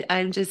fun. But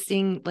I'm just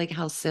seeing like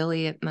how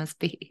silly it must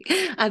be.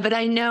 But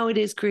I know it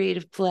is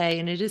creative play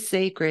and it is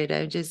sacred.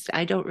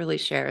 I don't really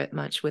share it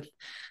much with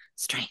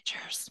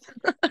strangers.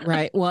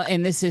 Right. Well,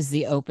 and this is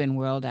the open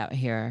world out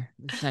here.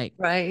 It's like,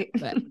 right.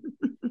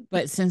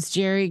 But since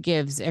Jerry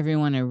gives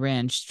everyone a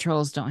wrench,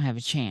 trolls don't have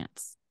a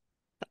chance.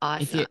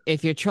 Awesome.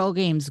 If your troll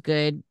game's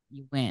good,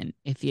 you win.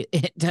 If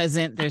it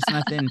doesn't, there's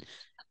nothing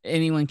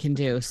anyone can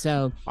do.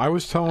 So I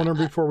was telling her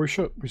before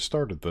we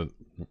started that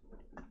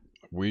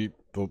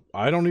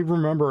I don't even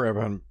remember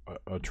having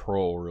a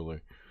troll really.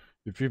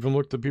 If you even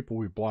looked at people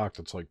we blocked,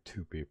 it's like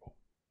 2 people.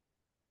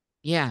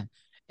 Yeah,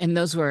 and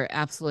those were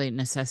absolute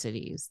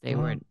necessities. They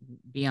were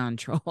beyond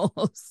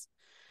trolls.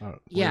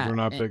 Yeah, they're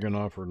not big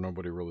enough, or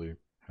nobody really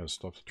has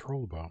stuff to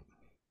troll about.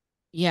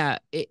 Yeah,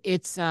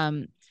 it's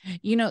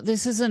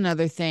this is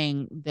another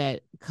thing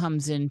that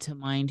comes into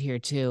mind here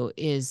too,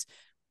 is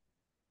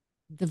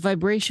the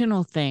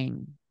vibrational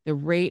thing, the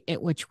rate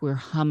at which we're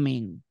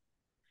humming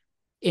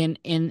in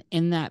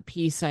that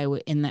piece,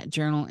 in that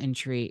journal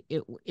entry,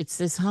 it's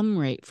this hum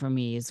rate for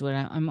me is what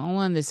I'm all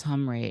on, this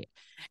hum rate.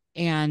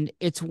 And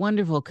it's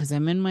wonderful because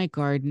I'm in my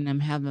garden. I'm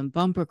having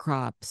bumper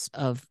crops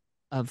of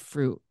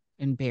fruit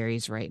and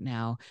berries right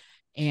now.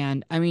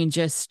 And I mean,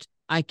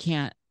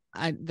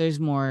 there's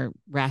more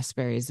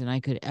raspberries than I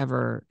could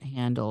ever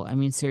handle. I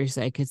mean,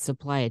 seriously, I could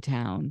supply a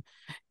town.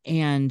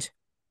 And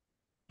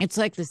it's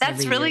like this.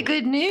 That's really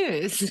good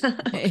news.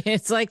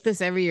 It's like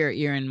this every year.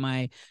 You're in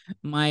my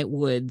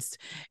woods.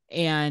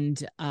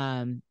 And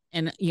I'm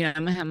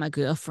gonna have my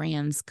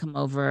girlfriends come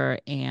over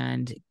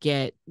and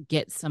get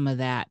some of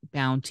that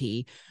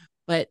bounty.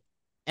 But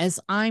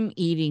as I'm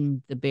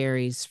eating the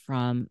berries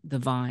from the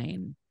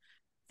vine,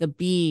 the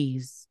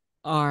bees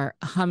are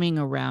humming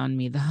around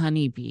me, the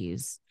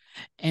honeybees,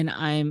 and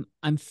I'm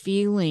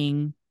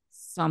feeling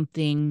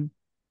something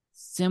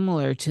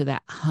similar to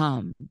that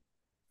hum.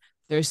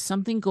 There's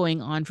something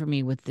going on for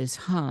me with this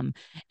hum,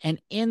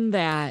 and in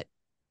that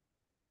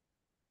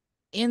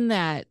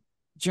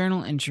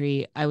journal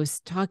entry, I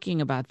was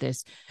talking about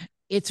this.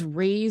 It's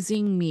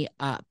raising me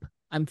up.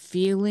 I'm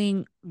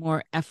feeling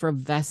more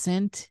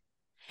effervescent,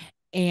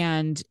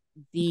 and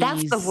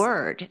that's the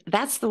word.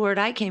 That's the word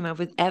I came up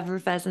with,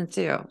 effervescent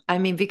too. I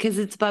mean, because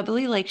it's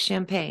bubbly like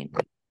champagne.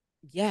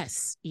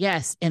 Yes.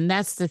 And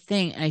that's the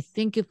thing. I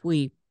think if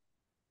we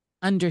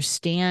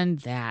understand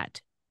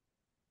that,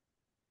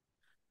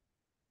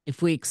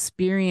 if we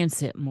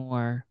experience it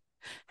more,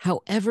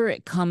 however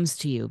it comes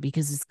to you,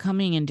 because it's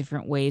coming in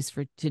different ways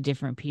to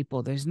different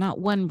people, there's not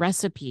one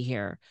recipe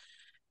here,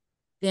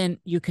 then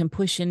you can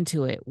push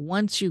into it.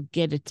 Once you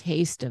get a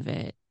taste of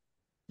it,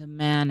 the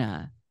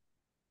manna,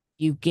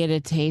 you get a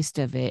taste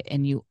of it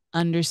and you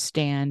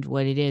understand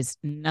what it is.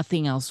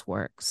 Nothing else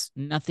works.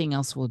 Nothing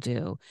else will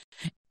do.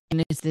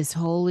 it's this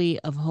holy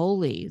of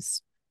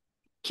holies.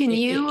 Can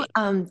you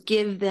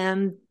give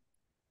them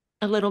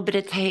a little bit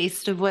of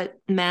taste of what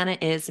manna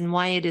is and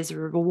why it is a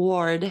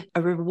reward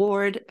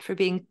for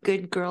being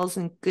good girls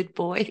and good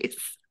boys?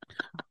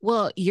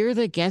 Well, you're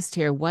the guest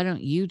here. Why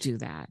don't you do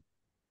that?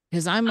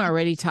 Because I'm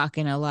already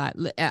talking a lot.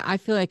 I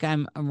feel like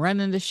I'm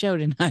running the show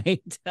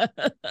tonight.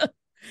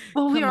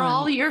 Well, we Come are on.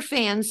 all your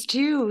fans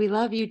too. We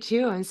love you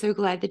too. I'm so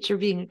glad that you're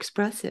being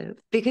expressive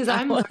because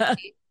I'm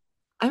learning.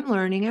 I'm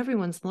learning.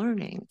 Everyone's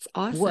learning. It's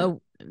awesome.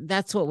 Well,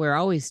 that's what we're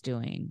always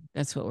doing.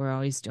 That's what we're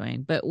always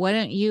doing. But why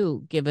don't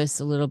you give us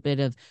a little bit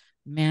of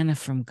manna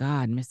from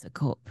God, Miss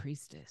Occult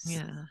Priestess?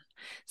 Yeah.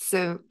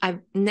 So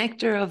I'm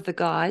nectar of the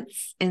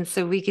gods. And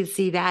so we can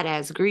see that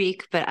as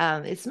Greek, but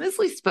it's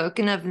mostly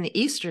spoken of in the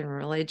Eastern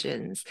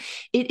religions.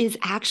 It is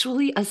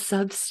actually a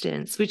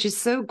substance, which is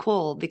so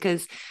cool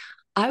because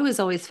I was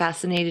always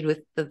fascinated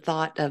with the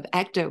thought of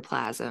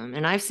ectoplasm.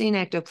 And I've seen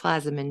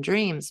ectoplasm in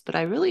dreams, but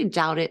I really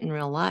doubt it in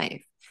real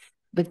life.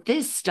 But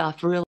this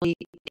stuff really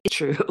is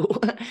true.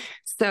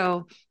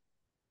 So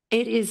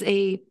it is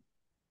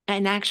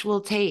an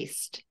actual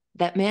taste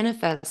that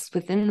manifests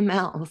within the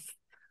mouth.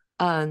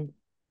 Oh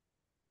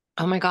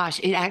my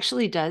gosh, it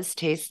actually does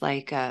taste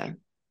like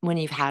when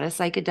you've had a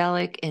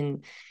psychedelic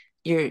and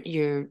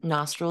your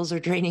nostrils are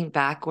draining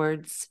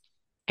backwards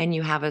and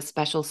you have a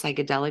special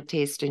psychedelic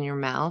taste in your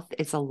mouth.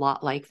 It's a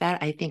lot like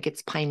that. I think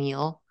it's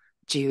pineal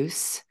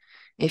juice,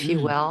 if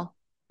you will.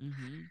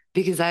 Mm-hmm.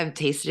 Because I've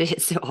tasted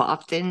it so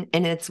often,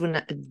 and it's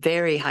when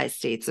very high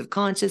states of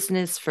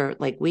consciousness for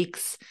like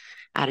weeks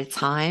at a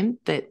time,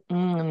 but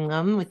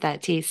with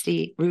that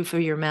tasty roof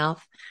of your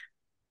mouth,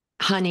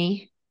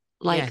 honey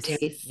like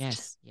taste.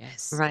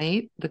 Yes.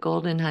 Right? The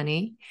golden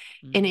honey.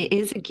 Mm-hmm. And it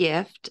is a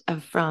gift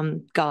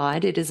from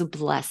God. It is a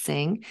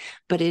blessing,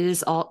 but it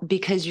is all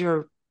because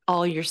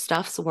all your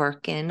stuff's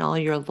working, all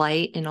your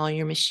light and all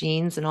your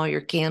machines and all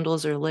your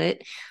candles are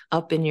lit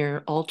up in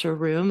your altar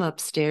room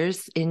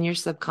upstairs in your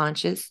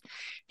subconscious,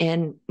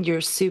 and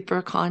your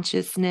super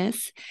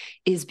consciousness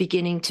is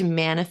beginning to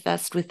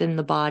manifest within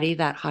the body.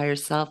 That higher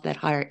self, that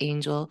higher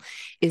angel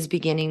is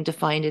beginning to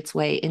find its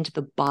way into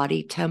the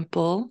body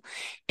temple.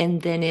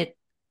 And then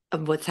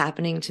what's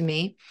happening to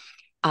me,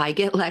 I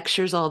get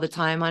lectures all the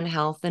time on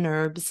health and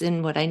herbs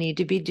and what I need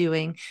to be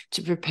doing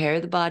to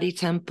prepare the body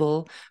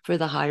temple for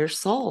the higher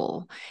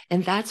soul.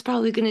 And that's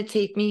probably going to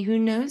take me who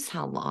knows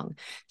how long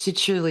to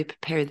truly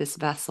prepare this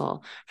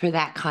vessel for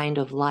that kind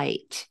of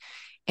light.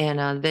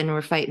 And then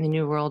we're fighting the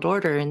new world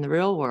order in the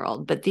real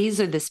world. But these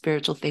are the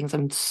spiritual things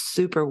I'm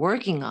super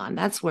working on.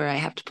 That's where I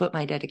have to put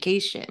my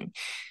dedication,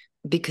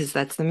 because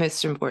that's the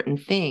most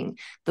important thing.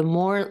 The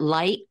more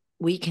light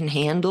we can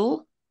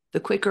handle, the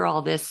quicker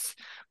all this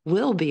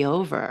will be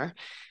over.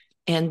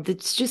 And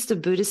it's just a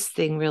Buddhist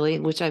thing, really,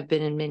 which I've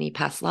been in many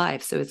past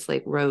lives. So it's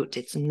like rote,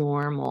 it's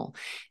normal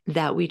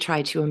that we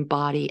try to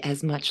embody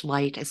as much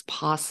light as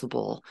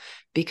possible,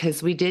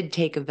 because we did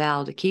take a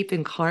vow to keep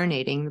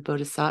incarnating, the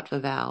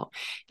Bodhisattva vow,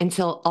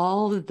 until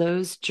all of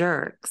those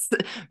jerks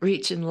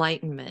reach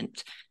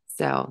enlightenment.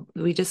 So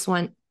we just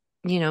want,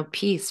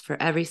 peace for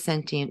every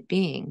sentient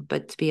being.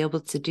 But to be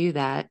able to do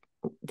that,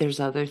 there's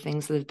other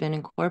things that have been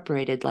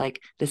incorporated,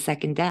 like the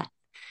second death,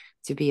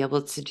 to be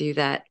able to do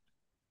that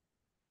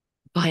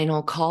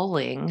final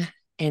calling.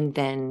 And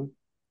then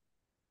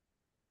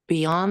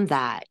beyond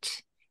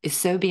that is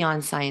so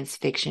beyond science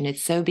fiction.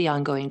 It's so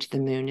beyond going to the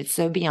moon. It's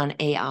so beyond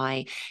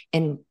AI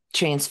and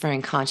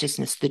transferring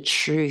consciousness, the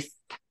truth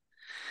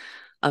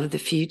of the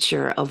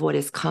future of what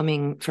is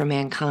coming for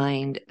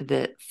mankind,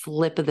 the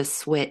flip of the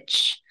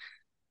switch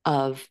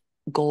of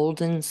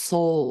golden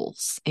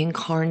souls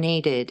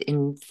incarnated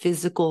in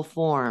physical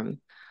form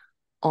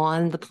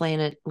on the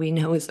planet we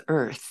know as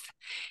Earth,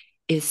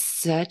 is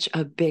such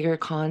a bigger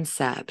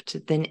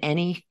concept than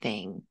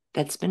anything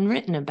that's been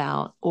written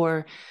about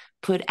or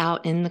put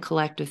out in the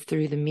collective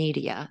through the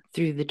media,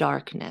 through the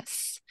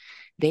darkness.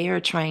 They are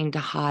trying to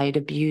hide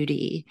a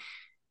beauty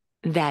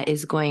that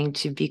is going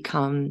to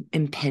become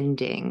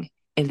impending,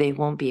 and they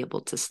won't be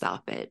able to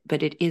stop it.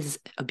 But it is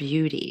a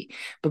beauty.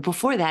 But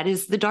before that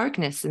is the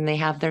darkness, and they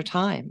have their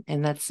time.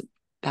 And that's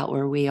about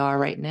where we are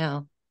right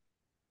now.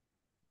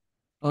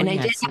 Oh, and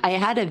yes. I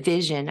had a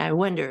vision. I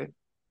wonder.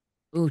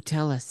 Ooh,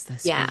 tell us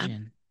this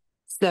vision.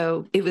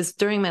 So it was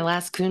during my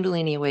last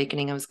Kundalini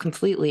awakening. I was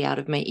completely out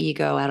of my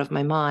ego, out of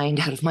my mind,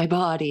 out of my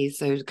body.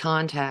 So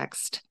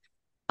context.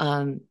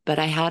 But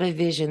I had a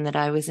vision that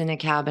I was in a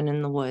cabin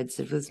in the woods.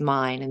 It was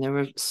mine, and there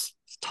were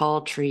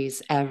tall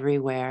trees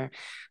everywhere.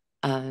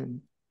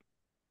 Then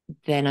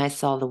I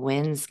saw the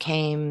winds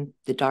came,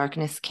 the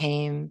darkness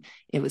came.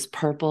 It was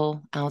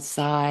purple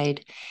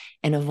outside,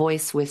 and a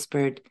voice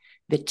whispered,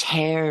 "The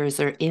tares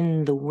are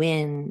in the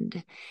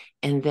wind."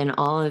 And then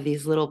all of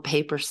these little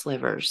paper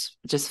slivers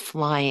just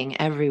flying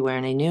everywhere.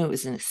 And I knew it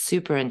was a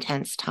super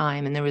intense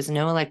time. And there was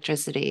no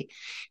electricity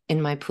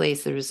in my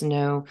place. There was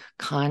no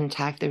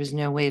contact. There was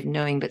no way of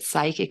knowing. But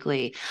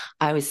psychically,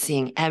 I was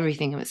seeing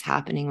everything that was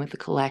happening with the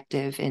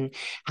collective and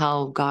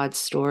how God's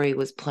story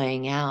was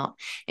playing out.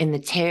 And the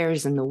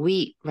tares and the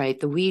wheat, right?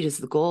 The wheat is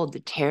the gold. The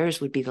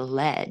tares would be the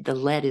lead. The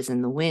lead is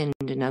in the wind,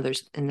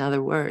 in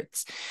other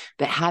words.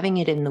 But having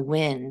it in the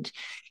wind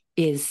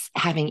is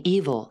having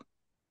evil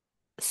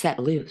set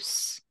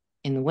loose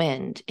in the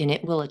wind, and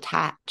it will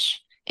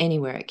attach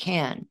anywhere it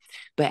can.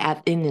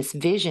 But in this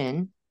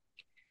vision,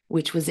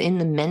 which was in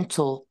the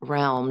mental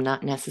realm,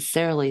 not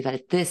necessarily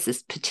that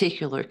this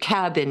particular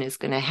cabin is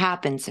going to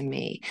happen to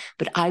me,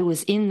 but I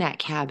was in that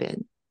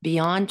cabin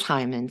beyond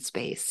time and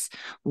space,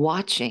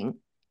 watching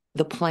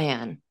the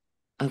plan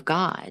of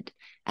God.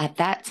 At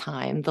that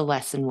time, the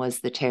lesson was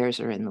the tares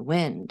are in the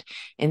wind.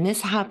 And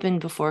this happened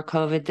before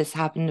COVID. This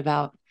happened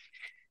about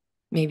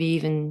maybe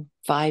even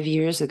 5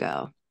 years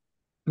ago.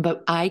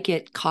 But I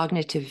get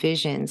cognitive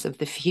visions of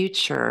the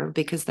future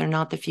because they're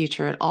not the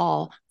future at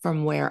all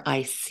from where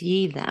I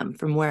see them,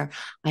 from where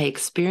I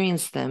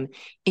experience them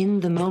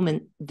in the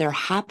moment they're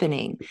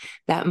happening.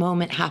 That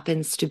moment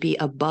happens to be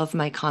above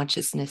my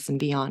consciousness and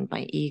beyond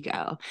my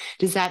ego.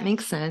 Does that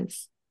make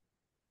sense?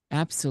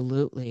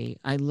 Absolutely.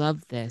 I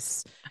love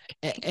this.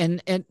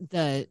 And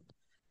the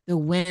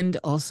wind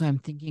also, I'm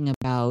thinking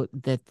about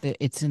that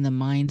it's in the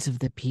minds of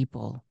the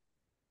people.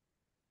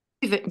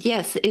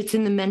 Yes, it's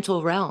in the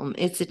mental realm.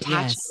 It's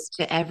attached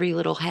to every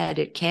little head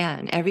it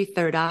can, every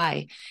third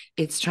eye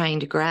it's trying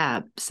to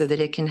grab so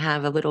that it can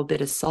have a little bit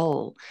of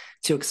soul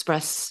to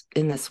express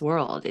in this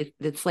world.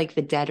 It's like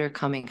the dead are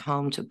coming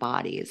home to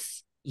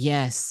bodies.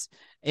 Yes.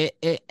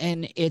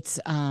 And it's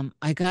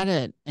I got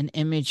an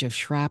image of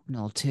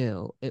shrapnel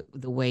too,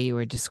 the way you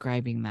were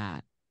describing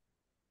that.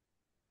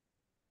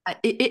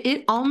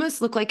 It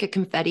almost looked like a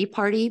confetti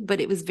party,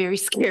 but it was very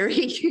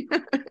scary.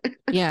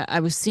 Yeah, I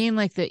was seeing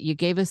like that you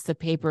gave us the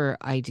paper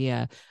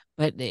idea,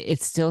 but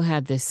it still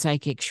had this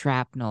psychic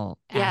shrapnel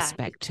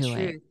aspect to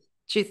it.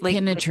 Truth, like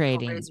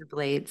penetrating. Like razor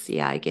blades.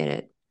 Yeah, I get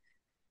it.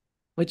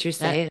 What you're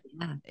saying.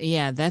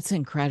 Yeah, that's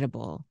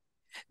incredible.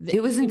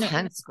 It was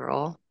intense,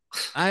 girl.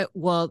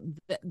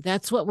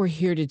 That's what we're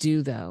here to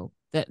do, though.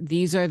 That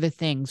these are the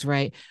things,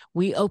 right?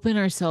 We open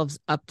ourselves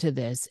up to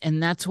this,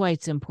 and that's why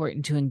it's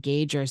important to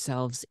engage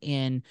ourselves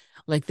in,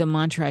 like the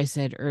mantra I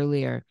said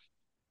earlier.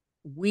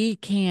 We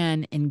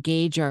can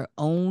engage our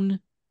own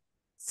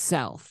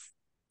self,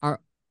 our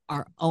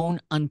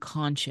own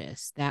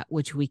unconscious, that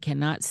which we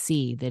cannot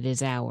see that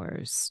is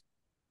ours,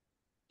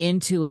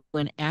 into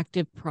an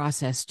active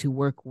process to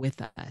work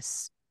with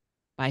us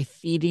by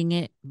feeding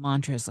it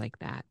mantras like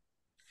that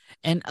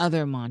and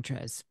other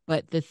mantras.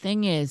 But the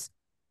thing is,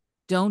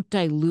 don't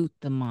dilute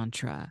the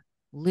mantra.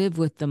 Live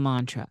with the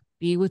mantra.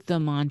 Be with the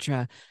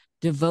mantra.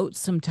 Devote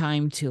some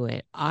time to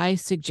it. I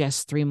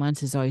suggest 3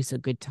 months is always a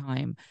good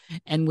time.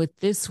 And with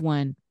this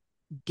one,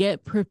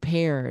 get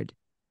prepared,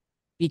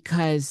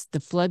 because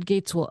the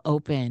floodgates will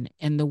open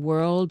and the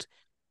world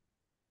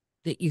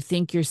that you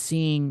think you're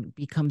seeing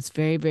becomes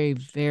very, very,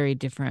 very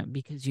different,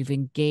 because you've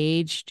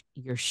engaged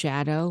your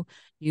shadow,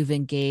 you've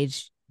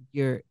engaged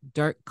your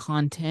dark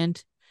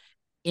content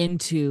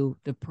into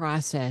the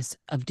process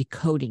of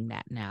decoding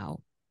that now.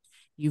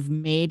 You've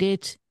made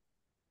it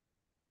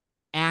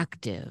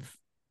active.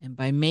 And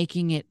by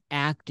making it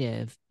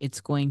active,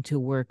 it's going to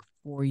work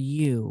for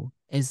you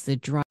as the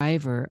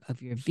driver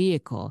of your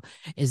vehicle,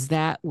 is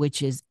that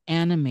which is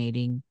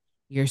animating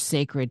your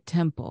sacred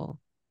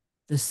temple,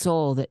 the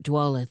soul that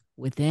dwelleth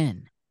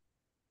within.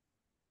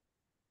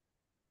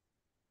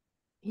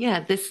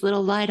 Yeah, this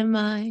little light of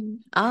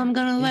mine, I'm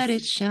going to let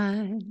it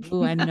shine.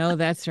 Oh, I know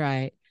that's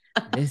right.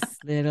 This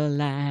little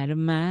light of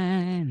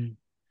mine,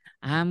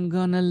 I'm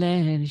going to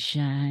let it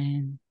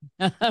shine.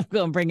 I'm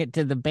going to bring it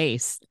to the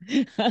bass.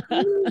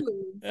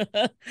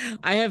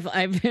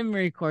 I've been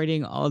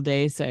recording all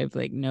day, so I have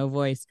like no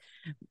voice.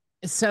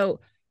 So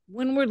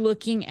when we're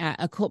looking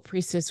at Occult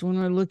Priestess, when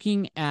we're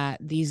looking at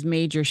these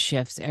major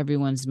shifts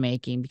everyone's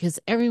making, because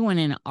everyone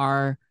in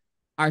our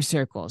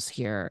circles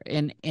here,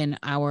 in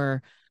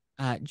our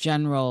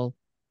general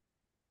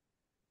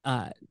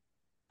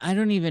I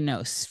don't even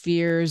know,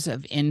 spheres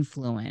of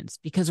influence,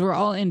 because we're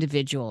all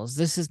individuals.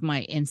 This is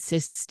my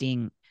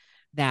insisting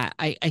that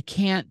I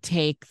can't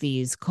take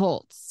these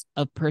cults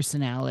of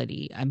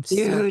personality.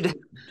 Dude.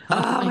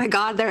 Oh my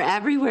God, they're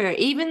everywhere.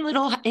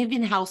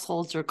 Even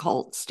households are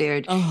cults,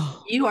 dude.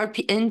 Oh. You are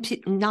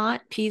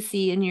not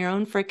PC in your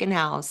own freaking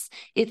house.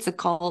 It's a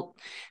cult.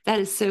 That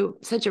is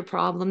such a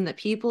problem, that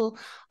people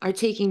are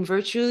taking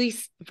virtue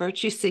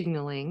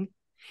signaling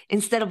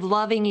instead of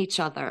loving each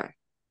other.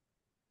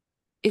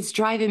 It's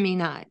driving me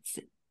nuts.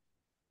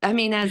 I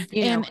mean, as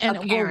you know,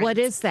 well, what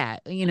is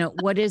that?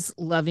 What is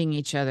loving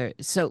each other?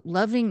 So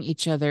loving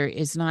each other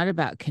is not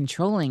about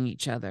controlling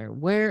each other.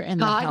 Where in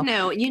the hell?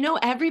 No,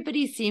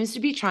 everybody seems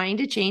to be trying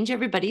to change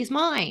everybody's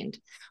mind.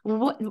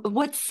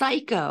 What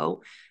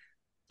psycho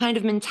kind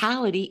of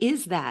mentality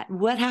is that?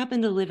 What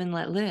happened to live and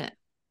let live?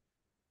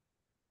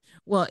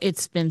 Well,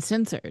 it's been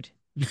censored.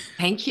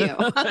 Thank you.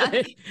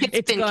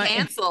 It's been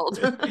canceled.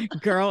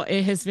 Girl,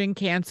 it has been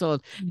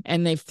canceled,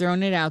 and they've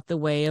thrown it out the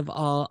way of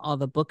all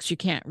the books you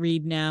can't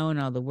read now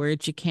and all the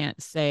words you can't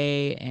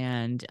say,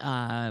 and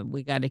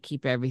we got to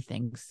keep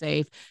everything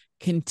safe.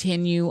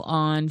 Continue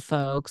on,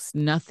 folks.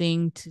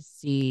 Nothing to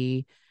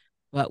see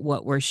but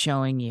what we're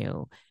showing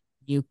you.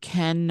 You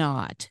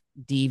cannot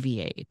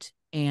deviate.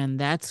 And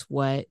that's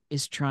what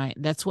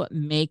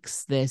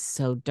makes this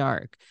so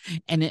dark.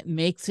 And it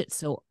makes it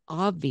so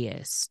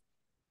obvious.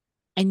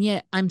 And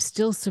yet I'm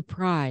still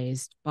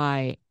surprised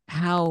by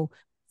how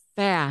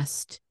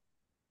fast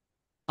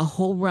a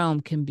whole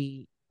realm can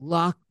be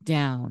locked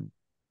down,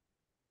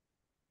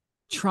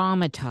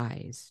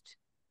 traumatized,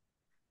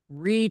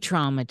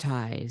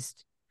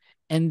 re-traumatized,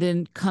 and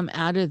then come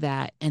out of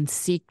that and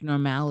seek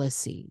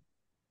normalcy.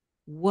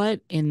 What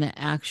in the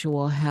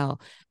actual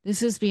hell?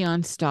 This is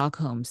beyond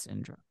Stockholm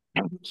syndrome.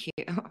 Thank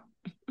you.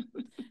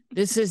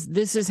 This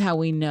is how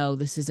we know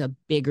this is a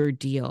bigger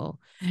deal.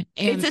 And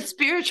it's a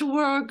spiritual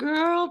world,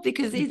 girl,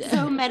 because it's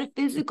so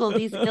metaphysical.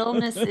 These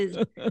illnesses,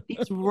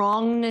 these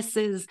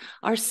wrongnesses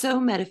are so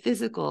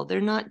metaphysical.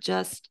 They're not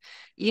just,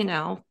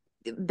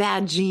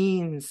 bad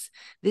genes.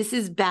 This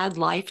is bad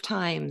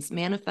lifetimes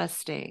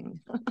manifesting.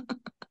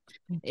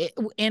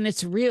 And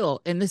it's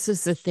real. And this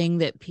is the thing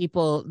that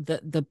people,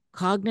 the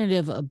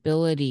cognitive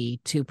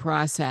ability to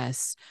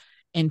process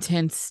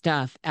intense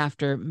stuff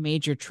after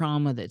major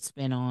trauma that's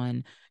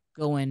been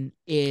going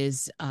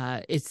is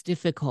it's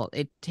difficult.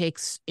 It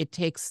takes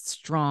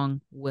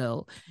strong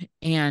will.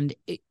 And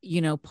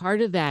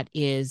part of that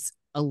is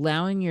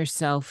allowing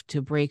yourself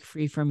to break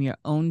free from your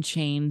own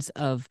chains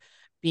of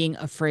being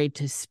afraid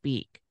to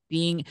speak.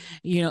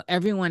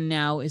 Everyone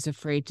now is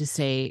afraid to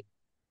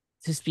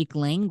speak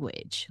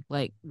language.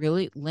 Like,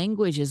 really,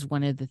 language is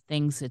one of the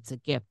things that's a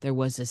gift. There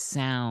was a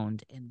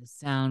sound, and the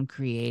sound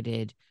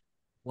created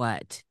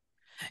what?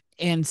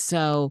 And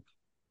so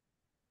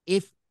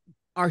if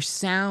our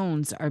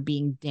sounds are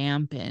being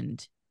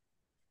dampened,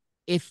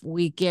 if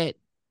we get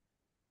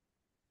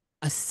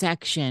a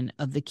section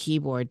of the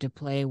keyboard to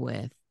play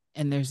with,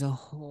 and there's a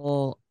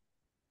whole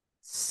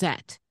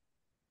set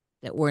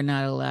that we're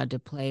not allowed to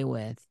play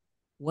with,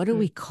 what do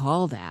we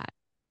call that?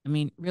 I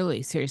mean,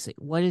 really, seriously,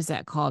 what is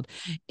that called?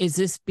 Is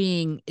this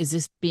being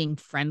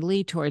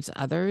friendly towards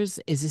others?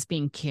 Is this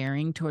being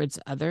caring towards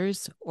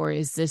others? Or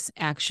is this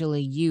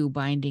actually you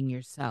binding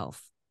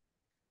yourself?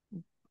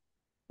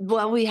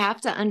 Well, we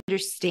have to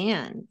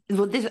understand.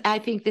 Well, I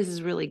think this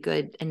is really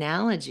good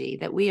analogy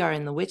that we are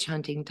in the witch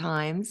hunting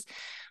times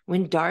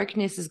when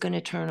darkness is going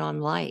to turn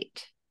on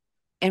light.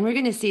 And we're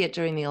going to see it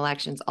during the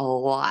elections a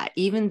lot.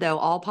 Even though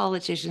all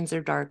politicians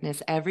are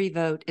darkness, every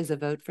vote is a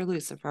vote for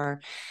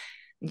Lucifer.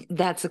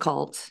 That's a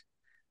cult.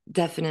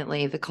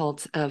 Definitely the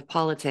cult of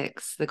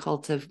politics, the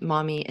cult of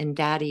mommy and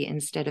daddy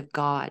instead of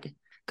God,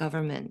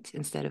 government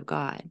instead of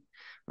God,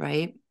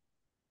 right?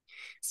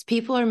 So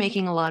people are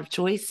making a lot of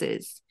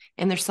choices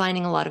and they're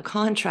signing a lot of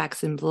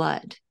contracts in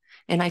blood.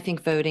 And I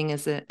think voting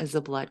is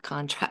a blood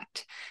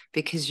contract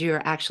because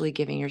you're actually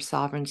giving your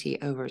sovereignty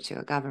over to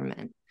a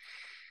government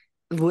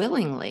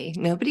willingly.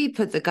 Nobody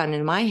puts a gun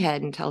in my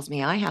head and tells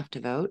me I have to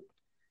vote.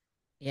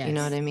 Yes. You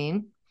know what I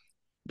mean?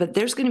 But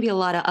there's going to be a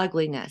lot of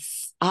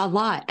ugliness,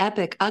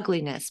 epic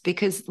ugliness,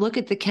 because look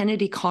at the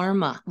Kennedy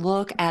karma.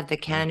 Look at the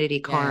Kennedy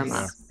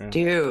karma,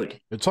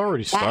 dude. It's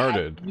already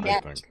started, I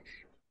think.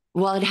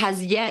 Well, it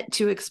has yet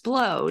to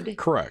explode.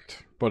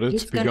 Correct, but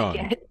it's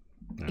begun.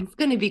 It's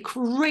going to be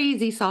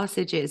crazy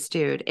sausages,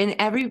 dude.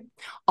 And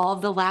all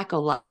the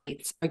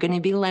Lacolites are going to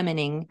be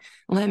lemmings,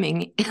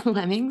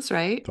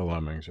 right? The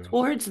lemmings, yeah.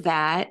 Towards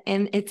that.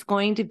 And it's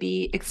going to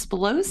be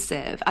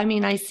explosive. I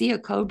mean, I see a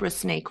cobra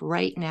snake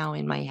right now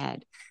in my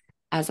head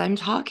as I'm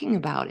talking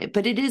about it,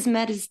 but it is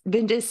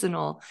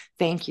medicinal.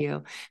 Thank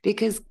you.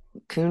 Because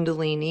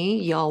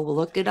Kundalini, y'all will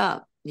look it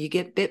up. You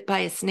get bit by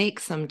a snake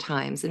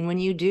sometimes. And when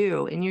you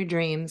do in your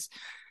dreams,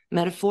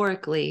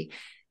 metaphorically,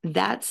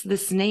 that's the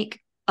snake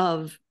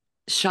of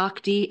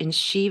Shakti and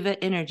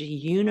Shiva energy,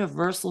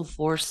 universal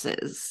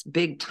forces,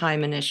 big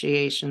time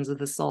initiations of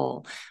the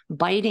soul,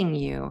 biting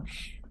you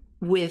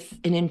with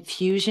an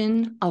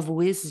infusion of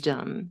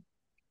wisdom.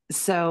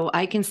 So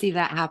I can see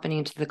that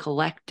happening to the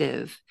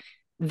collective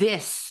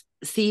this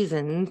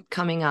season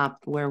coming up,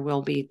 where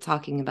we'll be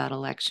talking about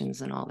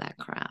elections and all that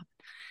crap,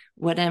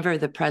 whatever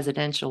the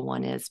presidential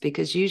one is,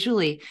 because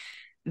usually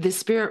the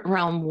spirit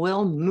realm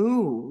will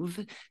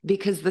move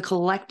because the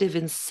collective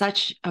in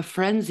such a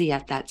frenzy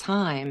at that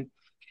time,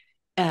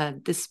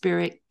 the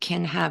spirit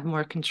can have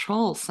more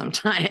control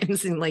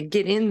sometimes and like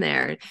get in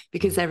there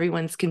because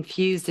everyone's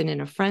confused and in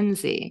a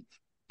frenzy.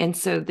 And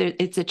so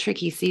it's a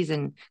tricky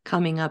season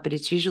coming up, but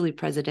it's usually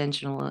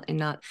presidential and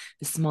not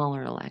the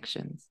smaller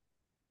elections.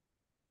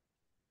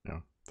 Yeah,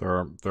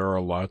 there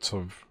are lots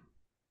of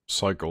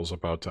cycles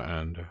about to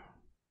end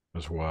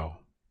as well.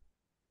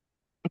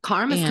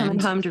 Karma's coming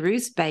home to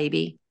roost,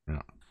 baby.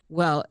 Yeah.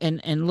 Well,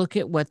 and look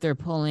at what they're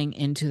pulling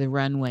into the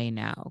runway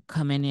now,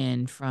 coming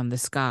in from the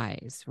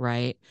skies,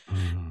 right?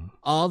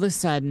 All of a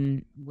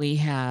sudden, we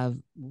have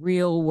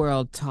real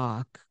world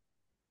talk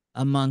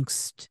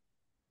amongst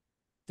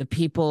the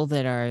people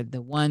that are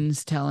the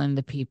ones telling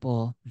the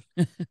people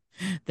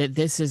that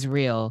this is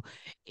real.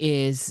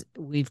 Is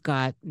we've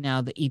got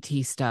now the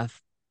ET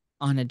stuff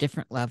on a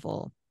different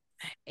level,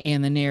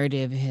 and the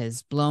narrative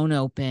has blown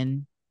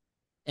open.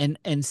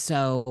 And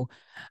so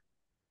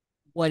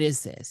what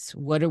is this?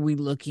 What are we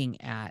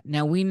looking at?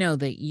 Now, we know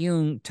that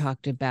Jung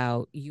talked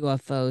about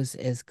UFOs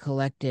as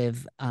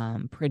collective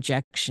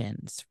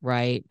projections,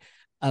 right?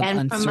 Of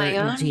And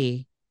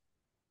uncertainty.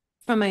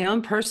 from my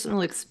own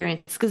personal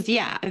experience, because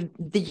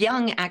the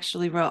Young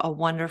actually wrote a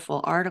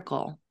wonderful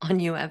article on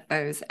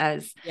UFOs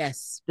as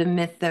Yes. the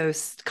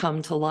mythos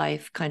come to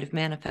life, kind of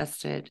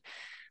manifested,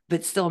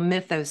 but still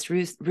mythos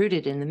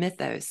rooted in the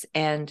mythos.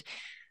 And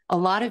a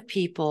lot of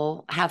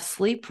people have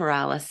sleep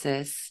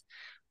paralysis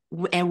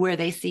and where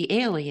they see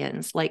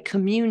aliens, like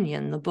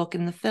Communion, the book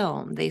and the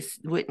film,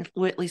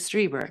 Whitley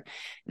Strieber,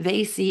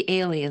 they see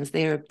aliens,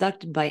 they are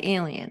abducted by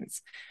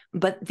aliens.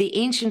 But the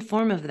ancient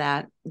form of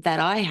that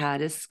I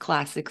had is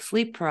classic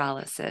sleep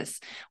paralysis,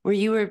 where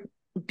you were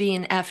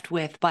being effed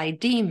with by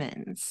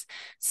demons.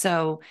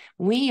 So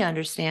we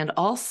understand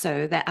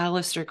also that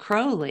Aleister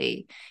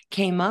Crowley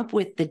came up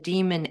with the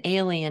demon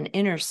alien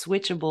inner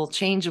switchable,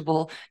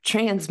 changeable,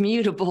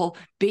 transmutable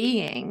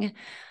being.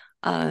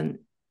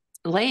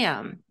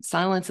 Lamb,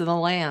 Silence of the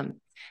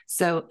Lamb.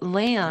 So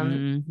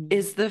Lamb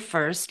is the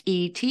first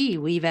ET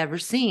we've ever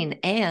seen.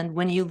 And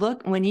when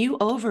you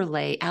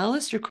overlay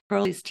Aleister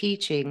Crowley's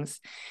teachings,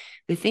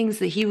 the things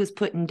that he was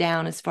putting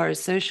down as far as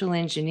social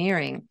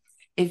engineering,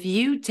 if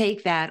you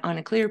take that on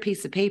a clear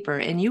piece of paper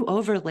and you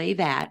overlay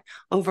that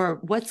over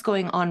what's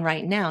going on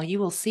right now, you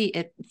will see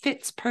it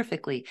fits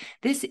perfectly.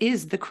 This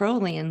is the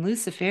Crowleyan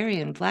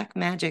Luciferian black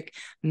magic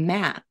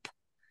map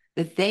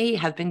that they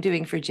have been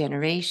doing for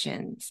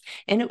generations.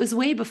 And it was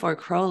way before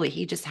Crowley.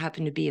 He just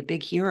happened to be a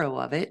big hero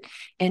of it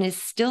and is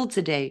still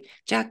today.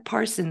 Jack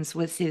Parsons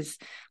was his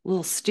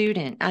little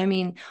student. I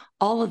mean,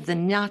 all of the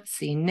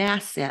Nazi,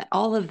 NASA,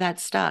 all of that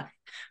stuff,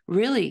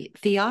 really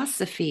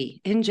theosophy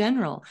in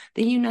general,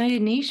 the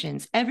United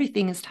Nations,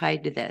 everything is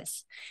tied to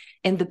this.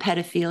 And the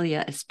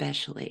pedophilia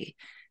especially,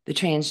 the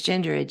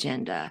transgender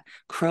agenda.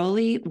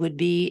 Crowley would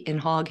be in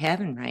hog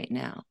heaven right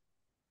now.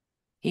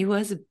 He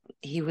was a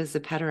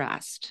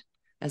pederast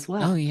as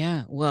well. Oh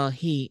yeah. Well,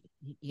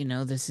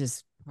 this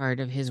is part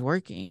of his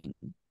working.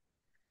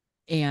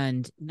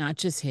 And not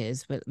just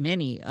his, but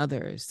many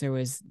others. There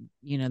was,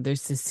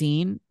 there's the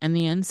seen and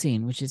the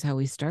unseen, which is how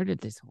we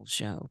started this whole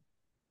show.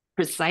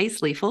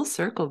 Precisely. Full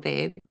circle,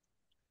 babe.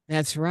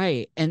 That's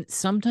right. And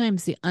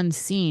sometimes the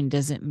unseen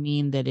doesn't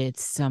mean that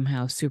it's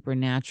somehow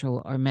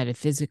supernatural or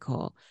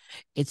metaphysical.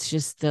 It's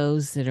just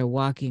those that are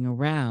walking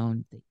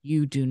around that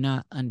you do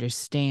not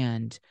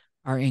understand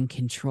are in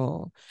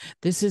control.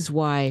 This is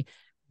why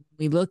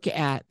we look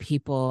at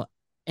people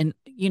and,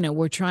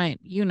 we're trying,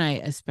 you and I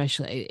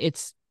especially,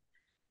 it's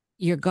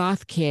your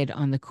goth kid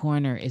on the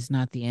corner is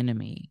not the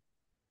enemy.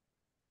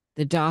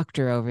 The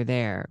doctor over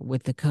there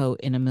with the coat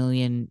and a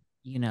million,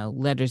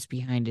 letters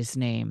behind his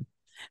name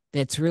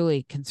that's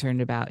really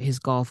concerned about his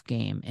golf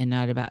game and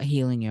not about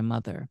healing your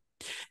mother.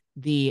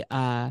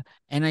 And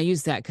I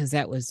use that because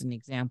that was an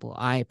example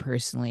I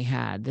personally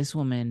had. This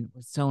woman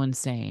was so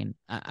insane.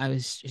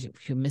 She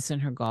was missing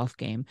her golf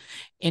game.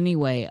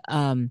 Anyway,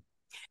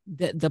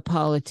 the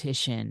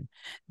politician,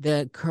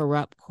 the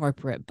corrupt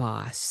corporate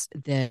boss,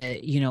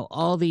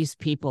 all these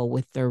people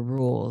with their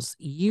rules.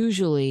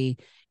 Usually,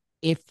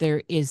 if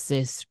there is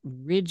this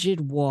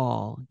rigid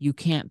wall you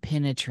can't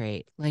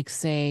penetrate, like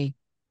say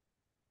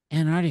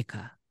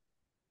Antarctica,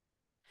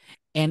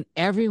 and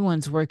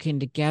everyone's working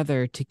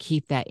together to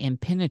keep that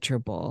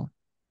impenetrable.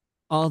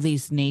 All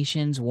these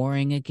nations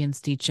warring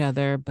against each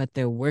other, but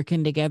they're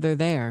working together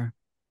there.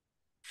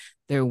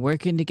 They're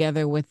working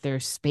together with their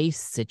space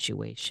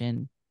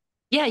situation.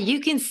 Yeah,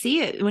 you can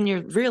see it when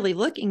you're really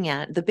looking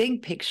at the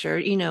big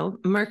picture,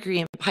 Mercury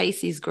and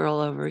Pisces girl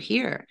over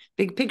here,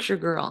 big picture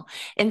girl.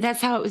 And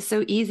that's how it was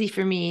so easy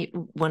for me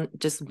when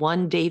just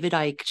one David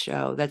Icke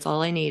show. That's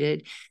all I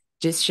needed.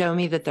 Just show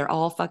me that they're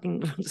all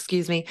fucking,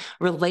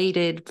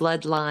 related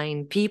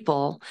bloodline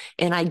people.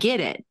 And I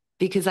get it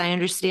because I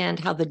understand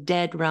how the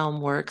dead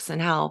realm works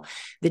and how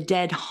the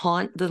dead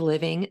haunt the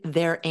living.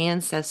 Their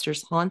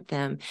ancestors haunt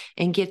them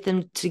and get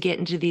them to get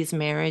into these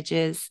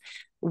marriages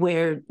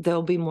where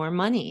there'll be more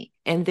money.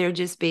 And they're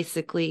just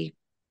basically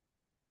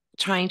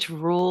trying to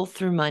rule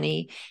through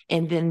money.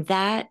 And then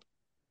that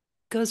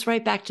goes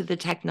right back to the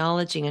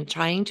technology and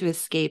trying to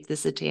escape the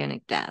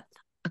satanic death.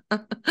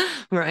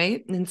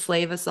 Right?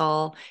 Enslave us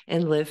all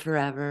and live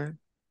forever.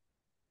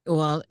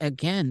 Well,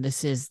 again,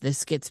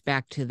 this gets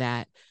back to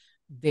that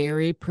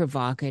very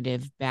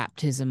provocative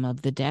baptism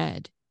of the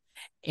dead.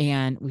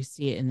 And we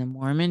see it in the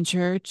Mormon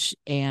church,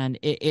 and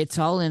it's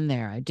all in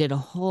there. I did a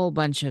whole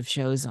bunch of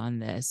shows on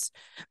this.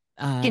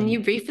 Can you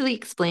briefly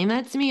explain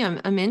that to me?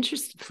 I'm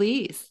interested,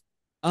 please.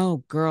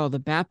 Oh, girl, the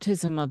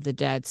baptism of the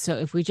dead. So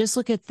if we just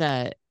look at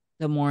the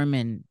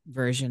Mormon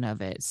version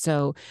of it,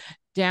 so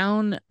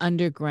down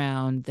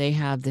underground they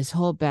have this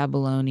whole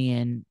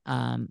Babylonian.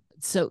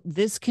 So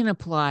this can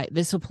apply.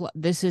 This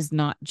is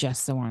not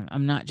just the Mormon.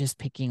 I'm not just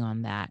picking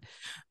on that,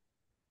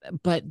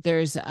 but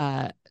there's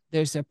a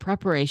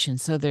preparation.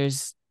 So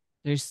there's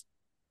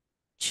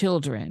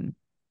children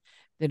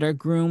that are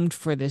groomed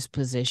for this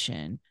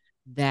position,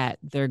 that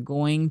they're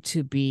going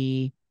to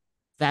be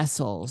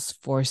vessels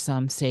for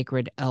some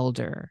sacred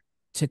elder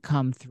to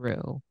come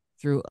through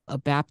a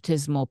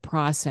baptismal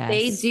process.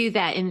 They do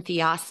that in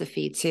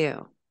theosophy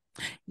too.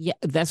 Yeah,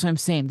 that's what I'm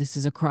saying. This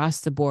is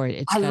across the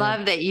board. I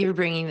love that you're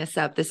bringing this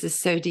up. This is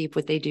so deep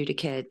what they do to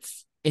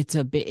kids. It's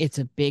a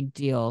big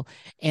deal.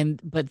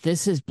 But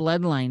this is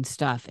bloodline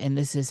stuff, and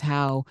this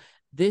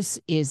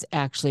is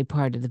actually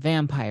part of the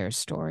vampire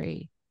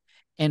story,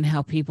 and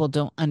how people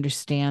don't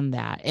understand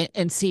that.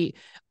 And see,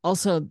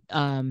 also,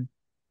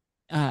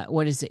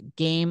 what is it?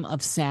 Game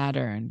of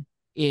Saturn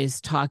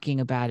is talking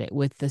about it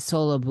with the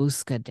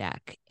Solabusca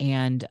deck,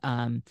 and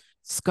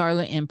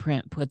Scarlet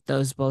Imprint put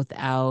those both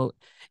out.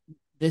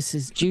 This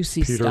is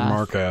juicy Peter stuff.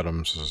 Mark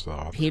Adams is the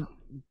author.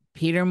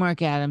 Peter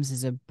Mark Adams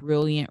is a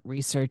brilliant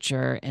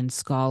researcher and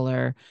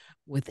scholar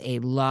with a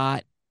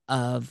lot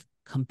of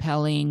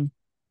compelling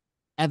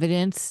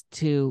evidence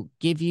to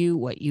give you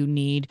what you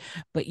need,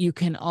 but you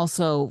can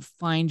also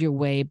find your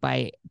way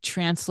by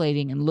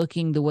translating and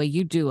looking the way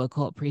you do,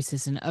 Occult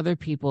Priestess, and other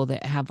people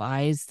that have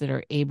eyes that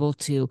are able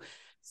to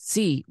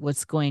see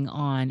what's going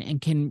on and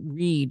can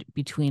read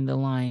between the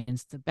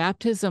lines. The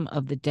baptism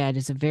of the dead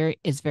is very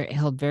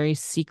held very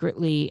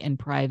secretly and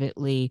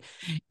privately.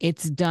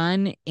 It's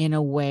done in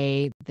a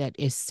way that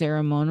is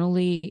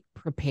ceremonially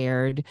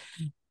prepared.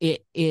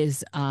 It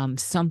is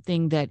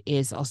something that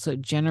is also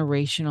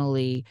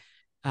generationally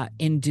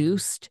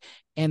induced,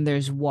 and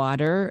there's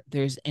water,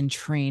 there's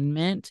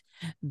entrainment,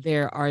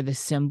 there are the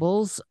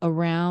symbols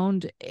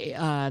around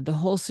the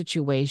whole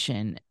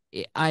situation.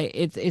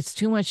 It's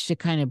too much to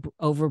kind of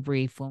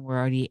overbrief when we're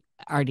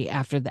already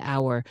after the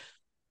hour,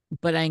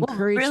 but I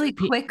encourage really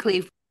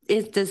quickly.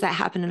 Does that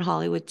happen in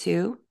Hollywood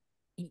too?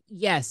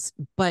 Yes,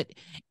 but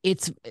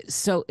it's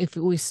so if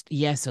it was,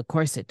 yes, of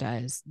course it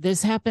does.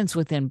 This happens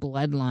within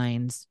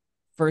bloodlines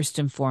first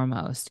and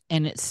foremost,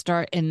 and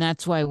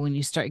that's why when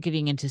you start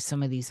getting into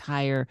some of these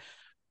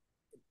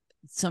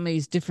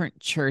different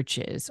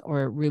churches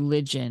or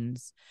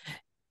religions,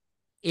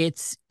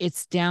 it's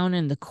down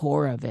in the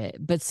core of it.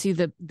 But see,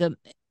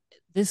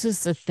 this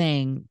is the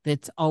thing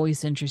that's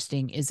always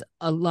interesting, is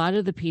a lot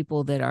of the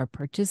people that are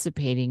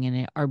participating in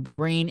it are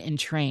brain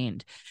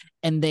entrained,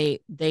 and the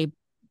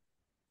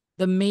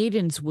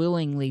maidens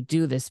willingly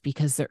do this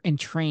because they're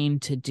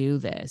entrained to do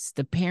this.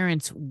 The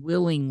parents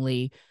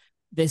willingly,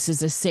 this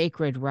is a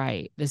sacred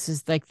rite. This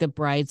is like the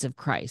brides of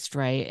Christ,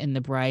 right? And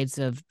the brides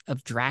of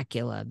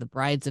Dracula, the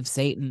brides of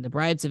Satan, the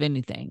brides of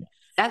anything.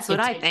 That's what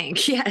I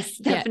think. Yes,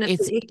 definitely.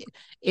 Yeah,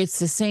 it's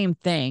the same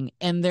thing.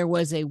 And there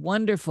was a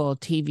wonderful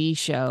TV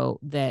show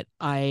that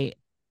I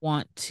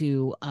want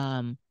to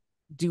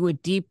do a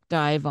deep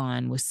dive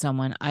on with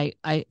someone. I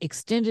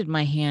extended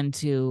my hand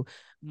to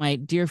my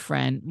dear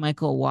friend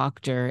Michael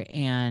Wachter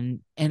and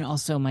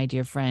also my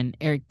dear friend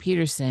Eric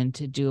Peterson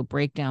to do a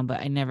breakdown,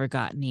 but I never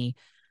got any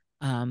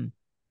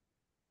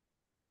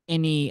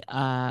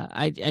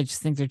I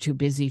just think they're too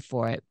busy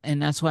for it,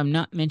 and that's why I'm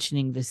not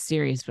mentioning this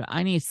series. But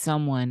I need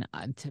someone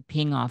to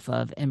ping off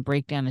of and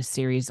break down a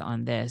series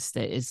on this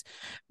that is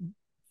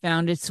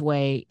found its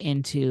way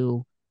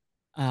into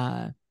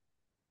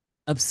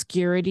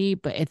obscurity,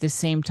 but at the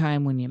same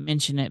time, when you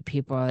mention it,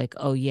 people are like,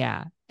 oh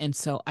yeah. And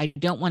so I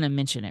don't want to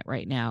mention it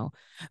right now,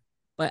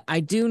 but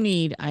I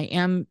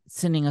am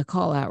sending a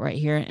call out right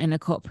here, and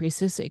Occult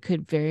Priestess, it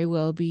could very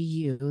well be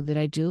you that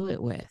I do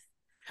it with,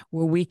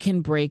 where we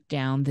can break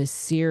down this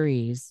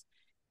series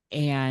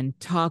and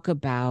talk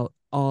about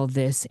all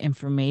this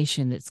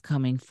information that's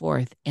coming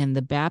forth. And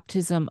the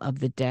baptism of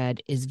the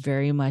dead is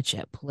very much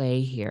at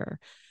play here.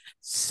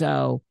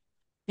 So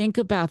think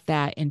about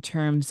that in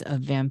terms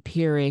of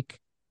vampiric,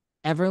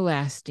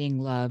 everlasting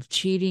love,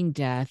 cheating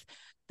death.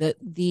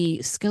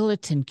 The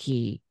skeleton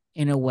key,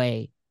 in a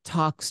way,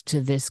 talks to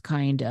this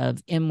kind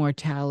of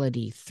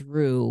immortality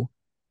through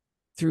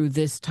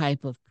this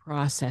type of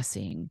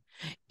processing.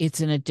 It's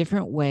in a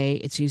different way.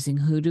 It's using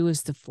hoodoo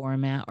as the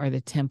format or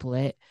the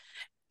template,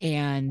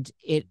 and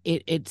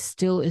it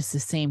still is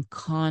the same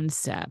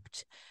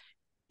concept.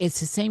 It's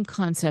the same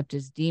concept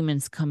as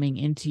demons coming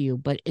into you,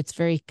 but it's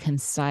very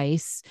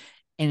concise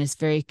and it's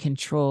very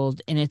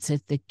controlled, and it's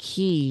at the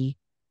key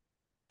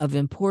of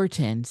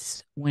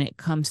importance when it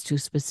comes to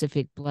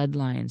specific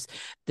bloodlines.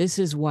 This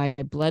is why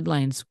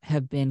bloodlines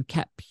have been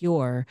kept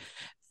pure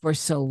for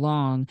so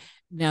long.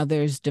 Now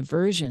there's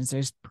diversions,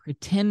 there's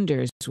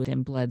pretenders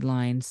within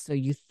bloodlines. So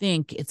you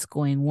think it's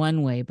going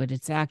one way, but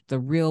the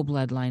real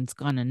bloodline's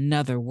gone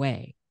another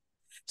way.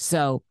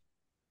 So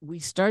we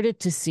started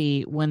to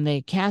see when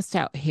they cast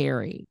out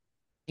Harry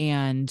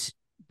and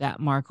that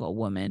Markle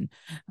woman,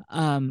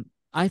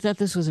 I thought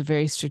this was a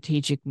very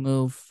strategic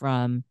move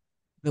from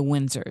the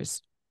Windsors.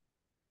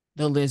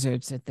 the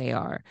lizards that they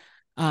are,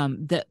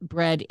 that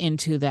bred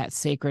into that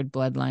sacred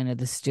bloodline of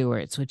the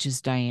Stuarts, which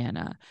is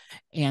Diana.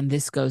 And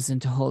this goes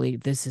into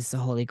this is the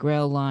Holy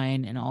Grail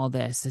line and all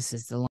this. This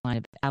is the line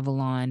of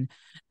Avalon.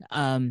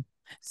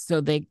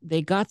 So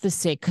they got the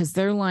sake because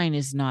their line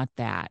is not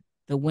that.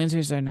 The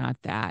Windsors are not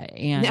that.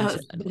 And No,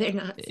 they're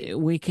not.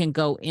 we can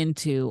go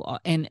into,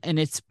 and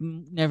it's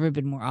never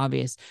been more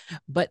obvious,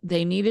 but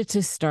they needed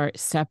to start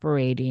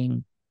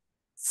separating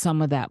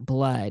some of that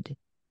blood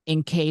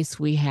in case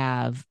we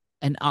have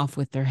an off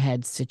with their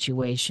heads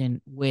situation,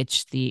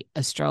 which the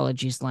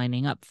astrology is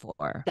lining up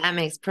for. That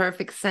makes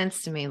perfect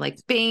sense to me.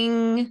 Like,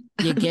 bing.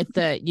 You got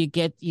to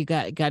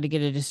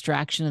get a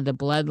distraction of the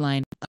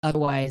bloodline.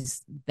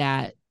 Otherwise,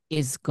 that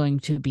is going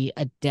to be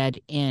a dead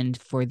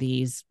end for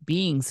these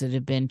beings that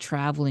have been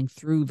traveling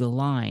through the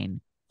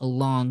line a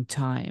long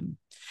time.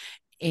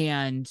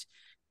 And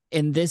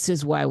this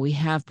is why we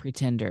have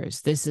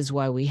pretenders. This is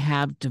why we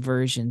have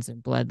diversions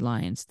and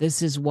bloodlines.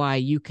 This is why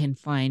you can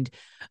find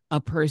a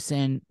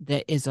person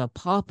that is a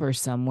pauper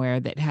somewhere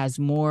that has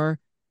more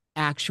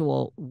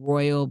actual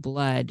royal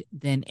blood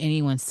than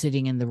anyone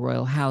sitting in the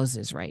royal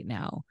houses right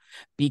now,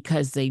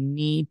 because they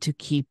need to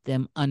keep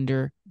them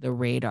under the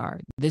radar.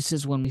 This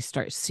is when we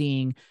start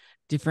seeing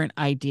different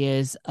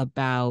ideas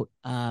about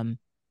the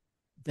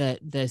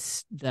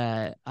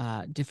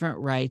different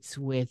rites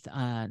with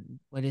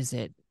what is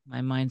it?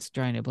 My mind's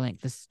drawing a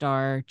blank. The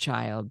star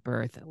child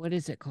birth. What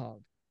is it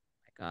called?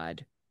 Oh my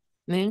God.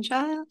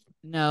 Moonchild?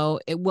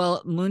 No,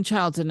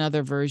 Moonchild's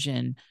another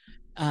version.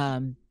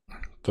 The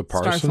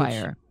Parsons?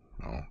 Starfire.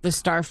 Oh. The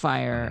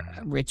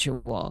Starfire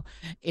ritual.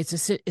 It's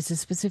a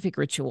specific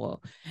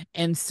ritual.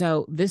 And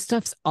so this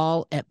stuff's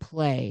all at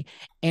play.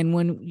 And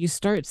when you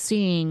start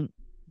seeing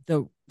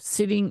the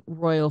sitting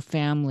royal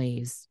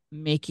families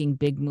making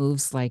big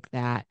moves like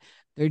that,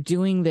 they're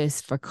doing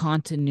this for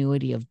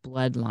continuity of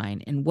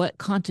bloodline. And what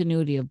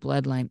continuity of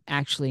bloodline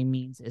actually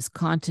means is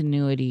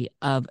continuity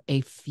of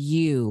a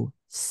few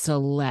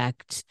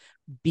select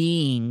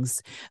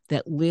beings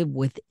that live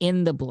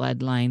within the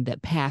bloodline,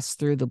 that pass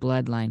through the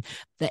bloodline.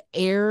 The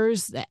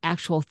heirs, the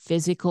actual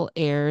physical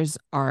heirs,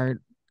 are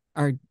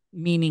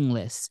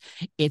meaningless.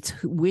 It's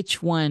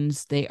which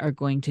ones they are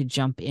going to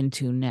jump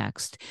into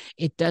next.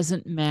 It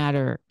doesn't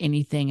matter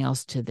anything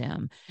else to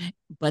them,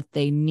 but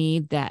they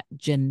need that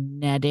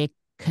genetic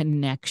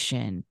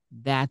connection.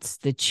 That's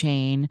the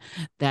chain.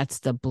 That's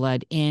the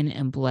blood in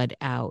and blood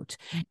out.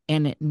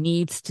 And it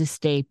needs to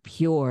stay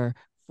pure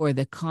for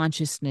the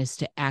consciousness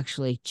to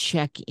actually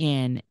check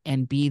in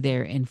and be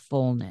there in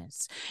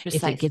fullness.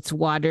 If it gets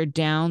watered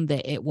down,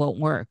 that it won't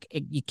work.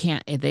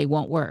 They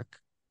won't work.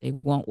 They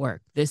won't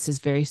work. This is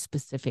very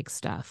specific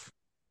stuff.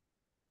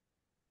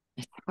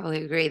 I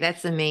totally agree.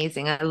 That's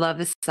amazing. I love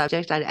this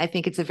subject. I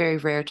think it's a very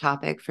rare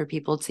topic for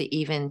people to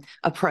even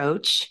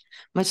approach,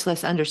 much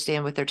less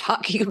understand what they're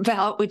talking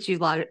about, which you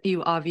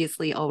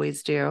obviously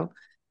always do.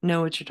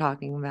 Know what you're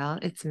talking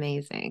about. It's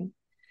amazing.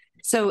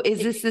 So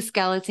is this the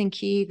Skeleton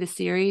Key, the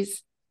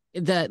series?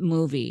 The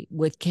movie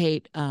with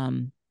Kate,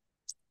 Goldie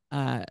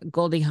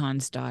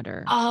Hawn's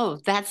daughter. Oh,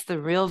 that's the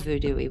real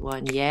voodoo-y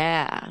one.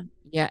 Yeah.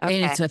 Yeah. Okay.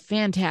 And it's a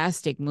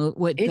fantastic movie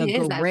with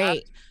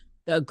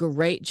the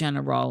great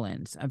Jenna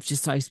Rollins. I've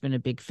just always been a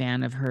big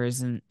fan of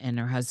hers and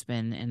her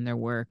husband and their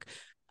work.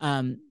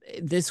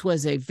 This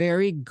was a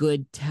very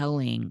good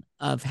telling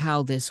of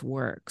how this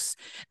works.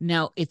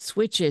 Now it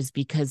switches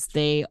because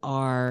they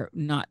are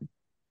not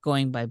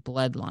going by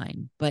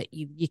bloodline, but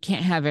you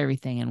can't have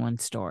everything in one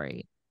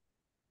story.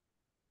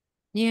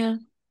 Yeah.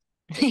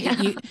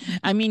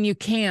 You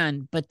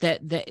can, but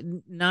that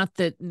not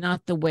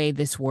the way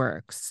this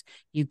works.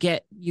 You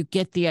get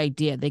the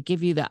idea. They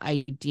give you the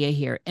idea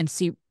here. And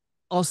see,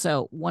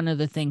 also one of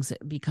the things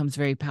that becomes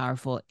very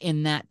powerful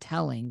in that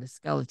telling, the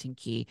Skeleton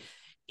Key,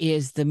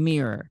 is the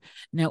mirror.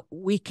 Now,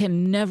 we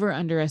can never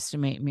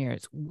underestimate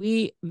mirrors.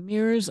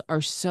 Mirrors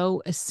are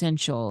so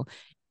essential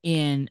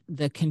in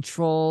the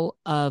control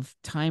of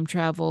time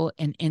travel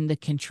and in the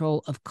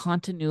control of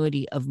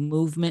continuity of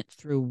movement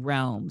through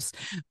realms.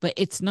 But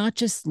it's not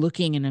just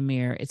looking in a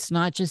mirror. It's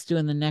not just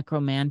doing the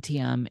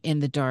necromantium in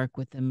the dark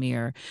with the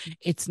mirror.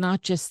 It's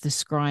not just the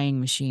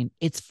scrying machine.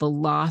 It's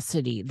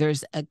velocity.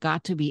 There's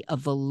got to be a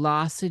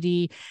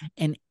velocity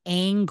and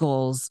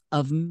angles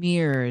of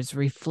mirrors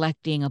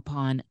reflecting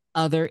upon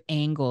other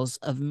angles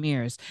of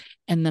mirrors.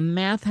 And the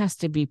math has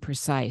to be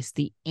precise.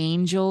 The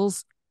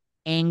angles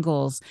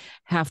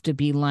have to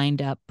be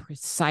lined up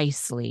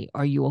precisely,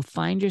 or you will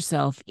find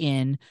yourself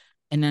in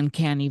an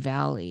uncanny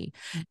valley,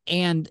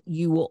 and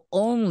you will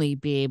only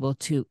be able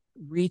to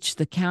reach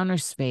the counter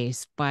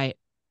space by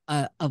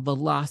a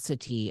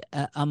velocity,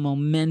 a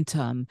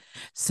momentum.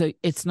 So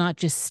it's not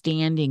just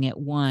standing at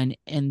one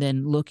and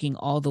then looking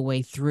all the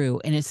way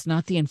through, and it's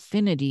not the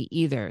infinity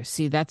either.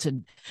 See, that's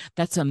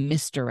a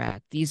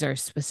misdirect. These are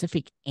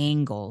specific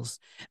angles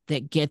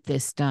that get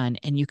this done,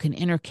 and you can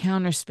enter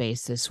counter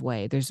space this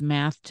way. There's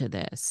math to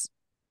this.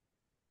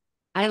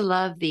 I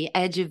love the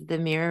edge of the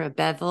mirror, a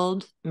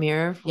beveled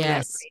mirror.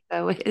 Yes.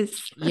 Whatever that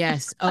is.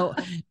 Yes. Oh,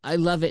 I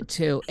love it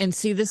too. And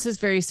see, this is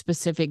very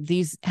specific.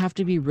 These have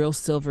to be real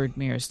silvered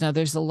mirrors. Now,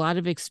 there's a lot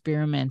of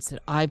experiments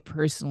that I've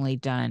personally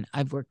done.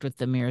 I've worked with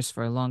the mirrors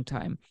for a long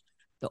time.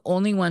 The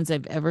only ones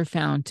I've ever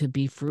found to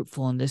be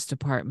fruitful in this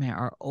department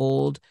are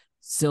old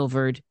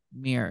silvered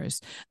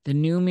mirrors. The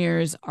new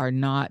mirrors are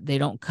not, they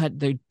don't cut,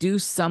 they do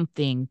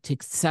something to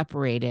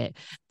separate it.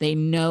 They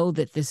know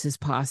that this is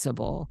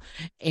possible.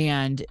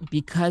 And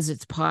because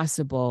it's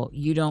possible,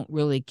 you don't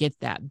really get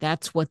that.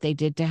 That's what they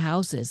did to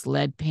houses: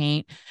 lead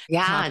paint,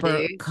 Yeah,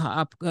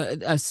 copper,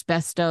 dude.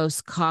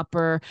 asbestos,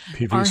 copper.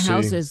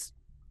 PVC.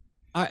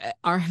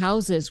 Our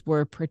houses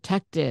were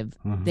protective.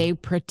 Mhm. They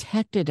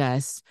protected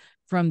us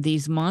from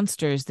these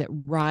monsters that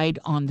ride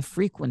on the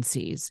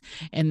frequencies.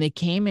 And they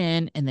came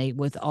in and they,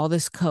 with all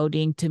this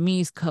coding, to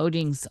me,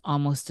 coding's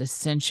almost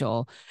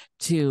essential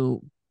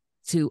to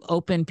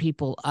open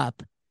people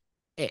up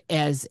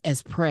as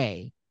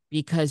prey,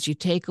 because you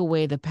take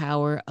away the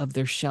power of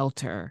their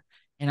shelter.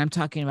 And I'm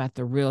talking about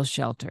the real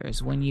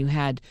shelters. When you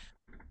had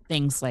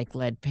things like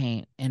lead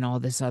paint and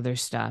all this other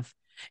stuff,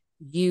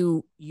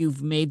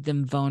 you've made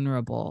them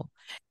vulnerable.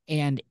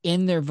 And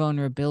in their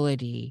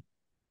vulnerability,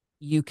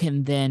 you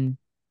can then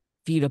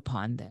feed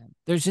upon them.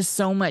 There's just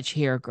so much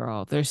here,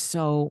 girl. There's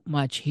so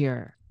much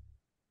here.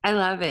 I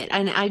love it.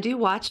 And I do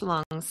watch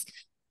alongs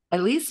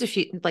at least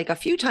a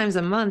few times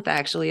a month,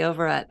 actually,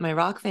 over at my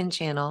Rockfin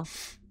channel.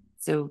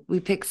 So we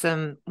pick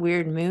some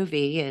weird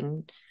movie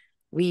and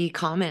we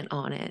comment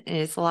on it, and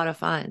it's a lot of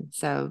fun.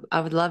 So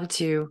I would love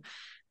to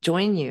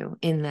join you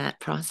in that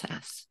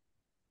process.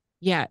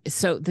 Yeah.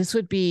 So this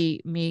would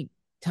be me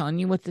telling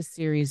you what the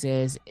series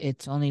is.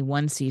 It's only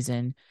one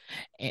season,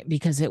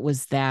 because it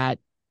was that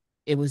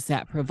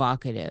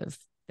provocative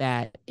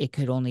that it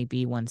could only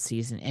be one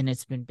season, and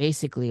it's been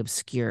basically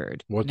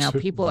obscured. What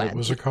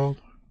was it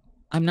called?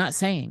 I'm not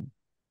saying.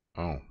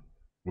 Oh,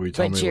 will you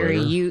tell me Jerry,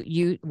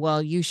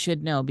 later? you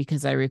should know,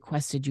 because I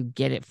requested you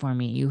get it for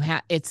me.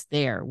 It's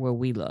there where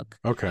we look.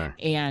 Okay.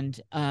 And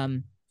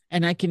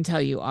I can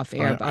tell you off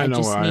air, but I know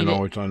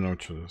what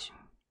it is.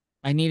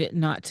 I need it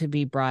not to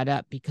be brought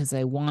up, because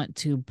I want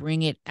to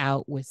bring it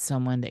out with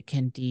someone that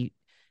can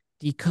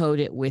decode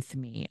it with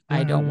me.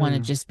 I don't want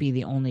to just be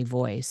the only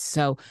voice.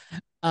 So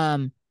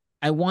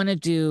I want to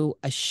do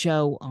a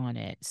show on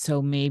it.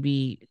 So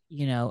maybe,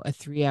 a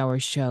 3-hour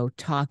show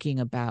talking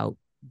about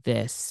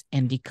this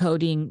and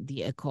decoding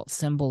the occult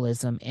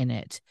symbolism in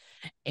it.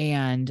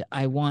 And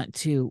I want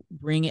to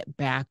bring it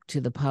back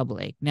to the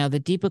public. Now, the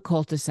deep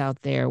occultists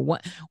out there,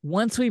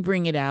 once we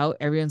bring it out,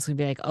 everyone's going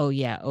to be like, oh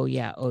yeah, oh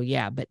yeah, oh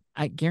yeah. But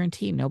I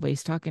guarantee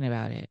nobody's talking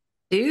about it.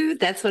 Dude,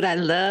 that's what I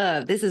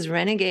love. This is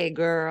Renegade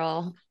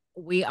Girl.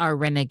 We are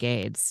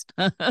renegades.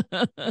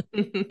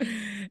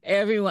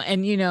 Everyone.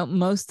 And,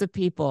 most of the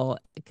people,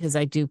 because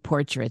I do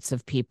portraits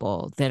of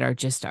people that are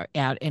just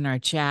out in our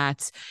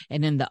chats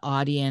and in the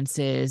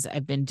audiences.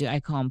 I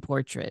call them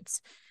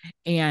portraits.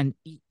 And,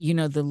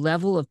 the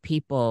level of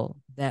people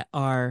that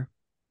are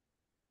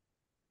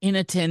in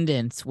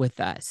attendance with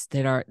us,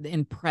 that are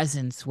in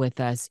presence with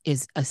us,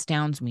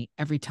 astounds me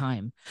every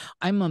time.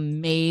 I'm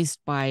amazed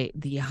by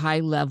the high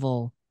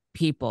level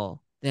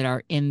people that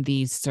are in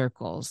these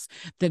circles,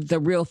 the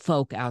real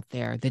folk out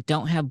there that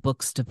don't have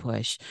books to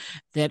push,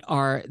 that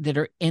are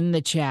in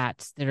the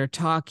chats, that are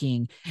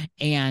talking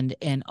and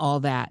all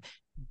that.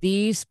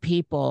 These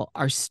people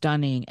are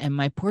stunning, and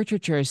my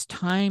portraitures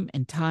time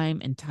and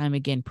time and time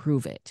again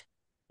prove it.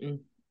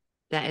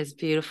 That is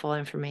beautiful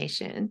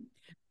information.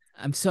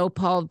 I'm so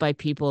appalled by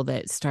people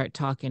that start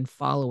talking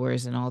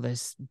followers and all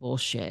this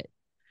bullshit.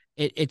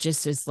 It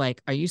just is like,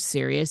 are you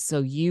serious? So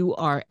you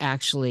are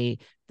actually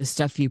the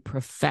stuff you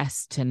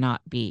profess to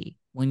not be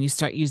when you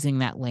start using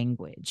that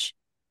language.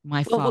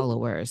 My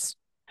followers.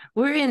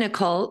 We're in a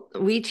cult.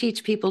 We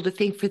teach people to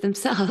think for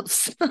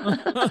themselves.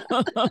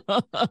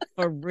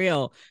 For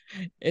real.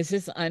 It's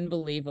just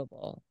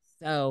unbelievable.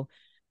 So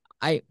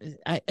I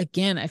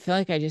feel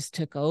like I just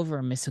took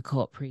over Miss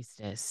Occult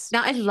Priestess.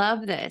 Now, I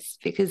love this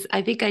because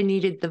I think I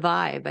needed the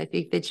vibe. I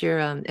think that you're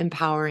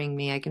empowering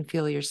me. I can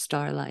feel your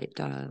starlight,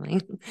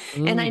 darling.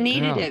 Ooh, and I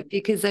needed girl. it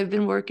because I've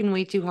been working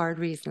way too hard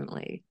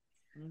recently.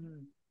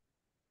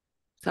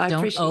 So I Don't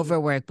appreciate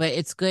overwork, but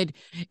it's good.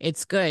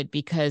 It's good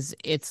because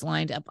it's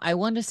lined up. I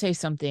want to say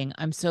something.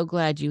 I'm so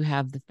glad you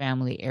have the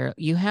family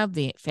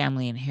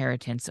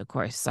inheritance, of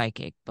course,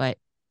 psychic, but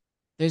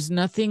there's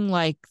nothing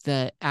like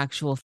the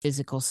actual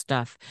physical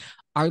stuff.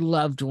 Our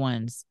loved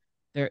ones,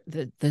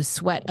 the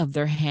sweat of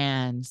their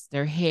hands,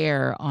 their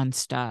hair on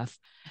stuff.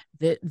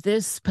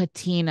 This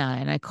patina,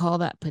 and I call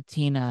that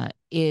patina,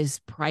 is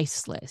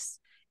priceless.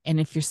 And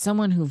if you're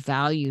someone who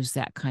values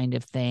that kind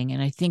of thing,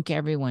 and I think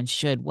everyone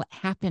should, what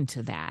happened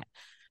to that?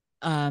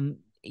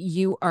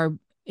 You are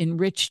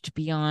enriched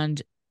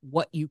beyond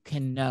what you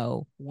can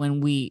know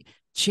when we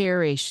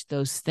cherish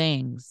those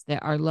things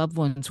that our loved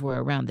ones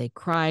were around. They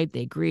cried,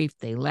 they grieved,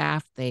 they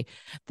laughed, they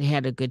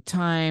had a good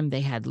time,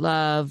 they had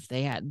love,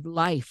 they had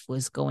life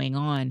was going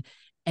on.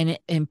 and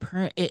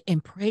it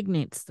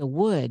impregnates the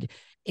wood.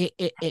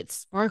 It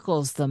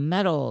sparkles the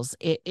metals.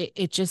 It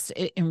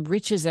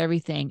enriches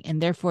everything,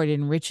 and therefore it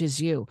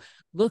enriches you.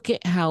 Look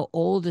at how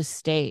old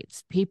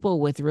estates, people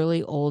with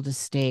really old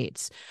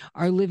estates,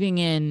 are living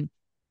in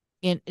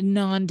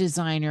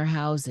non-designer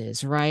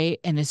houses, right?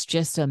 And it's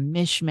just a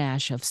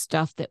mishmash of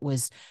stuff that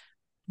was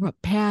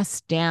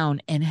passed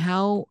down, and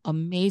how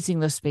amazing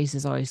those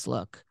spaces always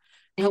look,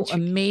 how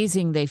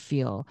amazing they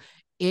feel.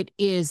 It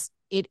is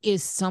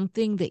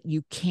something that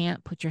you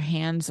can't put your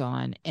hands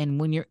on. And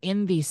when you're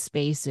in these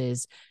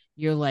spaces,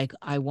 you're like,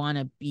 I want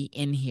to be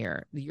in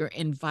here. You're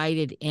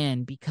invited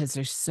in because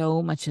there's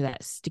so much of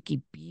that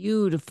sticky,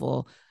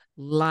 beautiful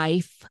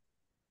life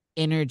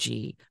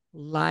energy,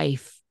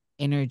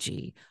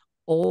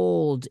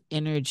 old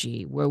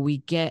energy, where we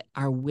get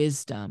our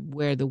wisdom,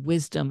 where the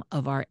wisdom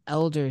of our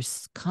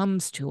elders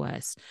comes to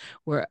us,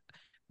 where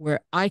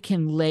I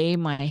can lay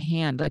my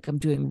hand like I'm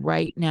doing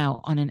right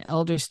now on an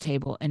elder's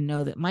table and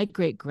know that my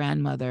great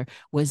grandmother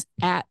was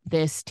at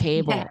this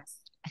table.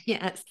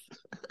 Yes.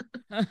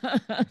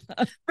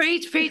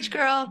 Preach,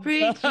 girl,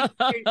 preach.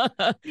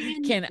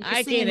 Can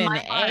I get an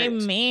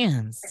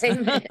amen?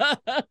 Amen.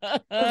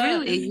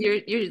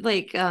 Really, you're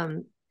like,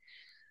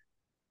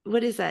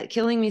 what is that?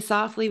 Killing Me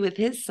Softly with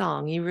his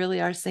song. You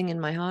really are singing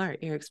my heart.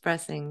 You're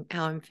expressing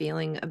how I'm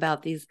feeling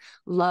about these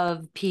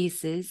love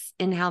pieces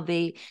and how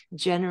they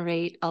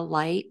generate a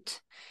light.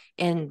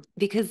 And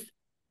because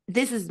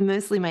this is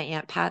mostly my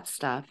Aunt Pat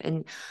stuff,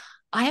 and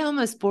I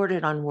almost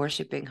bordered on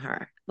worshiping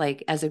her,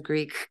 like as a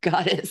Greek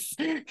goddess.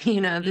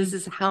 This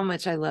is how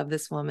much I love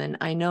this woman.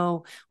 I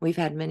know we've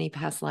had many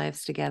past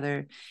lives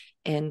together,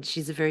 and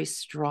she's a very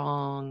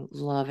strong,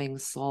 loving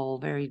soul,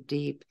 very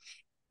deep.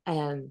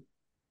 And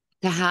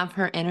to have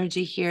her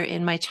energy here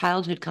in my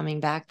childhood coming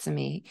back to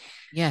me.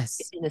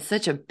 Yes. In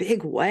such a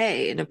big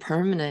way, in a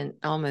permanent,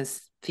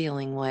 almost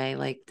feeling way,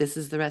 like this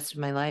is the rest of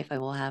my life. I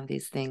will have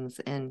these things,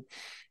 and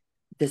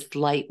this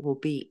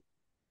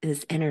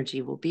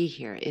energy will be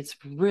here. It's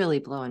really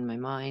blowing my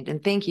mind.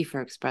 And thank you for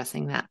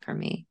expressing that for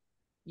me.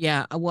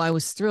 Yeah. Well, I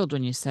was thrilled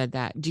when you said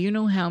that. Do you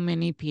know how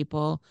many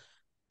people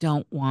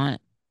don't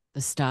want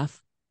the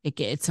stuff? It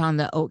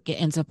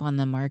ends up on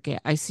the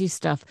market. I see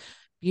stuff,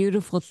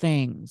 beautiful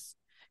things,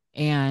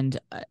 and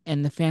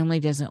the family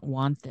doesn't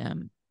want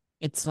them.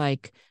 It's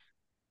like,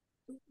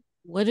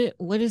 what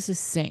is this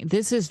saying?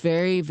 This is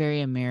very,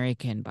 very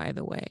American, by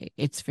the way.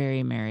 It's very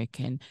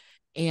American.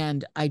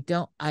 And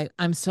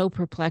I'm so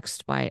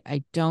perplexed by it.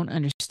 I don't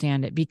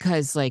understand it,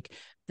 because like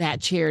that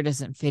chair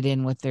doesn't fit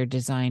in with their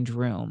designed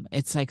room.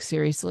 It's like,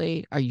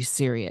 seriously, are you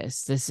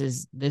serious? This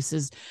is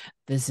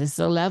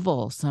the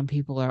level some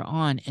people are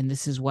on, and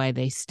this is why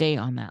they stay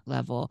on that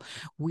level.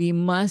 We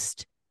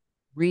must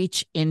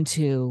reach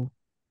into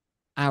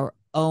our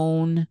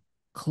own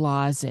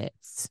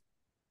closets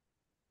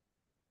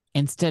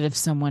instead of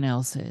someone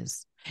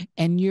else's.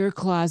 And your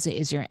closet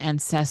is your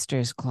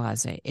ancestors'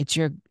 closet. It's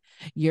your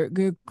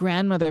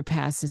grandmother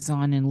passes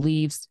on and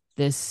leaves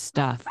this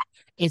stuff.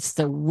 It's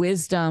the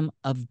wisdom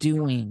of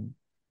doing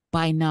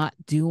by not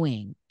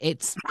doing.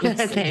 It's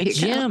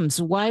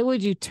gems. Why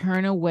would you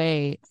turn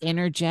away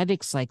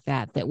energetics like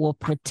that will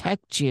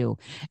protect you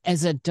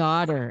as a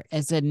daughter,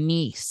 as a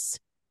niece,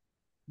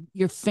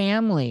 your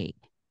family?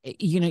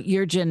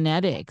 Your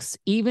genetics,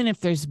 even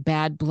if there's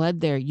bad blood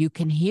there, you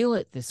can heal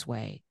it this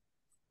way.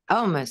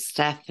 Oh, most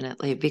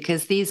definitely,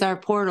 because these are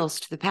portals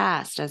to the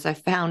past, as I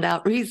found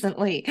out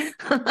recently.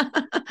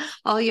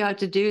 All you have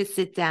to do is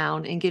sit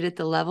down and get at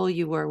the level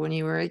you were when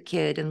you were a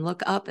kid and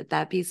look up at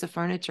that piece of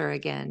furniture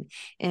again,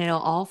 and it'll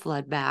all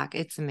flood back.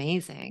 It's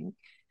amazing.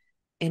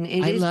 And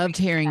I loved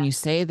hearing you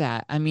say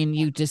that. I mean,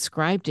 you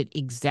described it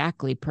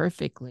exactly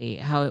perfectly,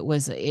 how it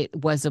was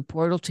a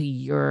portal to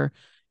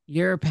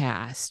your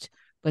past,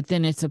 but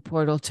then it's a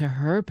portal to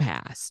her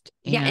past.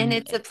 And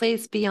it's a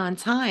place beyond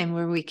time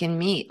where we can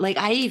meet. Like,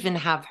 I even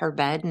have her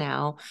bed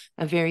now,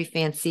 a very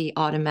fancy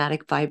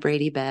automatic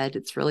vibrating bed.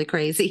 It's really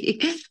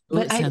crazy.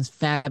 But it sounds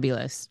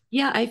fabulous.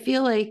 Yeah, I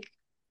feel like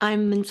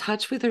I'm in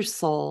touch with her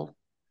soul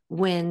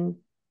when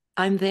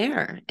I'm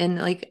there. And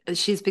like,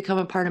 she's become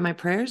a part of my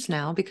prayers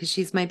now because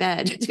she's my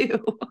bed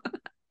too.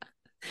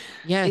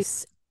 Yes.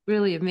 It's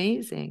really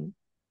amazing.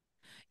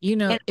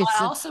 And I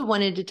also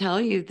wanted to tell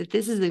you that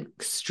this is an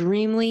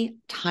extremely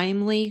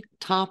timely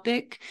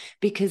topic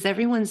because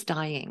everyone's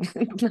dying,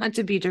 not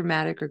to be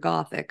dramatic or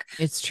gothic.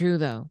 It's true,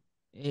 though.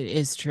 It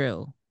is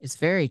true. It's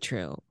very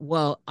true.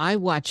 Well, I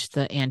watch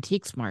the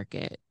antiques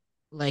market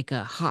like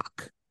a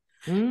hawk.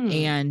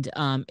 And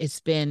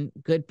it's been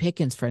good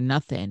pickings for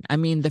nothing. I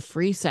mean, the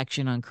free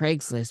section on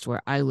Craigslist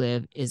where I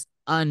live is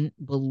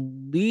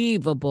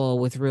unbelievable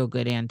with real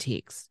good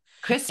antiques.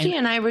 Christy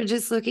and I were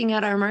just looking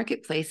at our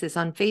marketplaces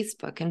on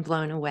Facebook and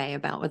blown away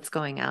about what's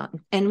going out.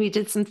 And we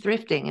did some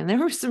thrifting, and there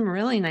were some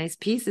really nice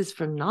pieces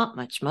for not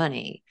much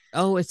money.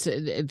 Oh,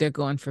 they're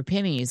going for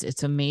pennies.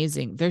 It's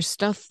amazing. There's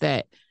stuff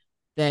that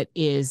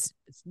is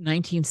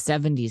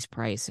 1970s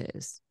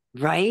prices.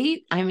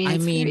 Right? I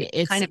mean,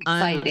 it's kind of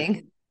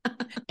exciting.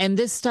 And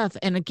this stuff,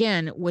 and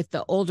again, with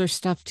the older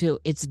stuff too,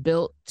 it's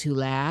built to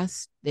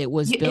last. It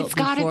was built It's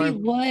got to be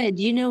before. wood.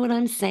 You know what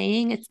I'm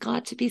saying? It's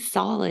got to be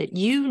solid.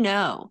 You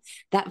know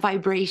that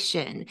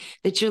vibration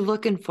that you're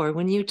looking for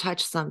when you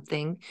touch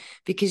something,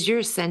 because you're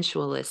a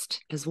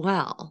sensualist as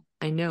well.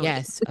 I know it.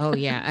 Yes. Oh,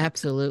 yeah,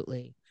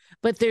 absolutely.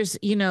 But there's,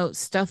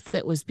 stuff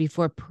that was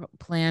before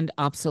planned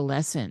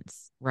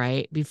obsolescence,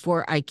 right?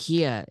 Before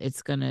IKEA,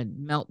 it's going to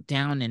melt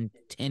down in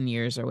 10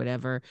 years or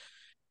whatever.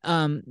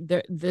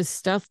 The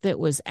stuff that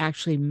was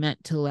actually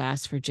meant to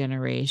last for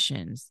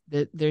generations.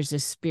 There's a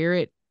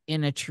spirit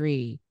in a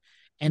tree,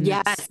 and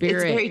Yes, that it's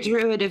spirit. very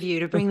druid of you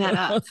to bring that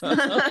up on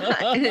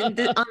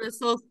the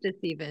solstice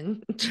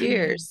even.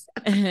 Cheers.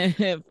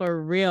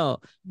 For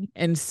real.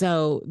 And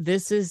so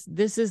this is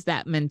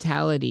that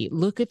mentality.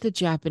 Look at the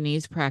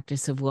Japanese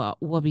practice of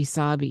wabi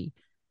sabi,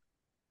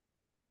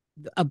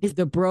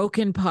 the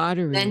broken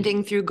pottery.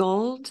 Bending through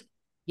gold.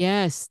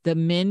 Yes, the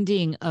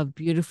mending of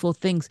beautiful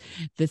things.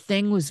 The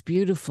thing was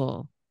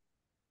beautiful,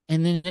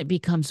 and then it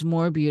becomes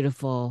more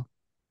beautiful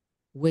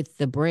with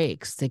the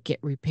breaks that get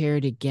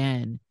repaired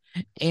again.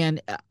 And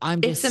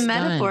I'm just It's a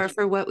metaphor stunned.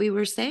 for what we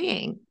were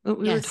saying, what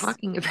we were Yes.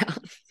 talking about.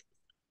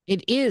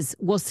 It is.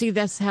 Well, see,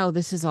 that's how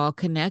this is all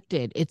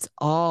connected. It's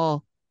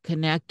all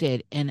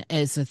connected and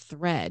as a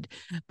thread.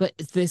 But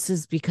this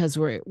is because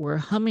we're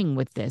humming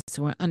with this.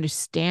 We're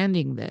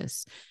understanding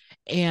this.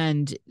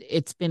 And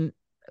it's been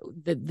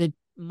the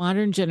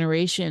modern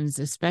generations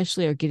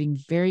especially are getting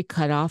very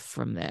cut off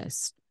from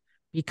this,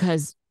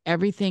 because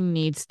everything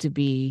needs to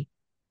be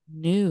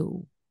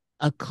new,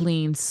 a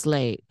clean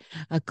slate,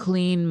 a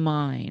clean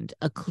mind,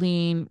 a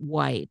clean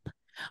wipe.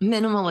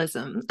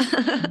 Minimalism.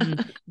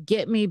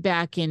 Get me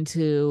back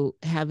into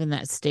having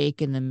that stake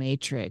in the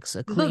matrix,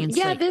 a clean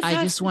slate.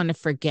 I just want to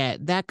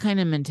forget that kind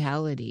of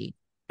mentality.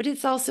 But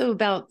it's also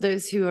about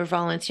those who are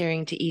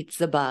volunteering to eat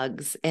the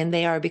bugs, and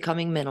they are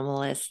becoming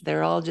minimalists.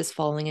 They're all just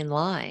falling in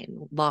line,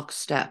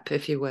 lockstep,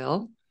 if you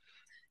will,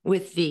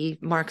 with the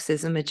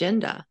Marxism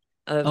agenda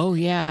of, oh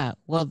yeah,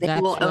 well, they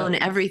will own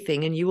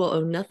everything and you will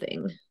own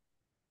nothing.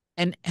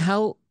 And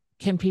how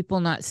can people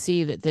not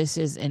see that this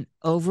is an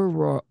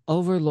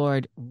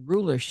overlord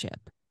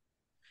rulership?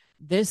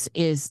 This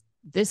is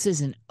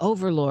an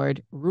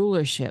overlord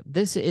rulership.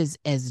 This is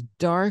as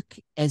dark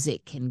as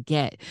it can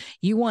get.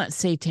 You want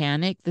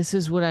satanic? This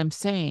is what I'm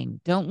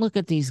saying. Don't look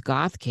at these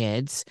goth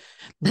kids.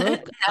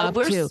 Look up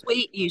we're to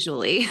sweet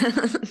usually.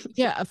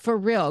 Yeah, for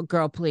real,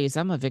 girl, please.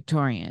 I'm a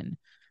Victorian.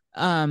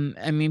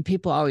 I mean,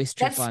 people always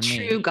trip on me.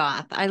 That's true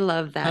goth. I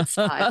love that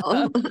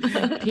style.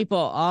 People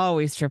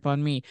always trip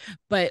on me.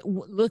 But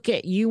look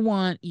at you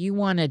want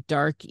a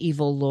dark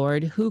evil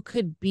lord. Who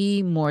could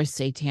be more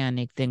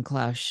satanic than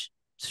Klaus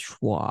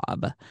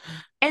Schwab?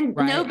 And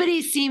right?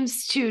 Nobody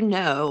seems to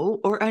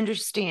know or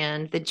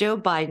understand that Joe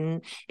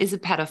Biden is a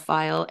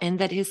pedophile and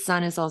that his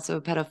son is also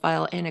a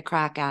pedophile and a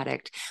crack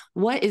addict.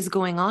 What is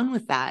going on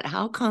with that?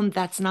 How come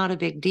that's not a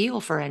big deal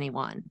for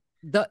anyone?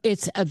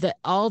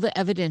 All the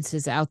evidence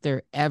is out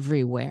there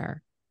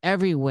everywhere,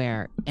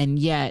 and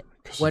yet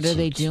what are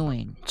they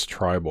doing? It's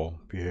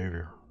tribal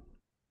behavior.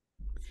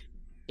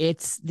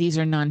 These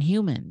are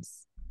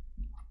non-humans.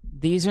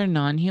 These are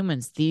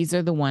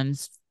the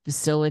ones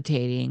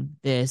facilitating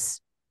this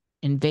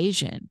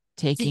invasion,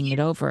 taking it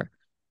over.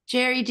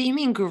 Jerry, do you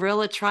mean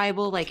guerrilla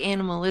tribal, like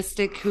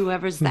animalistic,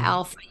 whoever's the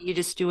alpha, you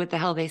just do what the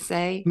hell they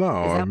say? No,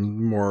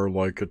 I'm more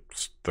like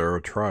they're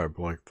a tribe,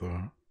 like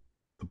the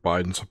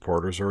Biden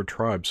supporters are a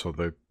tribe, so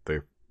they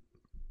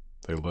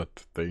give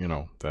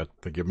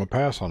them a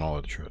pass on all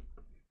that shit.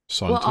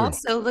 Son too.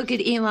 Also look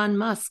at Elon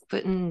Musk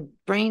putting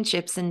brain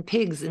chips in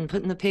pigs and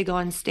putting the pig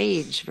on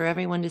stage for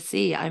everyone to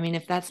see. I mean,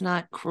 if that's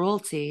not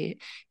cruelty,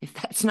 if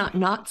that's not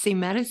Nazi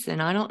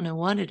medicine, I don't know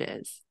what it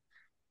is.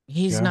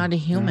 He's not a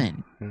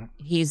human. Yeah.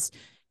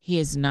 He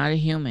is not a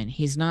human.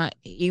 He's not.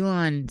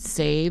 Elon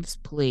saves,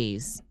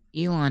 please.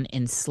 Elon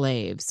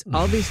enslaves.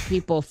 All these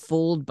people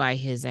fooled by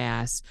his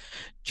ass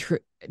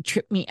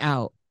trip me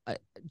out.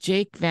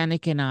 Jake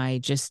Vanek and I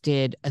just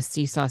did a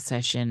seesaw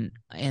session,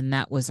 and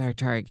that was our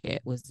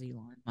target, was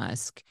Elon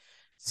Musk.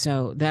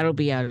 So that'll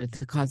be out at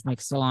the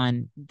Cosmic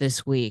Salon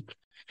this week.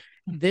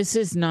 This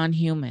is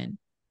non-human.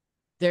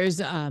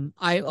 There's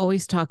I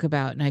always talk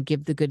about, and I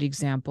give the good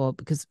example,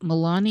 because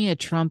Melania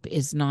Trump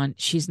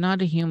she's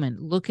not a human.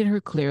 Look at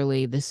her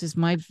clearly. This is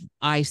my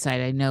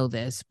eyesight. I know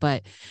this,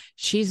 but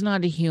she's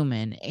not a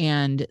human.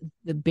 And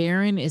the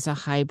Baron is a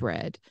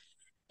hybrid,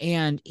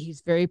 and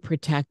he's very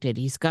protected.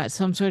 He's got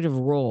some sort of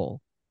role.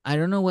 I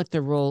don't know what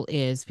the role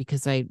is,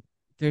 because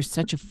there's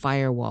such a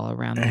firewall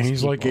around him. And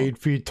he's like 8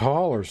 feet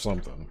tall or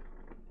something.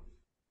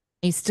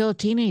 He's still a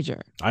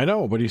teenager. I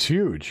know, but he's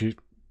huge.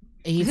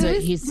 Who's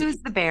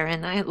the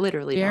Baron? I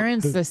literally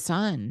Baron's the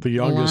son. The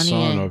youngest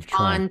son of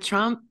Trump. On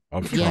Trump?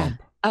 Of Trump.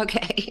 Yeah.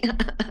 Okay.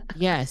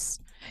 Yes.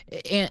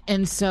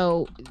 And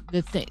so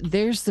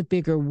there's the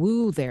bigger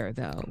woo there,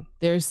 though.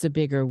 There's the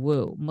bigger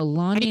woo.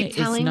 Melania is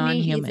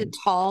non-human. He's a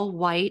tall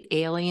white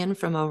alien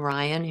from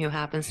Orion who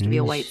happens to be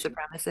a white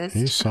supremacist?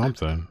 He's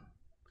something.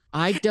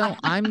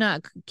 I'm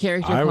not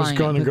character I was calling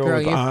going to it, but go girl,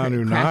 with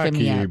you're cracking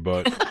me Anunnaki, up.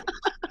 but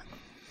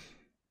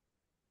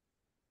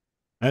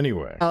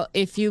anyway. Well,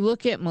 if you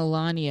look at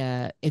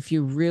Melania, if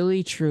you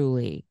really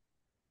truly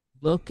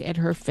look at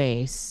her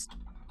face,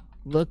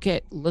 look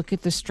at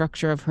the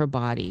structure of her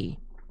body,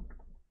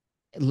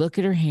 look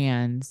at her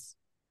hands,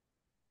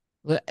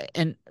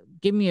 and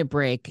give me a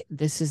break.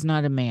 This is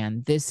not a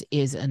man. This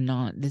is a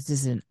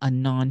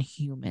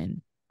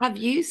non-human. Have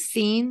you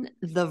seen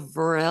the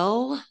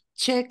Vril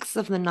chicks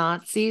of the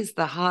Nazis,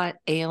 the hot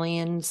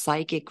alien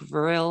psychic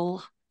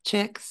Vril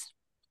chicks?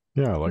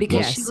 Yeah, like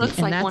Because Yes, she looks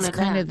and like one that's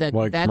of kind them. of the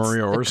like that's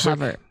Maria the Orsic.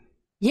 cover.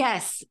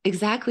 Yes,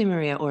 exactly,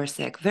 Maria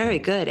Orsic. Very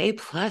good. A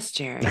plus,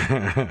 Jerry.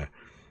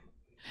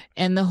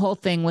 And the whole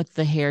thing with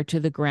the hair to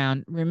the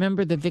ground.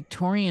 Remember, the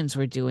Victorians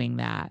were doing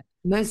that.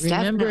 Most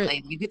Remember,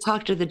 definitely. You could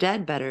talk to the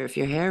dead better if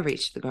your hair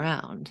reached the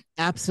ground.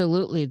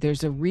 absolutely.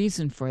 There's a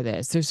reason for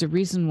this. There's a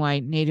reason why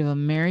Native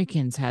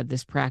Americans had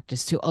this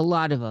practice too. A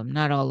lot of them,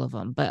 not all of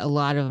them, but a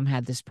lot of them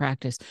had this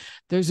practice.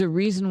 There's a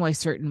reason why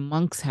certain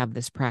monks have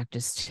this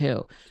practice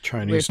too.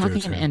 Chinese We're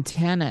talking too.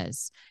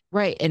 antennas,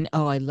 right? And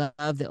I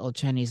love the old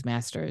Chinese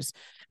masters.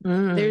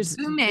 There's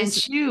Fu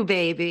Manchu,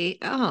 baby.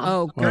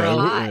 Oh, girl,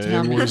 girl,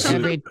 tell me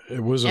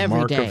it was a every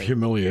mark of day.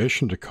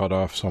 humiliation to cut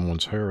off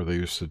someone's hair. They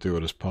used to do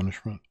it as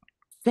punishment.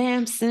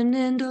 Samson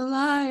and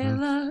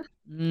Delilah.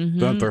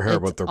 Not their hair,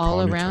 but their all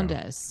ponytail. around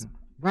us.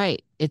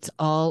 Right. It's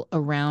all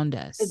around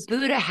us. The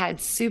Buddha had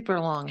super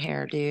long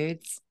hair,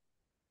 dudes.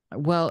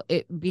 Well,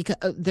 because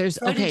there's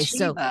So did okay,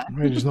 so Shiva.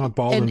 He's not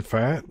bald and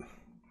fat.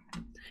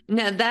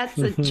 No, that's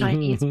a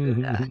Chinese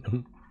Buddha.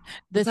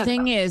 the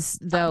thing is,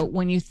 though,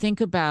 when you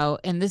think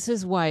about, and this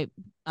is why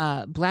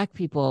Black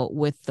people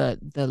with the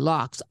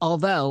locks,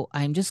 although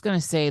I'm just going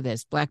to say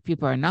this, Black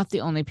people are not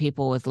the only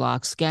people with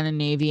locks.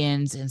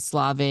 Scandinavians and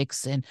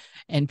Slavics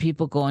and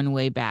people going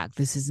way back.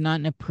 This is not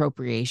an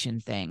appropriation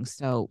thing.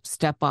 So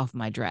step off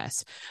my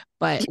dress.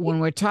 But when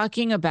we're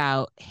talking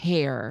about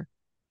hair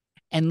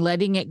and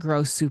letting it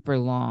grow super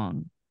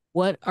long,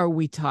 what are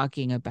we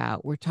talking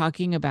about? We're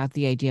talking about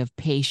the idea of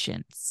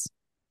patience.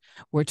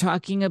 We're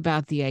talking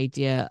about the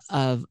idea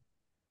of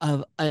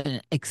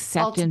an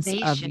acceptance of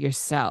Cultivation.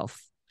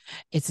 yourself.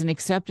 It's an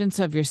acceptance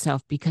of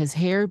yourself because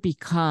hair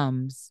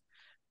becomes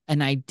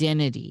an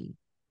identity.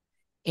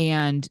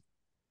 And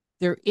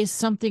there is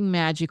something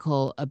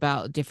magical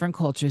about different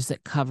cultures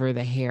that cover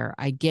the hair.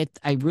 I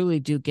really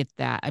do get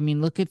that. I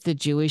mean, look at the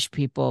Jewish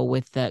people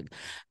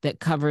that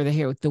cover the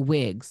hair with the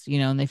wigs,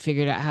 and they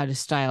figured out how to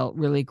style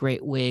really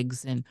great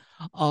wigs and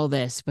all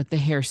this, but the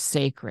hair's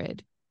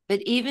sacred.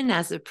 But even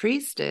as a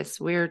priestess,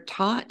 we're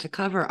taught to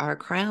cover our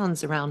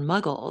crowns around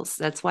muggles.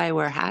 That's why I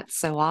wear hats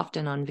so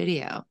often on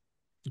video.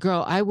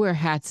 Girl, I wear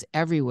hats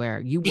everywhere.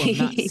 You will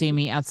not see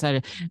me outside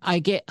of.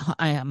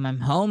 I'm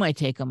home. I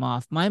take them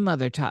off. My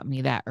mother taught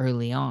me that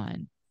early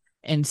on,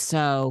 and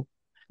so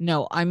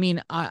no. I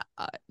mean,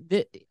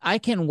 I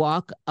can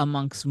walk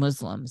amongst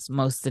Muslims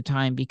most of the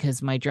time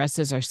because my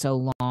dresses are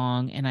so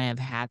long and I have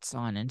hats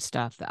on and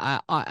stuff.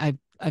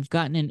 I've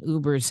gotten in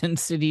Ubers in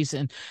cities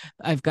and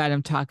I've got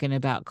them talking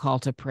about call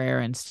to prayer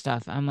and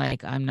stuff. I'm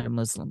like, I'm not a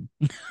Muslim.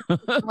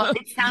 Well,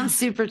 it sounds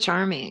super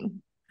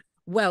charming.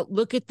 Well,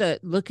 look at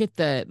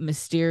the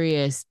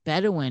mysterious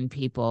Bedouin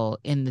people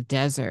in the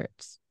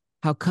deserts,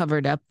 how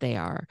covered up they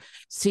are.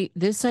 See,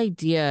 this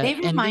idea. They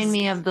remind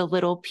me of the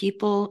little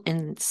people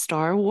in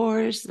Star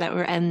Wars that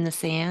were in the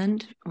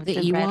sand. With the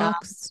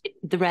Ewoks.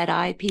 The red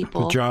eye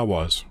people. The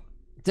Jawas.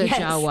 The Yes.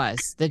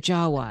 Jawas. The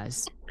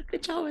Jawas. The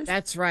Jawas.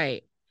 That's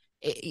right.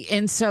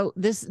 And so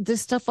this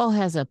stuff all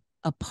has a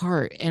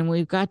part, and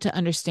we've got to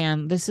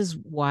understand. This is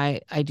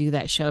why I do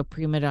that show,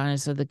 Prima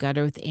Donnas of the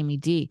Gutter with Amy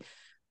D.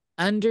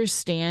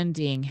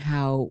 Understanding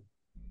how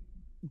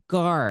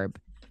garb,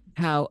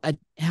 how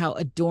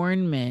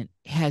adornment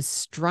has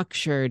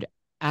structured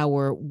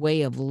our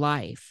way of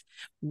life.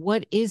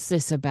 What is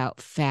this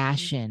about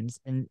fashions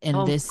and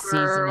this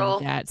season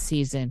and that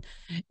season?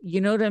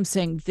 You know what I'm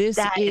saying?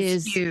 That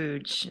is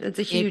huge. That's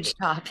a huge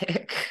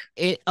topic.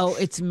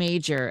 It's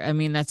major. I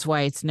mean, that's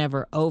why it's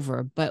never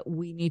over. But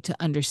we need to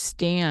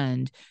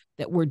understand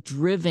that we're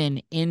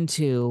driven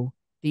into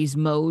these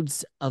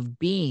modes of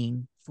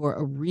being for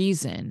a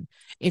reason.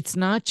 It's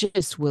not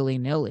just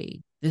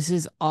willy-nilly. This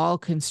is all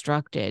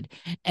constructed,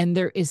 and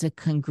there is a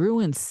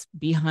congruence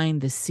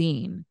behind the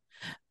scene.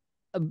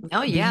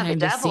 Oh yeah, the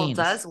devil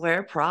does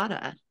wear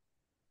Prada.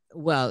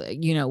 Well,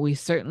 we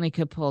certainly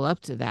could pull up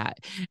to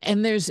that.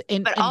 And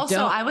but also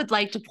I would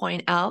like to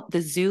point out the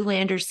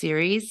Zoolander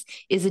series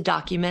is a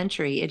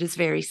documentary. It is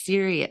very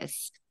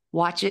serious.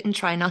 Watch it and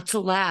try not to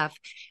laugh,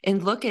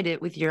 and look at it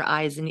with your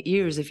eyes and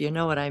ears, if you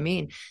know what I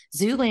mean.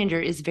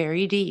 Zoolander is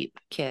very deep,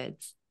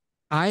 kids.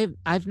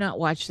 I've not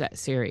watched that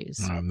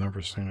series. I've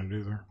never seen it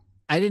either.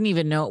 I didn't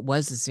even know it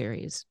was a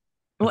series.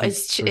 Well,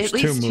 it's at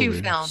least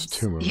two films.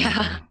 Two movies.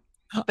 Yeah.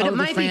 But it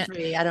might be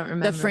three. I don't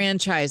remember. The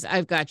franchise.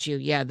 I've got you.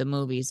 Yeah, the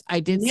movies. I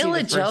did Mila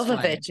see the first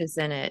Jovovich is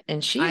in it,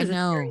 and she is a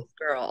serious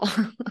girl.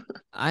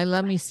 I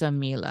love me some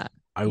Mila.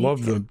 I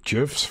love the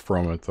GIFs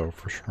from it, though,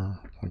 for sure.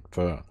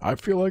 I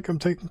feel like I'm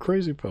taking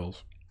crazy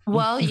pills.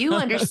 Well, you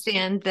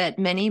understand that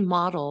many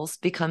models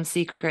become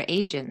secret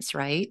agents,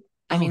 right?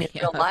 I mean, in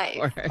real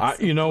life.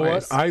 You know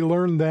what? I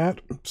learned that.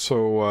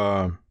 So,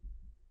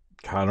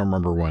 God, I don't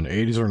remember when,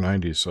 80s or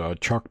 90s.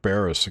 Chuck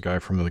Barris, the guy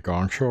from The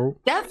Gong Show.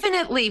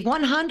 Definitely,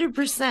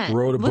 100%.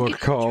 Wrote a book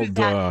called,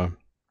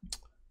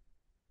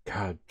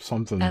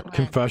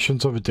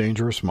 Confessions of a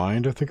Dangerous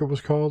Mind, I think it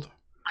was called.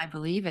 I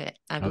believe it.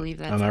 I believe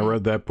that's And I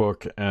read that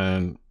book,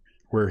 and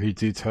where he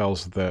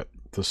details that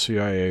the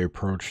CIA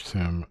approached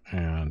him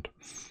and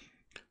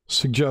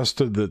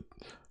suggested that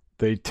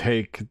they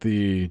take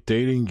the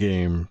dating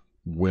game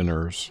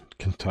winners,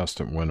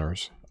 contestant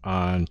winners,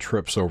 on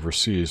trips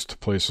overseas to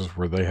places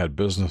where they had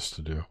business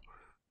to do.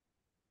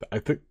 I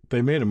think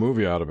they made a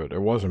movie out of it.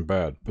 It wasn't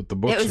bad, but the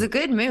book. It was a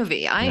good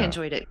movie. I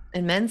enjoyed it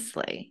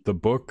immensely. The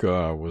book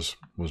was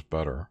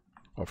better,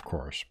 of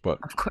course, but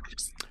of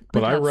course.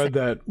 But I read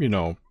that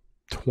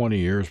 20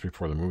 years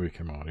before the movie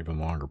came out, even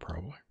longer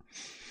probably.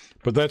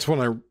 But that's when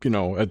I,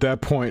 at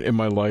that point in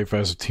my life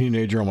as a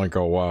teenager, I'm like,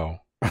 oh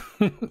wow,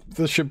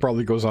 this shit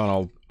probably goes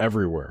on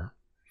everywhere.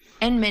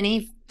 And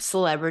many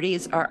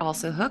celebrities are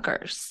also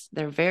hookers.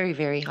 They're very,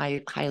 very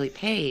highly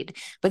paid,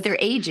 but they're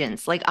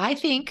agents. Like, I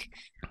think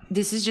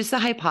this is just a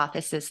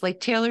hypothesis. Like,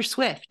 Taylor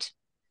Swift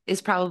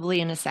is probably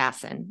an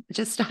assassin.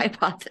 Just a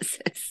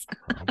hypothesis.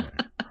 Probably.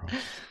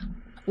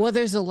 Well,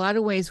 there's a lot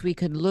of ways we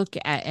could look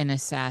at an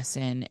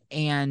assassin.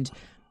 And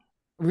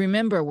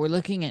remember, we're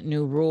looking at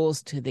new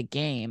rules to the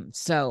game.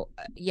 So,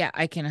 yeah,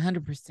 I can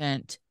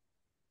 100%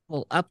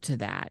 pull up to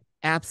that.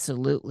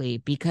 Absolutely.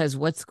 Because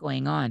what's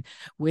going on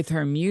with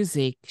her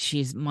music,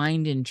 she's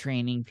mind and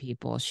training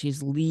people.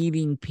 She's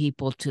leading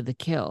people to the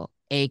kill,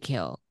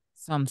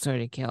 some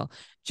sort of kill,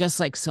 just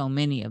like so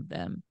many of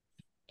them.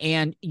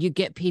 And you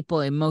get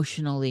people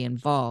emotionally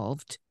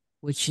involved,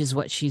 which is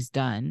what she's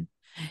done.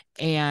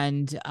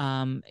 And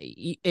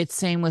it's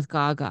same with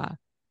Gaga.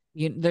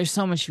 There's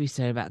so much to be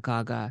said about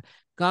Gaga.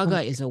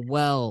 Gaga is a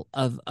well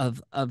of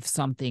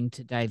something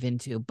to dive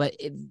into, but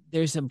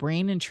there's a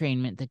brain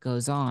entrainment that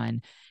goes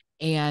on,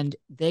 and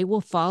they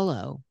will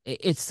follow.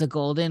 It's the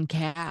golden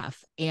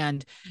calf.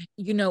 And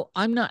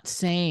I'm not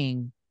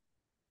trying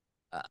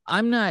to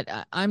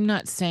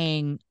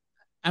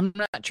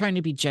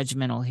be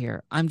judgmental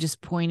here. I'm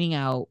just pointing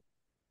out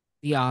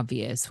the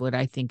obvious, what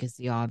I think is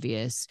the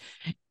obvious.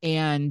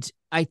 And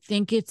I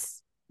think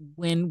it's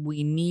when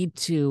we need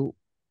to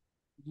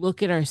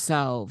look at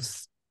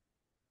ourselves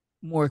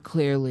more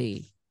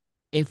clearly,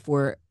 if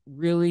we're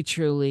really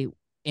truly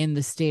in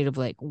the state of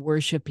like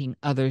worshiping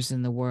others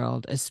in the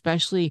world,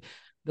 especially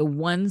the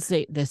ones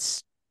the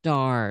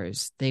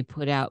stars they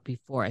put out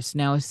before us.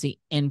 Now it's the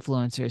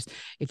influencers.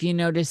 If you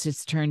notice,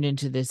 it's turned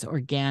into this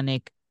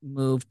organic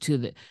move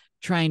to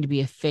trying to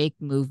be a fake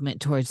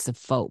movement towards the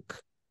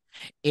folk.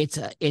 It's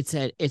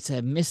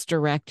a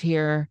misdirect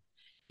here.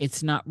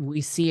 It's not,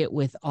 we see it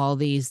with all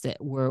these that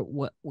were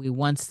what we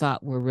once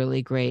thought were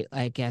really great,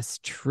 I guess,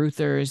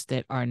 truthers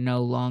that are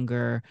no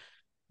longer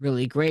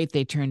really great.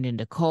 They turned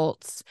into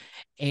cults.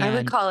 And I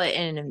would call it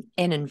an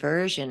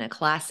inversion, a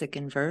classic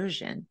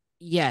inversion.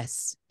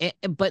 Yes.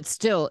 But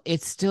still,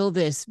 it's still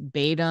this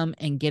bait them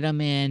and get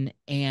them in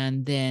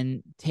and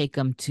then take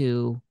them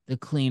to the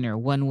cleaner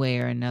one way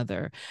or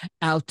another,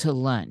 out to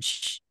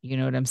lunch. You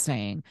know what I'm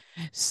saying?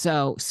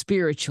 So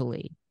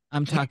spiritually,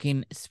 I'm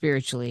talking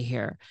spiritually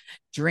here.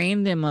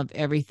 Drain them of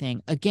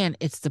everything. Again,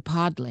 it's the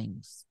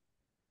podlings.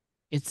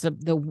 It's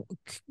the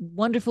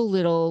wonderful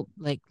little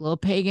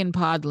pagan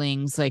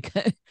podlings, like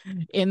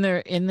in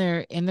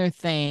their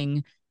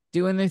thing,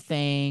 doing their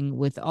thing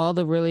with all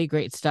the really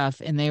great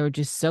stuff. And they were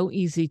just so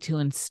easy to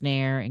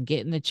ensnare and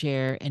get in the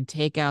chair and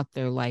take out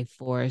their life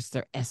force,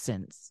 their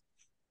essence.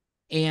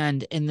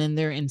 And then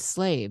they're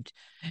enslaved.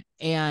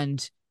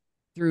 And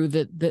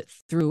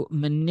through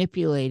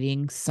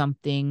manipulating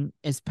something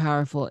as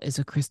powerful as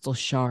a crystal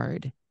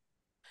shard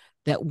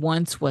that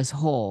once was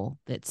whole,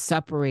 that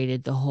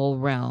separated the whole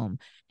realm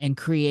and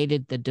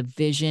created the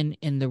division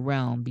in the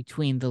realm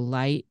between the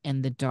light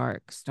and the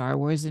dark. Star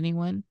Wars,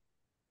 anyone?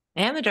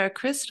 And the Dark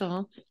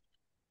Crystal.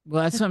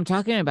 Well, that's what I'm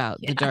talking about.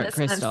 The Dark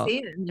Crystal. I'm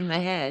seeing it in my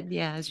head.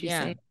 Yeah, as you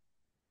say.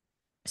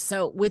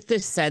 So with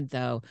this said,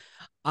 though,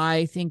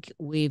 I think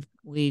we've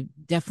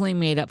definitely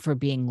made up for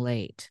being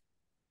late.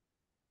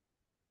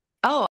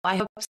 Oh, I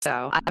hope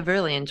so. I've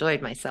really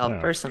enjoyed myself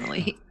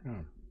personally. Yeah.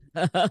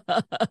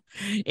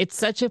 It's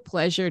such a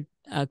pleasure,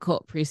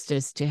 Occult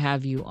Priestess, to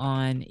have you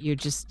on.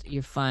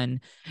 You're fun.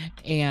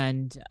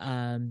 And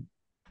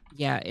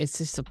it's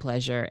just a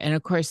pleasure. And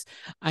of course,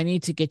 I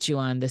need to get you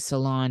on the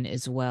salon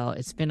as well.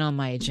 It's been on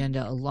my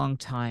agenda a long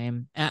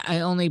time. I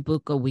only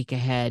book a week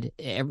ahead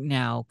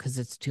now because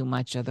it's too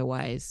much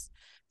otherwise.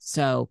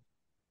 So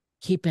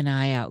keep an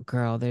eye out,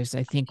 girl.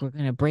 I think we're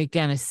going to break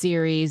down a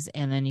series,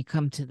 and then you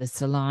come to the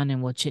salon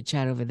and we'll chit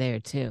chat over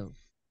there too.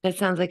 That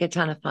sounds like a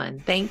ton of fun.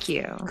 Thank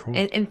you. Cool.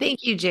 And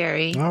thank you,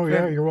 Jerry. Oh,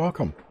 yeah, you're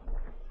welcome.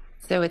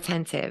 So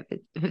attentive.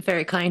 It's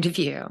very kind of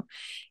you.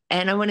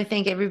 And I want to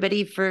thank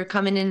everybody for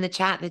coming in the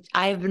chat.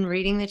 I have been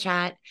reading the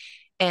chat,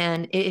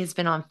 and it has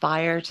been on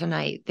fire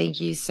tonight.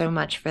 Thank you so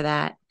much for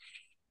that.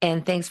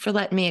 And thanks for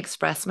letting me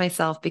express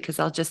myself, because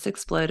I'll just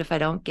explode if I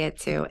don't get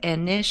to.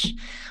 And Nish,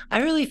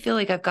 I really feel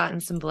like I've gotten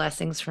some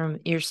blessings from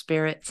your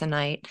spirit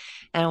tonight.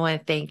 And I want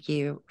to thank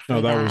you for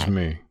No, that was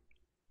me.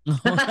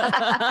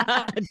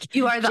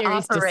 You are the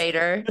Jerry's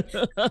operator.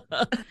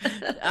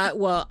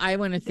 Well, I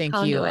want to thank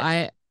you.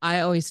 I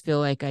always feel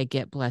like I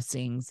get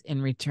blessings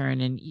in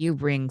return, and you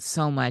bring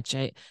so much.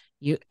 I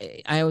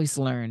always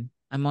learn.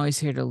 I'm always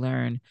here to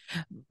learn.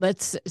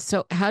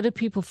 So how do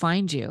people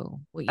find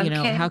you? You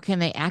know, how can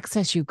they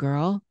access you,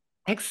 girl?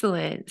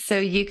 Excellent. So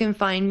you can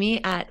find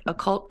me at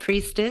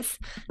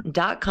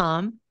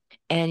occultpriestess.com,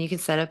 and you can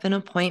set up an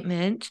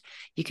appointment.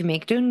 You can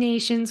make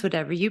donations,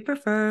 whatever you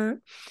prefer.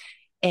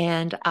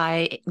 And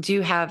I've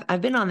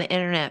been on the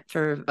internet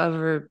for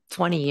over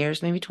 20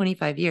 years, maybe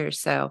 25 years.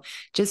 So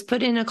just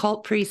put in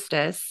Occult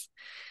Priestess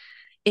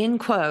in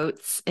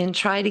quotes and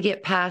try to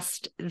get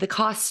past the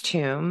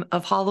costume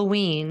of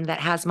Halloween that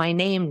has my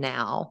name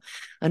now,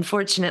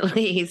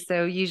 unfortunately.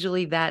 So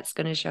usually that's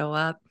going to show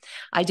up.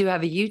 I do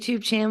have a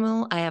YouTube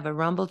channel. I have a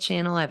Rumble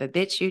channel. I have a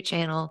BitChute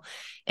channel,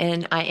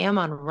 and I am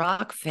on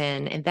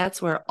Rockfin, and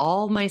that's where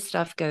all my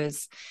stuff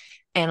goes,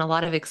 and a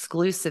lot of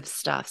exclusive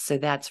stuff. So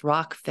that's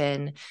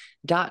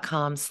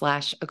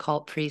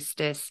rockfin.com/occult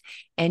priestess.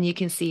 And you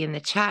can see in the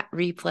chat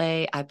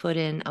replay, I put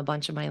in a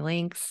bunch of my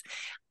links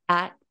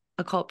at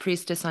Occult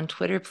Priestess on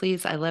Twitter,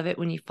 please. I love it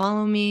when you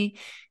follow me,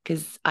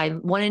 because I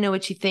want to know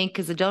what you think,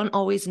 because I don't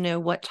always know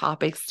what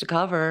topics to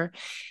cover.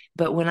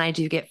 But when I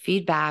do get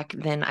feedback,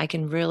 then I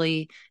can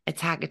really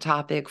attack a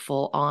topic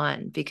full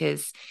on,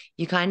 because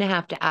you kind of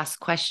have to ask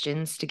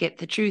questions to get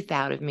the truth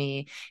out of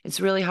me.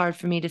 It's really hard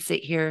for me to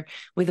sit here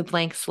with a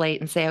blank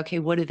slate and say, okay,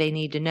 what do they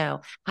need to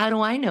know? How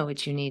do I know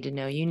what you need to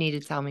know? You need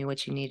to tell me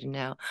what you need to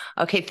know.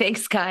 Okay,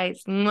 thanks,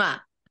 guys. Mwah.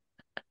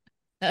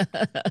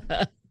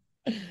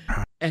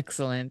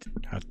 Excellent.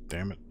 God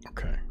damn it.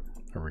 Okay.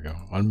 There we go.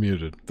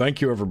 Unmuted. Thank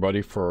you,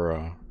 everybody,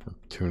 for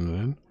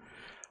tuning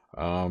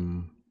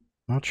in.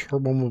 Not sure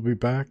when we'll be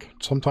back.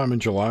 Sometime in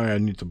July. I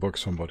need to book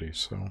somebody,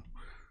 so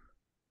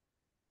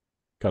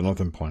got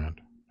nothing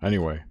planned.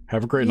 Anyway,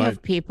 have a great night. We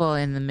have people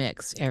in the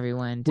mix,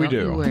 everyone. We Don't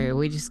do. you worry.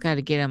 We just got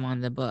to get them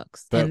on the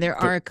books. And there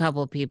are a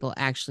couple of people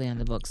actually on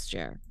the books,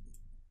 Jer.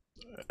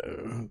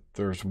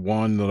 There's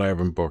one that I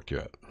haven't booked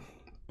yet,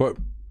 but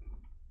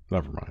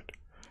never mind.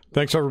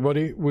 Thanks,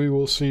 everybody. We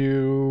will see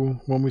you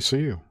when we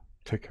see you.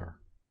 Take care.